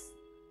always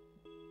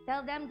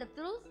tell them the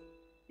truth.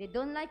 They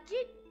don't like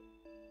it.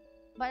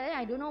 But then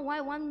I don't know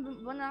why one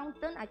round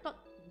turn, I thought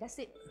that's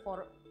it.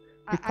 For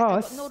I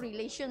got no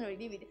relation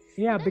already with it.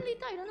 Yeah, then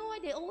later I don't know why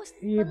they always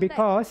yeah,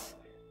 because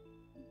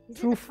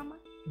truth,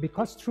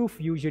 because truth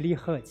usually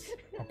hurts.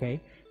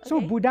 Okay? So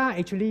Buddha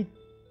actually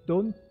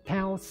don't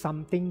tell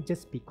something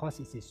just because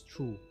it is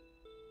true.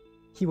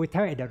 He will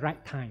tell at the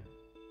right time.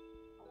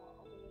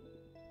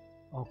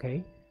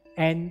 Okay?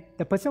 And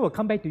the person will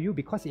come back to you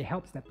because it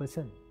helps that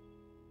person.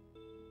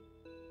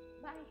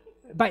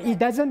 But it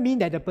doesn't mean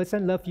that the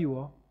person loves you.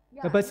 Oh.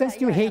 Yeah, the person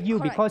still hate you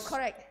because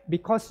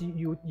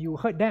you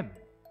hurt them.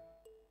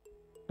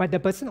 But the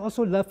person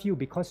also loves you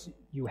because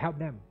you help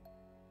them.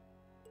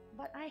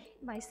 But I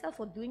hate myself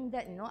for doing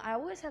that, you know. I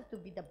always have to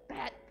be the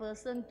bad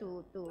person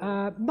to...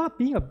 Not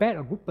being a bad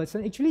or good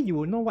person. Actually, you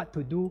will know what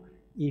to do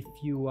if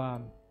you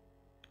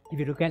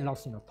get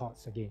lost in your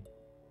thoughts again.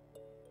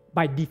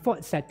 By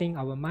default setting,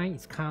 our mind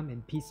is calm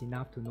and peace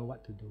enough to know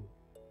what to do.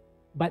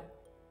 But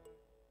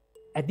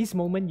at this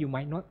moment, you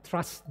might not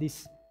trust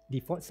this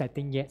default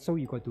setting yet, so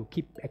you got to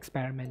keep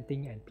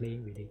experimenting and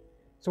playing with it.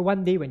 So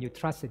one day when you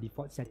trust the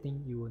default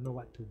setting, you will know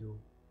what to do.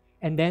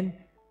 And then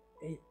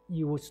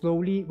you will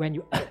slowly, when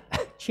you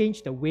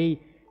change the way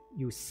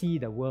you see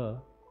the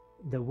world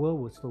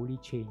will slowly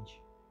change.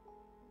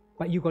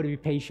 But you got to be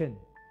patient.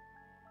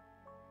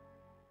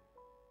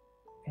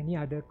 Any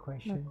other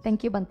questions? No,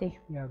 thank you, Bante.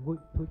 Yeah,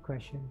 good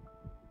question.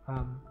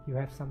 You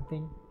have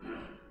something?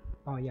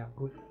 Oh yeah,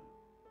 good.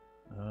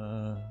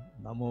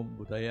 Namo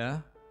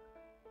Buddhaya.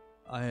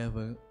 I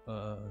have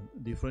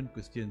different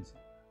questions.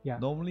 Yeah.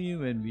 Normally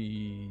when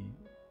we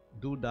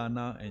do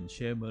dana and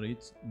share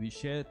merits, we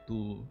share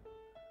to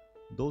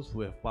those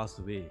who have passed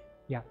away.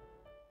 Yeah.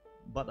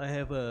 but I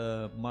have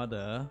a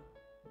mother,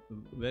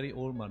 very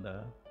old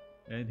mother,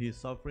 and he's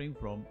suffering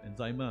from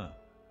Alzheimer.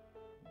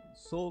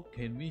 So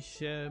can we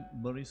share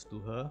merit to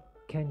her?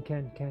 Can.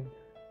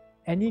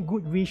 Any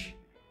good wish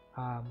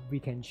we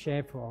can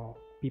share for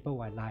people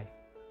who are alive.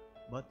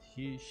 But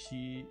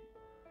she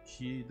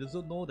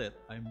doesn't know that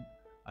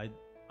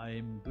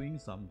I'm doing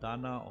some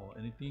dana or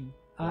anything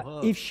for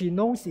her. If she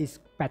knows, it's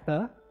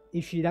better.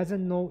 If she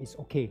doesn't know, it's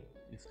okay.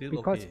 It's still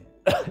because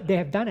okay. they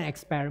have done an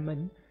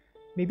experiment,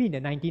 maybe in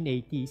the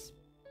 1980s,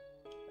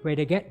 where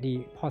they get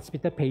the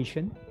hospital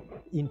patient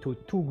into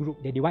two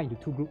groups. They divide into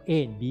two groups,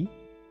 A and B.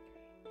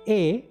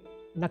 A,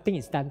 nothing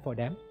is done for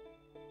them.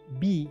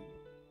 B,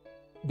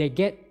 they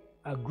get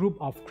a group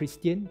of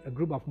Christian, a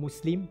group of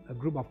Muslim, a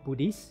group of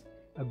Buddhists,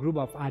 a group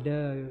of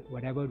other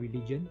whatever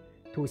religion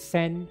to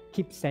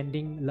keep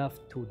sending love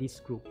to this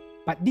group.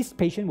 But this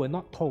patient were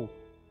not told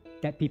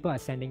that people are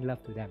sending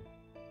love to them.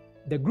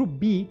 The group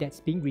B that's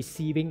been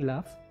receiving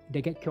love,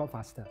 they get cured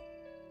faster.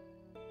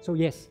 So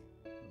yes,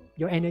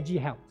 your energy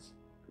helps.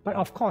 But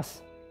of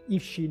course,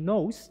 if she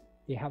knows,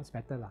 it helps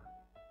better lah.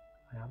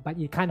 But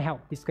it can't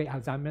help. This great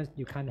Alzheimer's,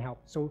 you can't help.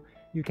 So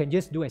you can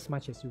just do as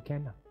much as you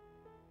can lah.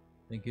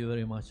 Thank you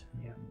very much.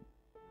 Yeah.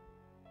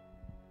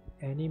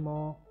 Any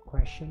more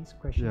questions?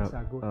 Questions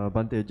are good.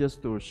 Bante,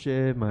 just to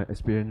share my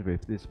experience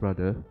with this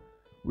brother,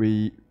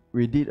 we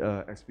did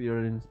an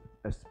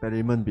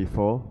experiment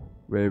before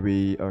where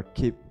we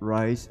keep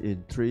rice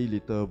in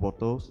 3-liter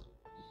bottles.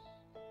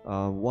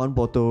 One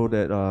bottle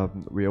that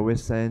we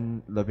always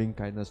send loving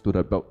kindness to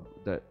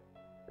that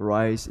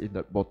rice in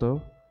that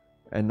bottle.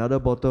 Another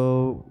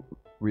bottle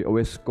we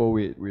always scold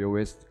it, we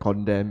always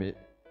condemn it.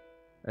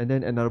 And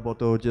then another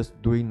bottle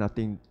just doing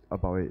nothing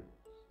about it.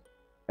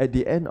 At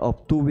the end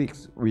of 2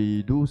 weeks,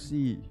 we do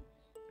see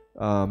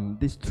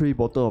these 3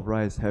 bottles of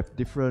rice have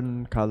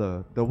different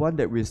color. The one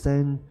that we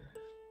send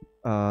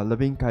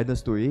loving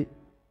kindness to it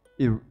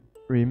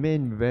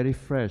remain very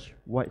fresh,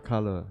 white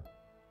color.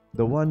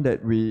 The one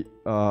that we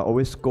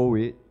always scold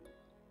it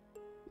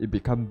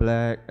become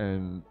black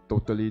and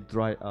totally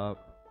dried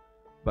up.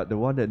 But the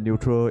one that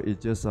neutral is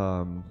just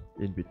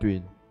in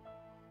between.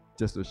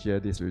 Just to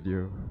share this with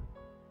you.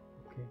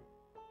 Okay.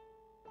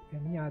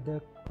 Any other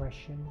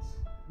questions,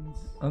 please?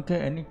 Okay,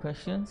 any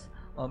questions?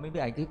 Or maybe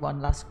I give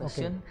one last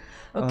question.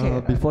 Okay.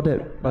 Before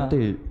that,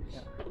 Bante,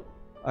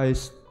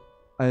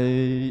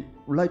 I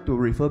would like to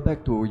refer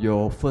back to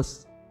your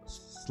first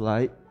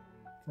slide,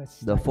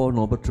 the 4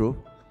 Noble Truths.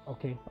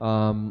 Okay.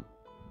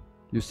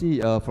 You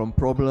see, from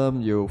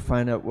problem you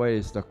find out where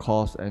is the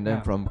cause, and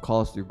then from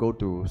cause you go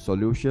to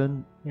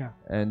solution. Yeah.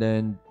 And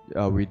then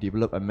we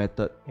develop a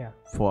method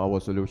for our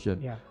solution.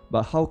 Yeah.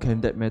 But how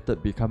can that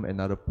method become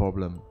another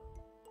problem?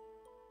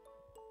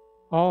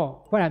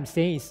 Oh, what I'm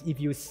saying is, if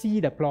you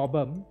see the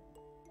problem,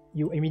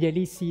 you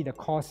immediately see the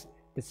cause,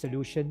 the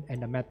solution,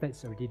 and the method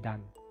is already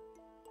done.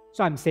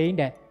 So I'm saying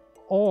that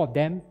all of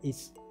them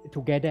is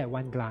together at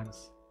one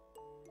glance.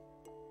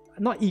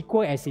 Not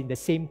equal as in the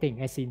same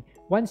thing, as in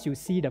once you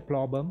see the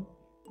problem,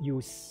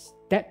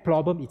 that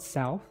problem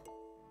itself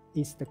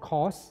is the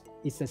cause,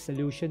 is the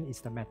solution,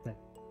 is the method.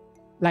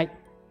 Like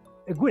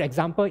a good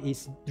example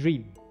is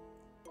dream.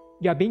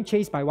 You are being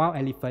chased by a wild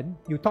elephant,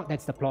 you thought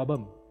that's the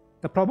problem.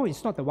 The problem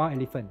is not the wild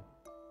elephant,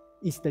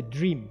 it's the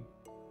dream,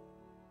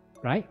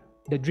 right?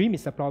 The dream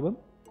is the problem,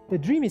 the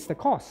dream is the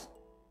cause.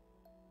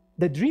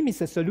 The dream is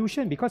the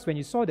solution because when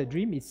you saw the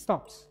dream, it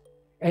stops.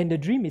 And the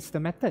dream is the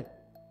method.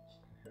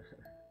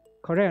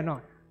 Correct or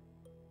not?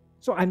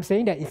 So I'm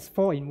saying that it's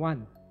 4 in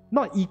 1.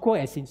 Not equal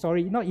as in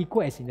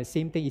the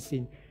same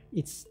thing,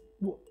 it's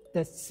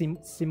the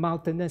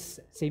simultaneous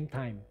same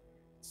time.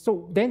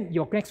 So then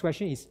your next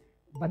question is,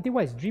 Bante,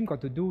 what has dream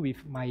got to do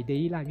with my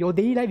daily life? Your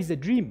daily life is a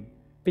dream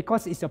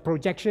because it's a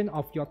projection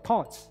of your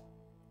thoughts.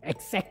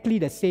 Exactly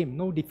the same,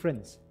 no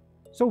difference.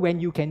 So when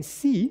you can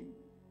see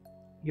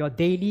your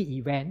daily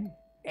event,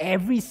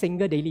 every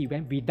single daily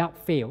event without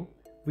fail,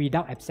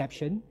 without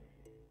exception,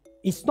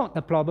 it's not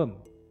the problem.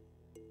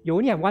 You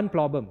only have one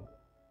problem,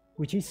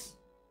 which is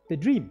the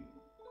dream,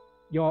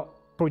 your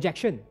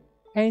projection,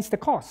 and it's the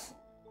cause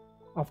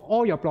of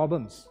all your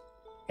problems.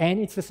 And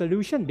it's a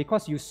solution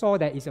because you saw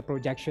that it's a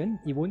projection,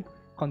 you won't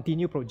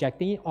continue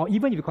projecting it, or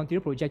even if you continue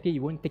projecting it,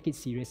 you won't take it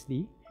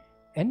seriously.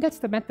 And that's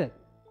the method.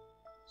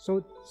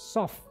 So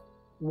solve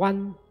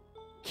one,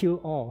 kill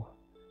all.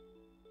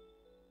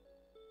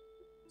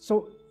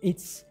 So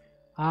it's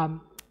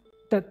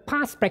the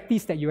past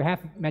practice that you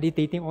have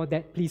meditating, all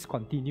that, please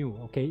continue,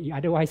 okay?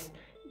 Otherwise,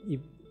 it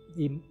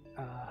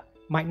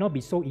might not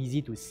be so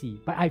easy to see.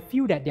 But I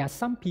feel that there are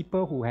some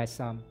people who has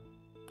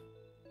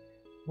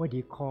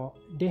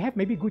they have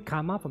maybe good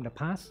karma from the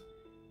past.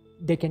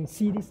 They can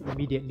see this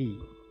immediately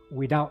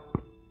without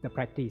the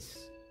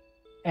practice.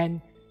 And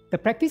the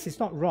practice is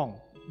not wrong.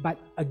 But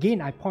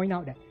again, I point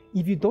out that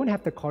if you don't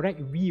have the correct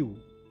view,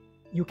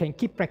 you can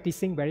keep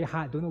practicing very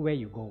hard, don't know where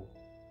you go.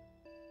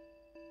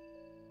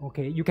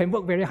 Okay, you can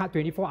work very hard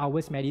 24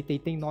 hours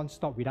meditating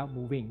non-stop without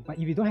moving. But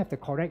if you don't have the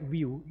correct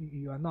view,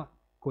 you are not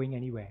going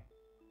anywhere.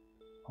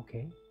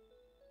 Okay?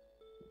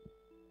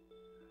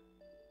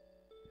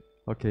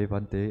 Okay,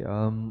 Bhante.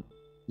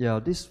 Yeah,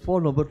 this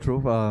Four Noble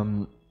Truth,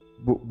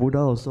 Buddha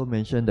also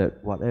mentioned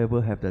that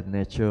whatever have the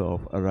nature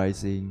of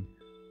arising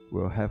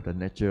will have the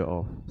nature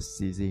of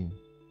ceasing.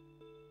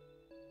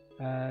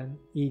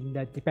 In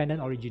the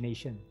dependent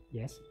origination,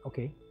 yes.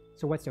 Okay.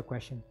 So what's your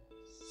question?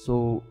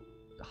 So,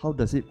 how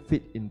does it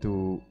fit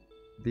into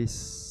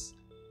this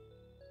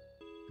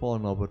Four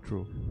Noble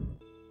Truth?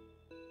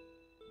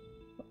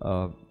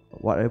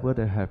 Whatever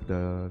they have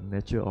the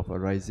nature of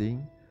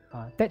arising.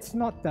 That's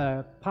not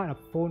the part of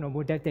Four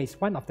Noble. That is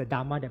one of the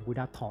Dhamma that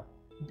Buddha taught.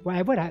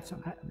 Whatever has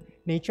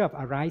nature of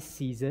arise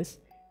ceases,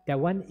 that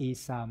one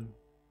is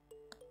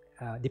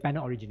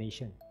dependent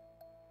origination.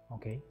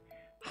 Okay.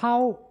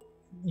 How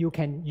you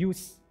can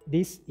use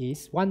this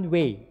is one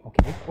way.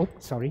 Okay. Oh,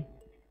 sorry.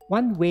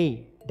 One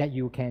way that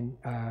you can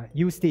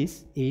use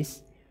this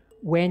is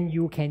when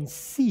you can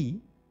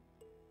see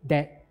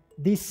that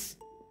this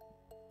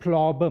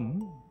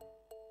problem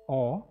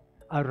or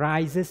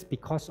arises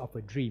because of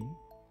a dream,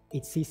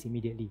 it ceases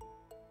immediately.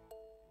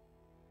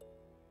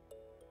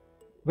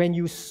 When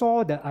you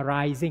saw the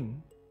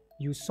arising,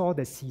 you saw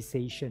the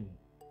cessation.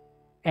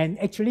 And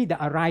actually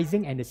the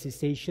arising and the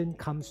cessation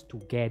comes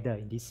together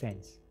in this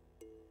sense.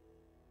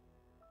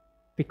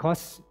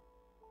 Because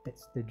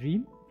that's the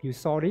dream, you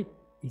saw it,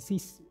 it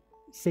ceases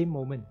same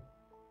moment.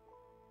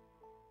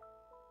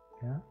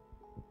 Yeah?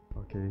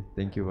 Okay,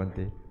 thank you,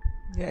 Bhante.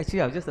 Yeah,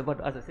 actually, I was just about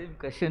to ask the same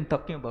question,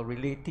 talking about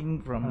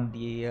relating from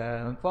the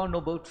Four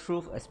Noble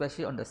Truth,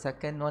 especially on the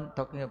second one,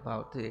 talking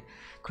about the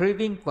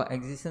craving for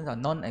existence or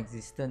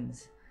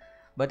non-existence.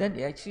 But then,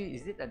 actually,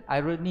 is it an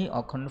irony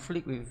or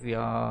conflict with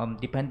your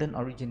dependent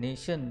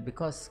origination?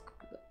 Because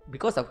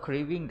of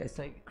craving, that's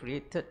like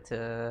created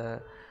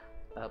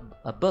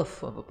a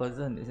birth of a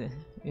person, is it?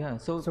 Yeah.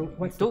 So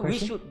what's the we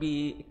question? should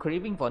be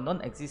craving for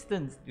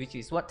non-existence, which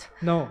is what?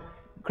 No,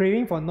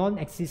 craving for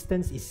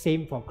non-existence is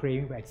same for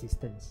craving for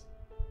existence.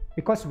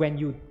 Because when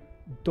you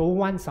don't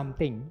want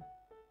something,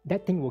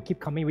 that thing will keep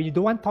coming. When you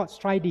don't want thoughts,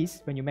 try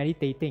this. When you're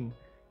meditating,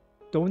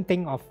 don't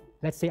think of,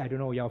 let's say, I don't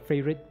know, your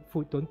favorite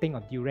food, don't think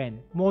of durian.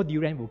 More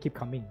durian will keep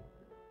coming.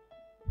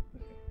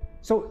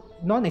 So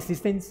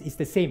non-existence is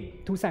the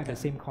same, two sides of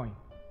the same coin.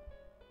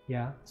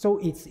 Yeah, so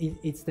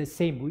it's the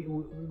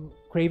same.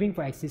 Craving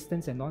for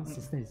existence and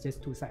non-existence is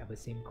just two sides of the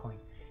same coin.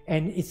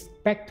 And it's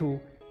back to,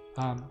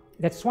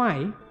 that's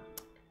why,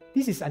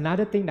 this is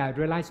another thing that I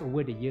realized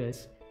over the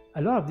years.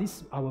 A lot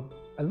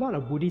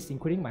of Buddhists,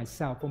 including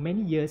myself, for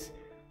many years,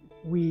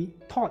 we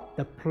thought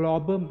the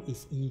problem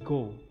is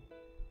ego.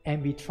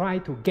 And we try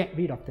to get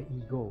rid of the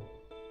ego.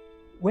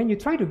 When you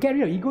try to get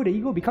rid of the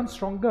ego becomes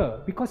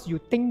stronger because you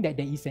think that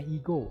there is an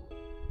ego.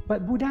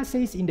 But Buddha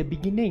says in the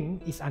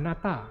beginning is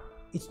anatta.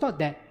 It's not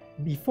that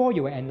before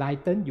you are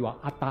enlightened, you are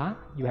atta,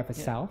 you have a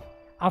self.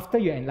 After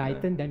you're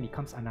enlightened, then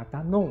becomes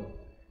anatta. No.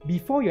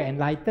 Before you're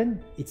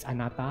enlightened, it's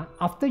anatta.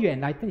 After you're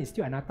enlightened, it's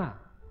still anatta.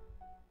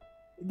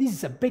 This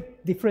is a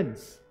big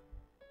difference.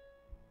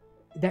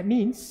 That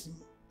means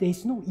there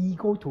is no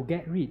ego to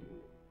get rid.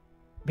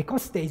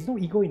 Because there is no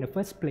ego in the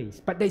first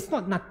place. But there is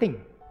not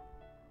nothing.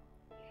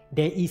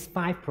 There is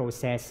 5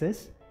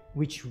 processes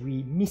which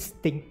we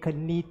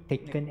mistakenly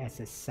taken as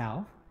a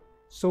self.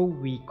 So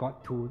we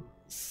got to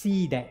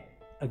see that,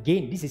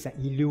 again, this is an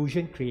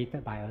illusion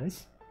created by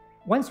us.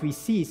 Once we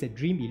see it's a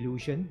dream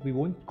illusion, we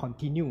won't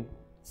continue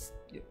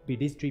with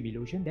this dream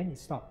illusion, then it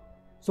stops.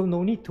 So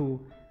no need to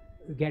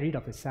get rid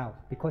of the self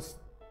because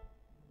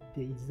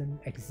it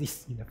doesn't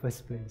exist in the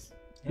first place.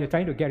 You're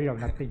trying to get rid of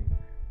nothing.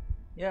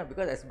 Yeah,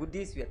 because as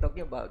Buddhists, we are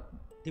talking about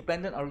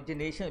dependent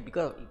origination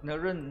because of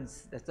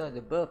ignorance. That's why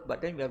the birth.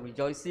 But then we are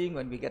rejoicing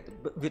when we get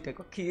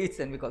kids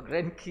and we got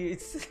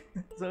grandkids.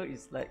 So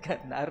it's like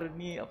an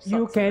irony of sorts.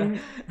 You can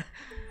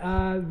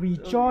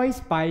rejoice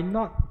by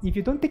not. If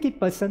you don't take it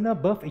personal,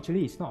 birth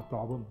actually is not a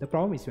problem. The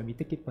problem is when we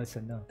take it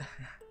personal.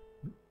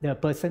 The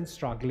person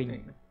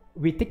struggling.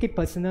 We take it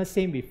personal.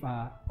 Same with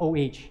old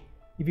age.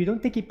 If you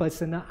don't take it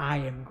personal, I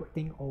am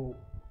getting old.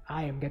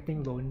 I am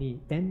getting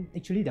lonely, then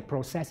actually the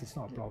process is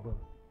not a problem.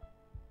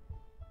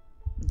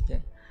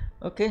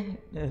 Okay.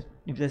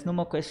 If there's no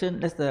more question,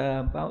 let's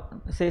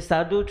say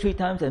sadhu 3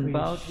 times and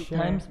bow 3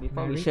 times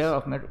before we share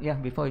of merit. Yeah,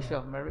 before we share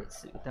of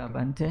merits with our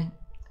Bhante.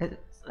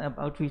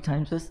 About 3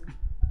 times first.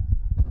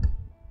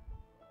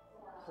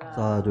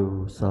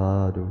 Sadhu,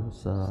 sadhu,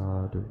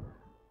 sadhu.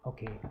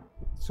 Okay.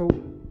 So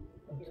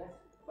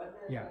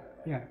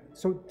yeah.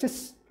 So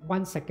just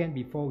 1 second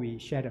before we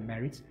share the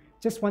merits,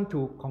 just want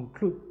to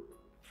conclude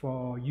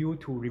for you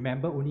to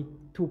remember only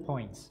 2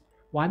 points.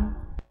 1,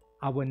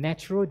 our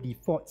natural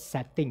default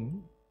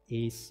setting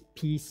is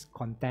peace,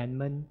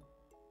 contentment,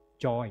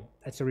 joy.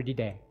 It's already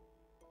there.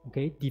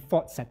 Okay,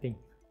 default setting.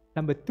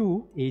 Number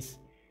 2 is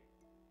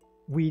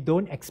we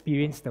don't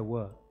experience the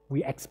world.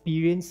 We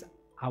experience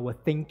our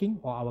thinking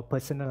or our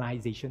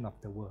personalization of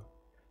the world.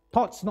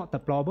 Thoughts not the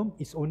problem.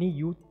 It's only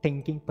you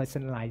thinking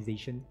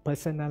personalizing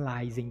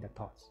the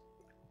thoughts.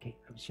 Okay,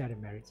 I'll share the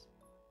merits.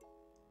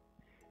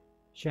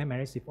 Share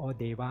merits with all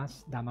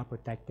devas, Dhamma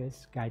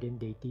protectors, guardian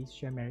deities.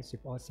 Share merits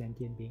with all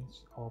sentient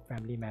beings, all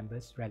family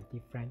members,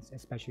 relative friends,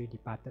 especially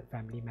departed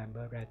family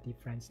member, relative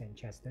friends, and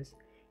ancestors.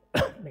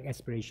 Make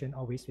aspiration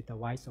always with the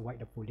wise, avoid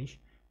the foolish,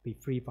 be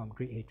free from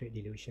greed, hatred,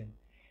 delusion.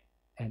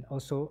 And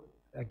also,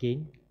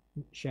 again,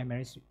 share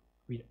merits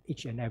with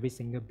each and every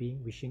single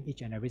being, wishing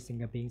each and every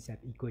single being have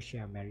equal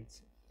share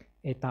merits.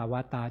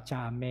 Etawata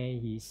cha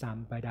mehi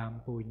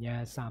sampadang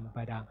punya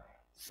sampadang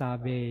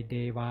sabe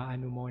deva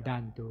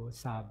anumodantu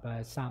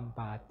sabba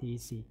sampati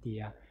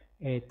sitya.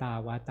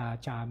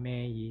 Etawata cha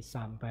mehi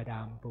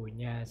sampadang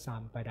punya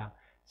sampadang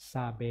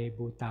sabe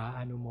buta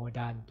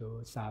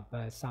anumodantu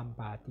sabba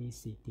sampati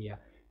sitya.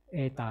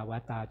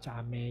 Etawata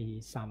cha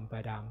mehi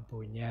sampadang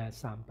punya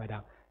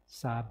sampadang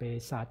sabe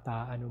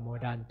sata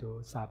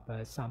anumodantu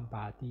sabba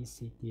sampati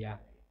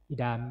sitya.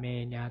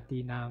 Idame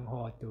nyati nang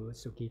hotu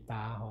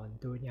sukita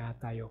hontu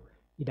nyatayo.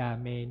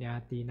 Idame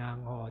nyati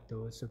nang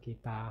hotu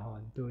sukita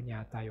hontu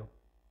nyatayo.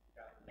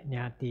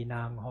 Nyati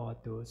nang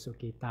hotu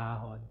sukita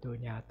hontu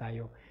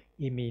nyatayo.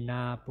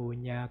 Imina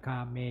punya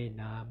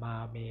kamena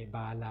mame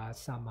bala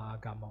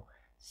samagamo.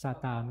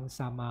 Satang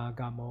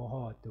samagamo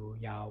hotu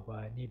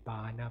yawa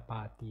nibbana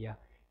patiya.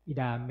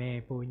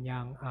 Idame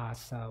punyang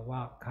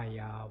asawa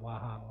kaya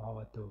wahang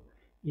hotu.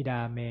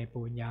 Idame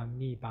punyang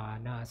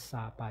nibbana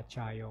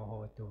sapacayo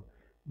hotu.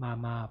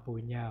 Mama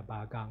punya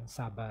bagang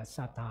sabba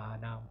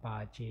satanang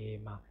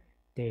pajema.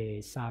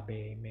 Te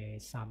sabe me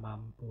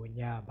samam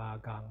punya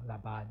bagang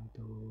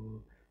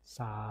labantu.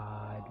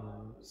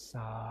 Sadhu,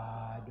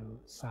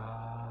 sadhu,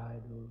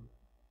 sadhu.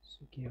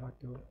 Sukhi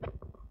hotu.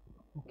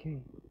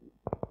 Okay.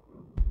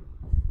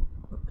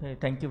 Okay,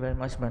 thank you very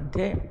much,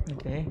 Bhante.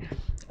 Okay,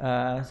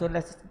 so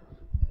let's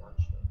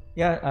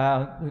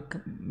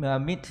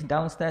meet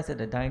downstairs at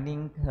the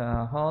dining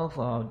hall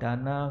for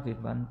dana with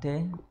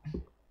Bhante.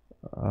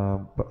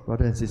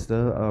 Brother and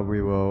sister,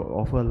 we will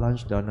offer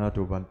lunch dana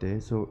to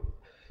Bhante. So,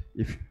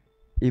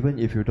 even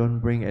if you don't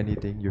bring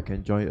anything, you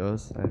can join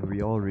us, and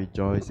we all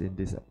rejoice in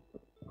this.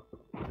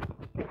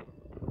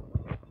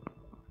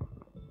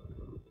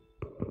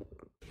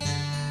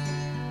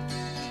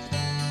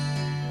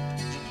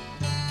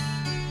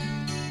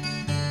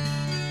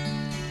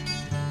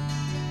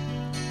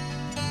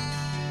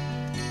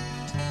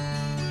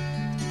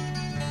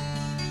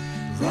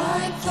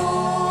 Right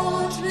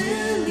thought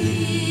will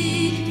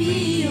lead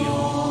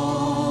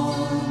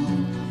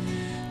beyond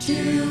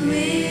to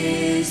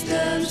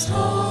wisdom's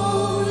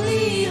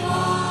holy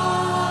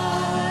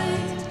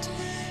height,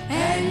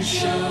 and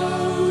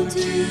show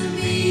to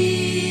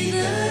me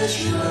the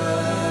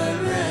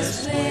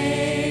surest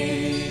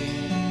way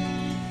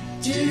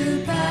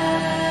to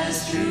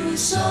pass through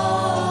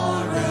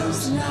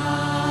sorrow's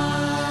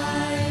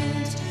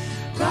night.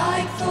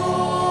 Right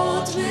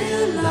thought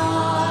will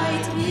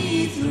light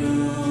me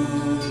through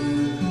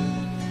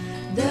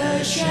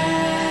the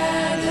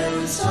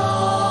shadows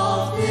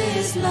of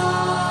this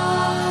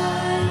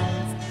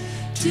life,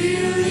 to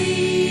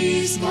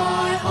ease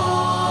my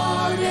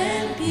heart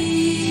and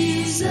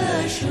peace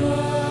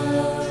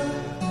assured,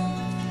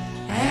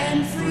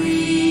 and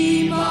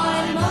free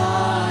my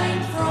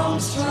mind from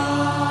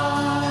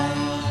strife.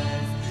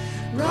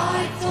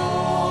 Right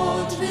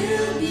thought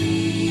will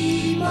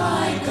be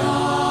my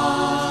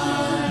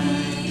guide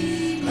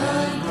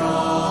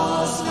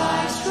across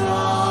life's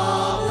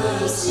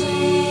troubled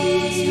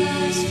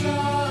seas,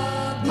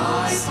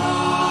 my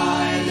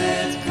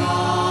pilot,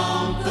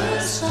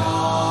 compass,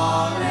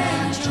 star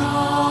and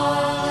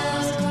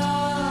child.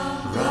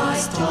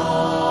 Right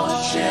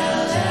thought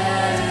shall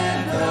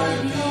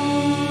ever be.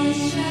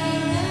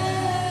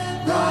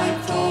 Right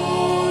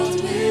thought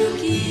will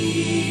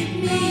keep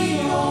me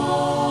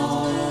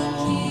on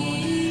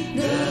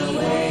the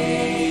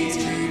way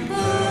to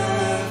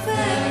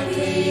perfect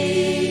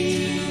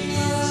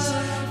peace,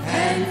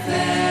 and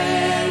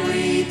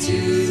ferry to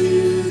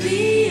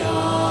the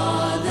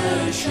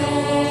other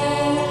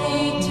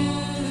shore,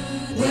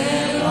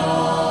 where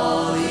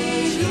all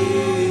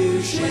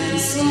illusion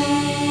cease.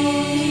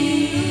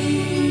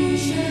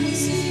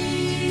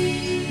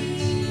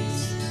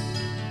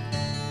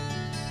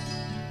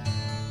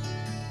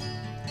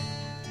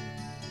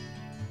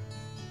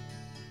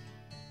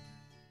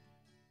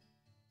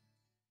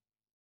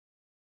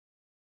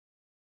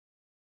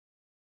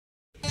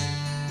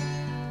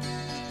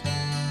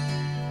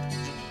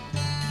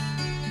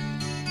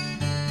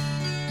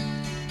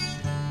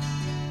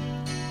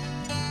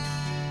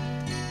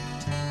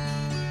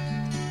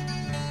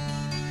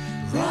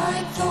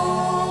 Right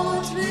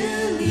thought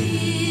will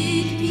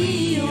lead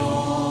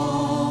beyond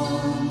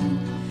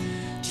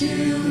to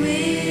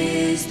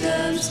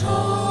wisdom's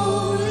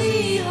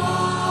holy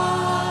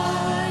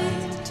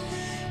height,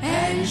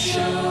 and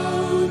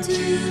show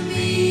to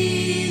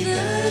me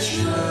the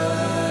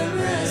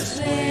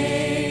surest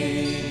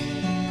way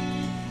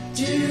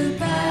to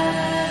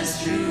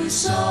pass through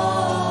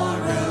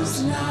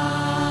sorrow's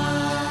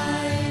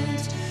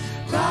night.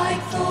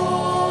 Right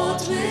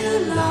thought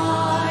will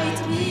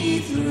light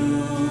me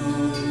through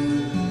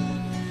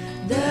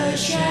the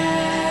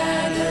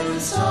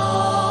shadows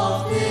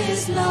of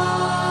this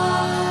life.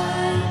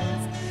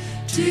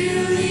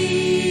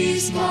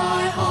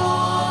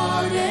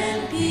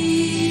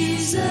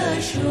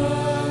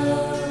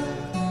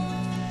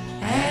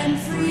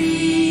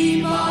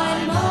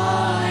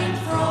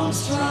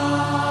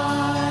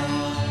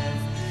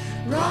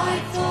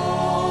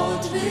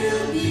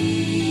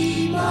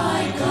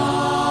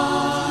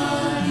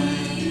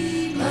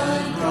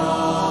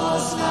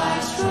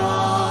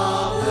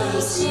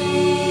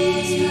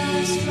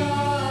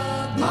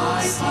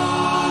 my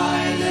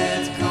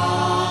pilot,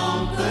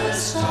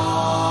 compass,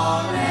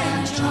 star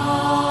and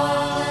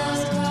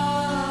child,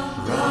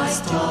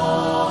 Christ's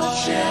thought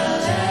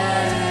shall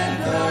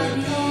ever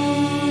be,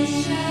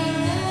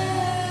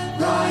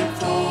 right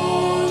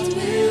thought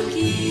will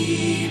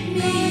keep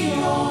me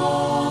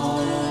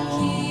on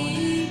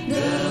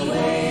the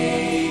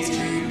way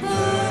to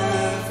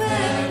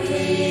perfect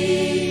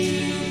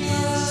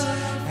peace,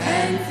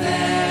 and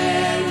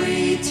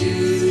ferry to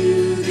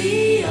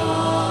the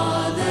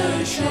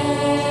other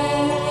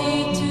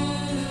shore,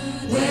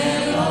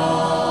 where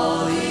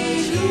all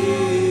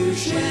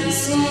illusion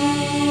cease.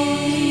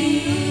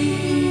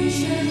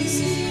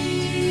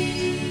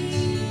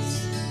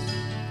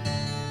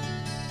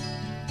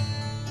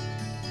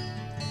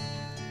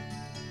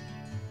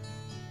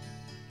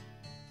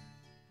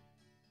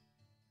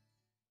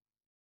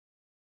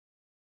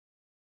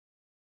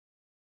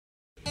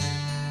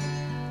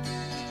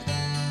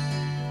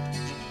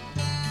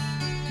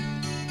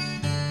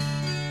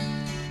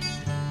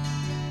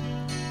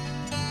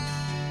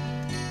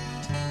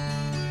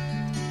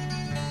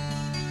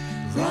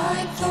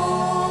 Right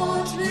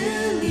thought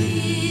will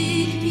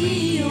lead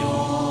me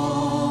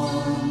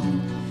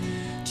on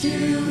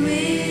to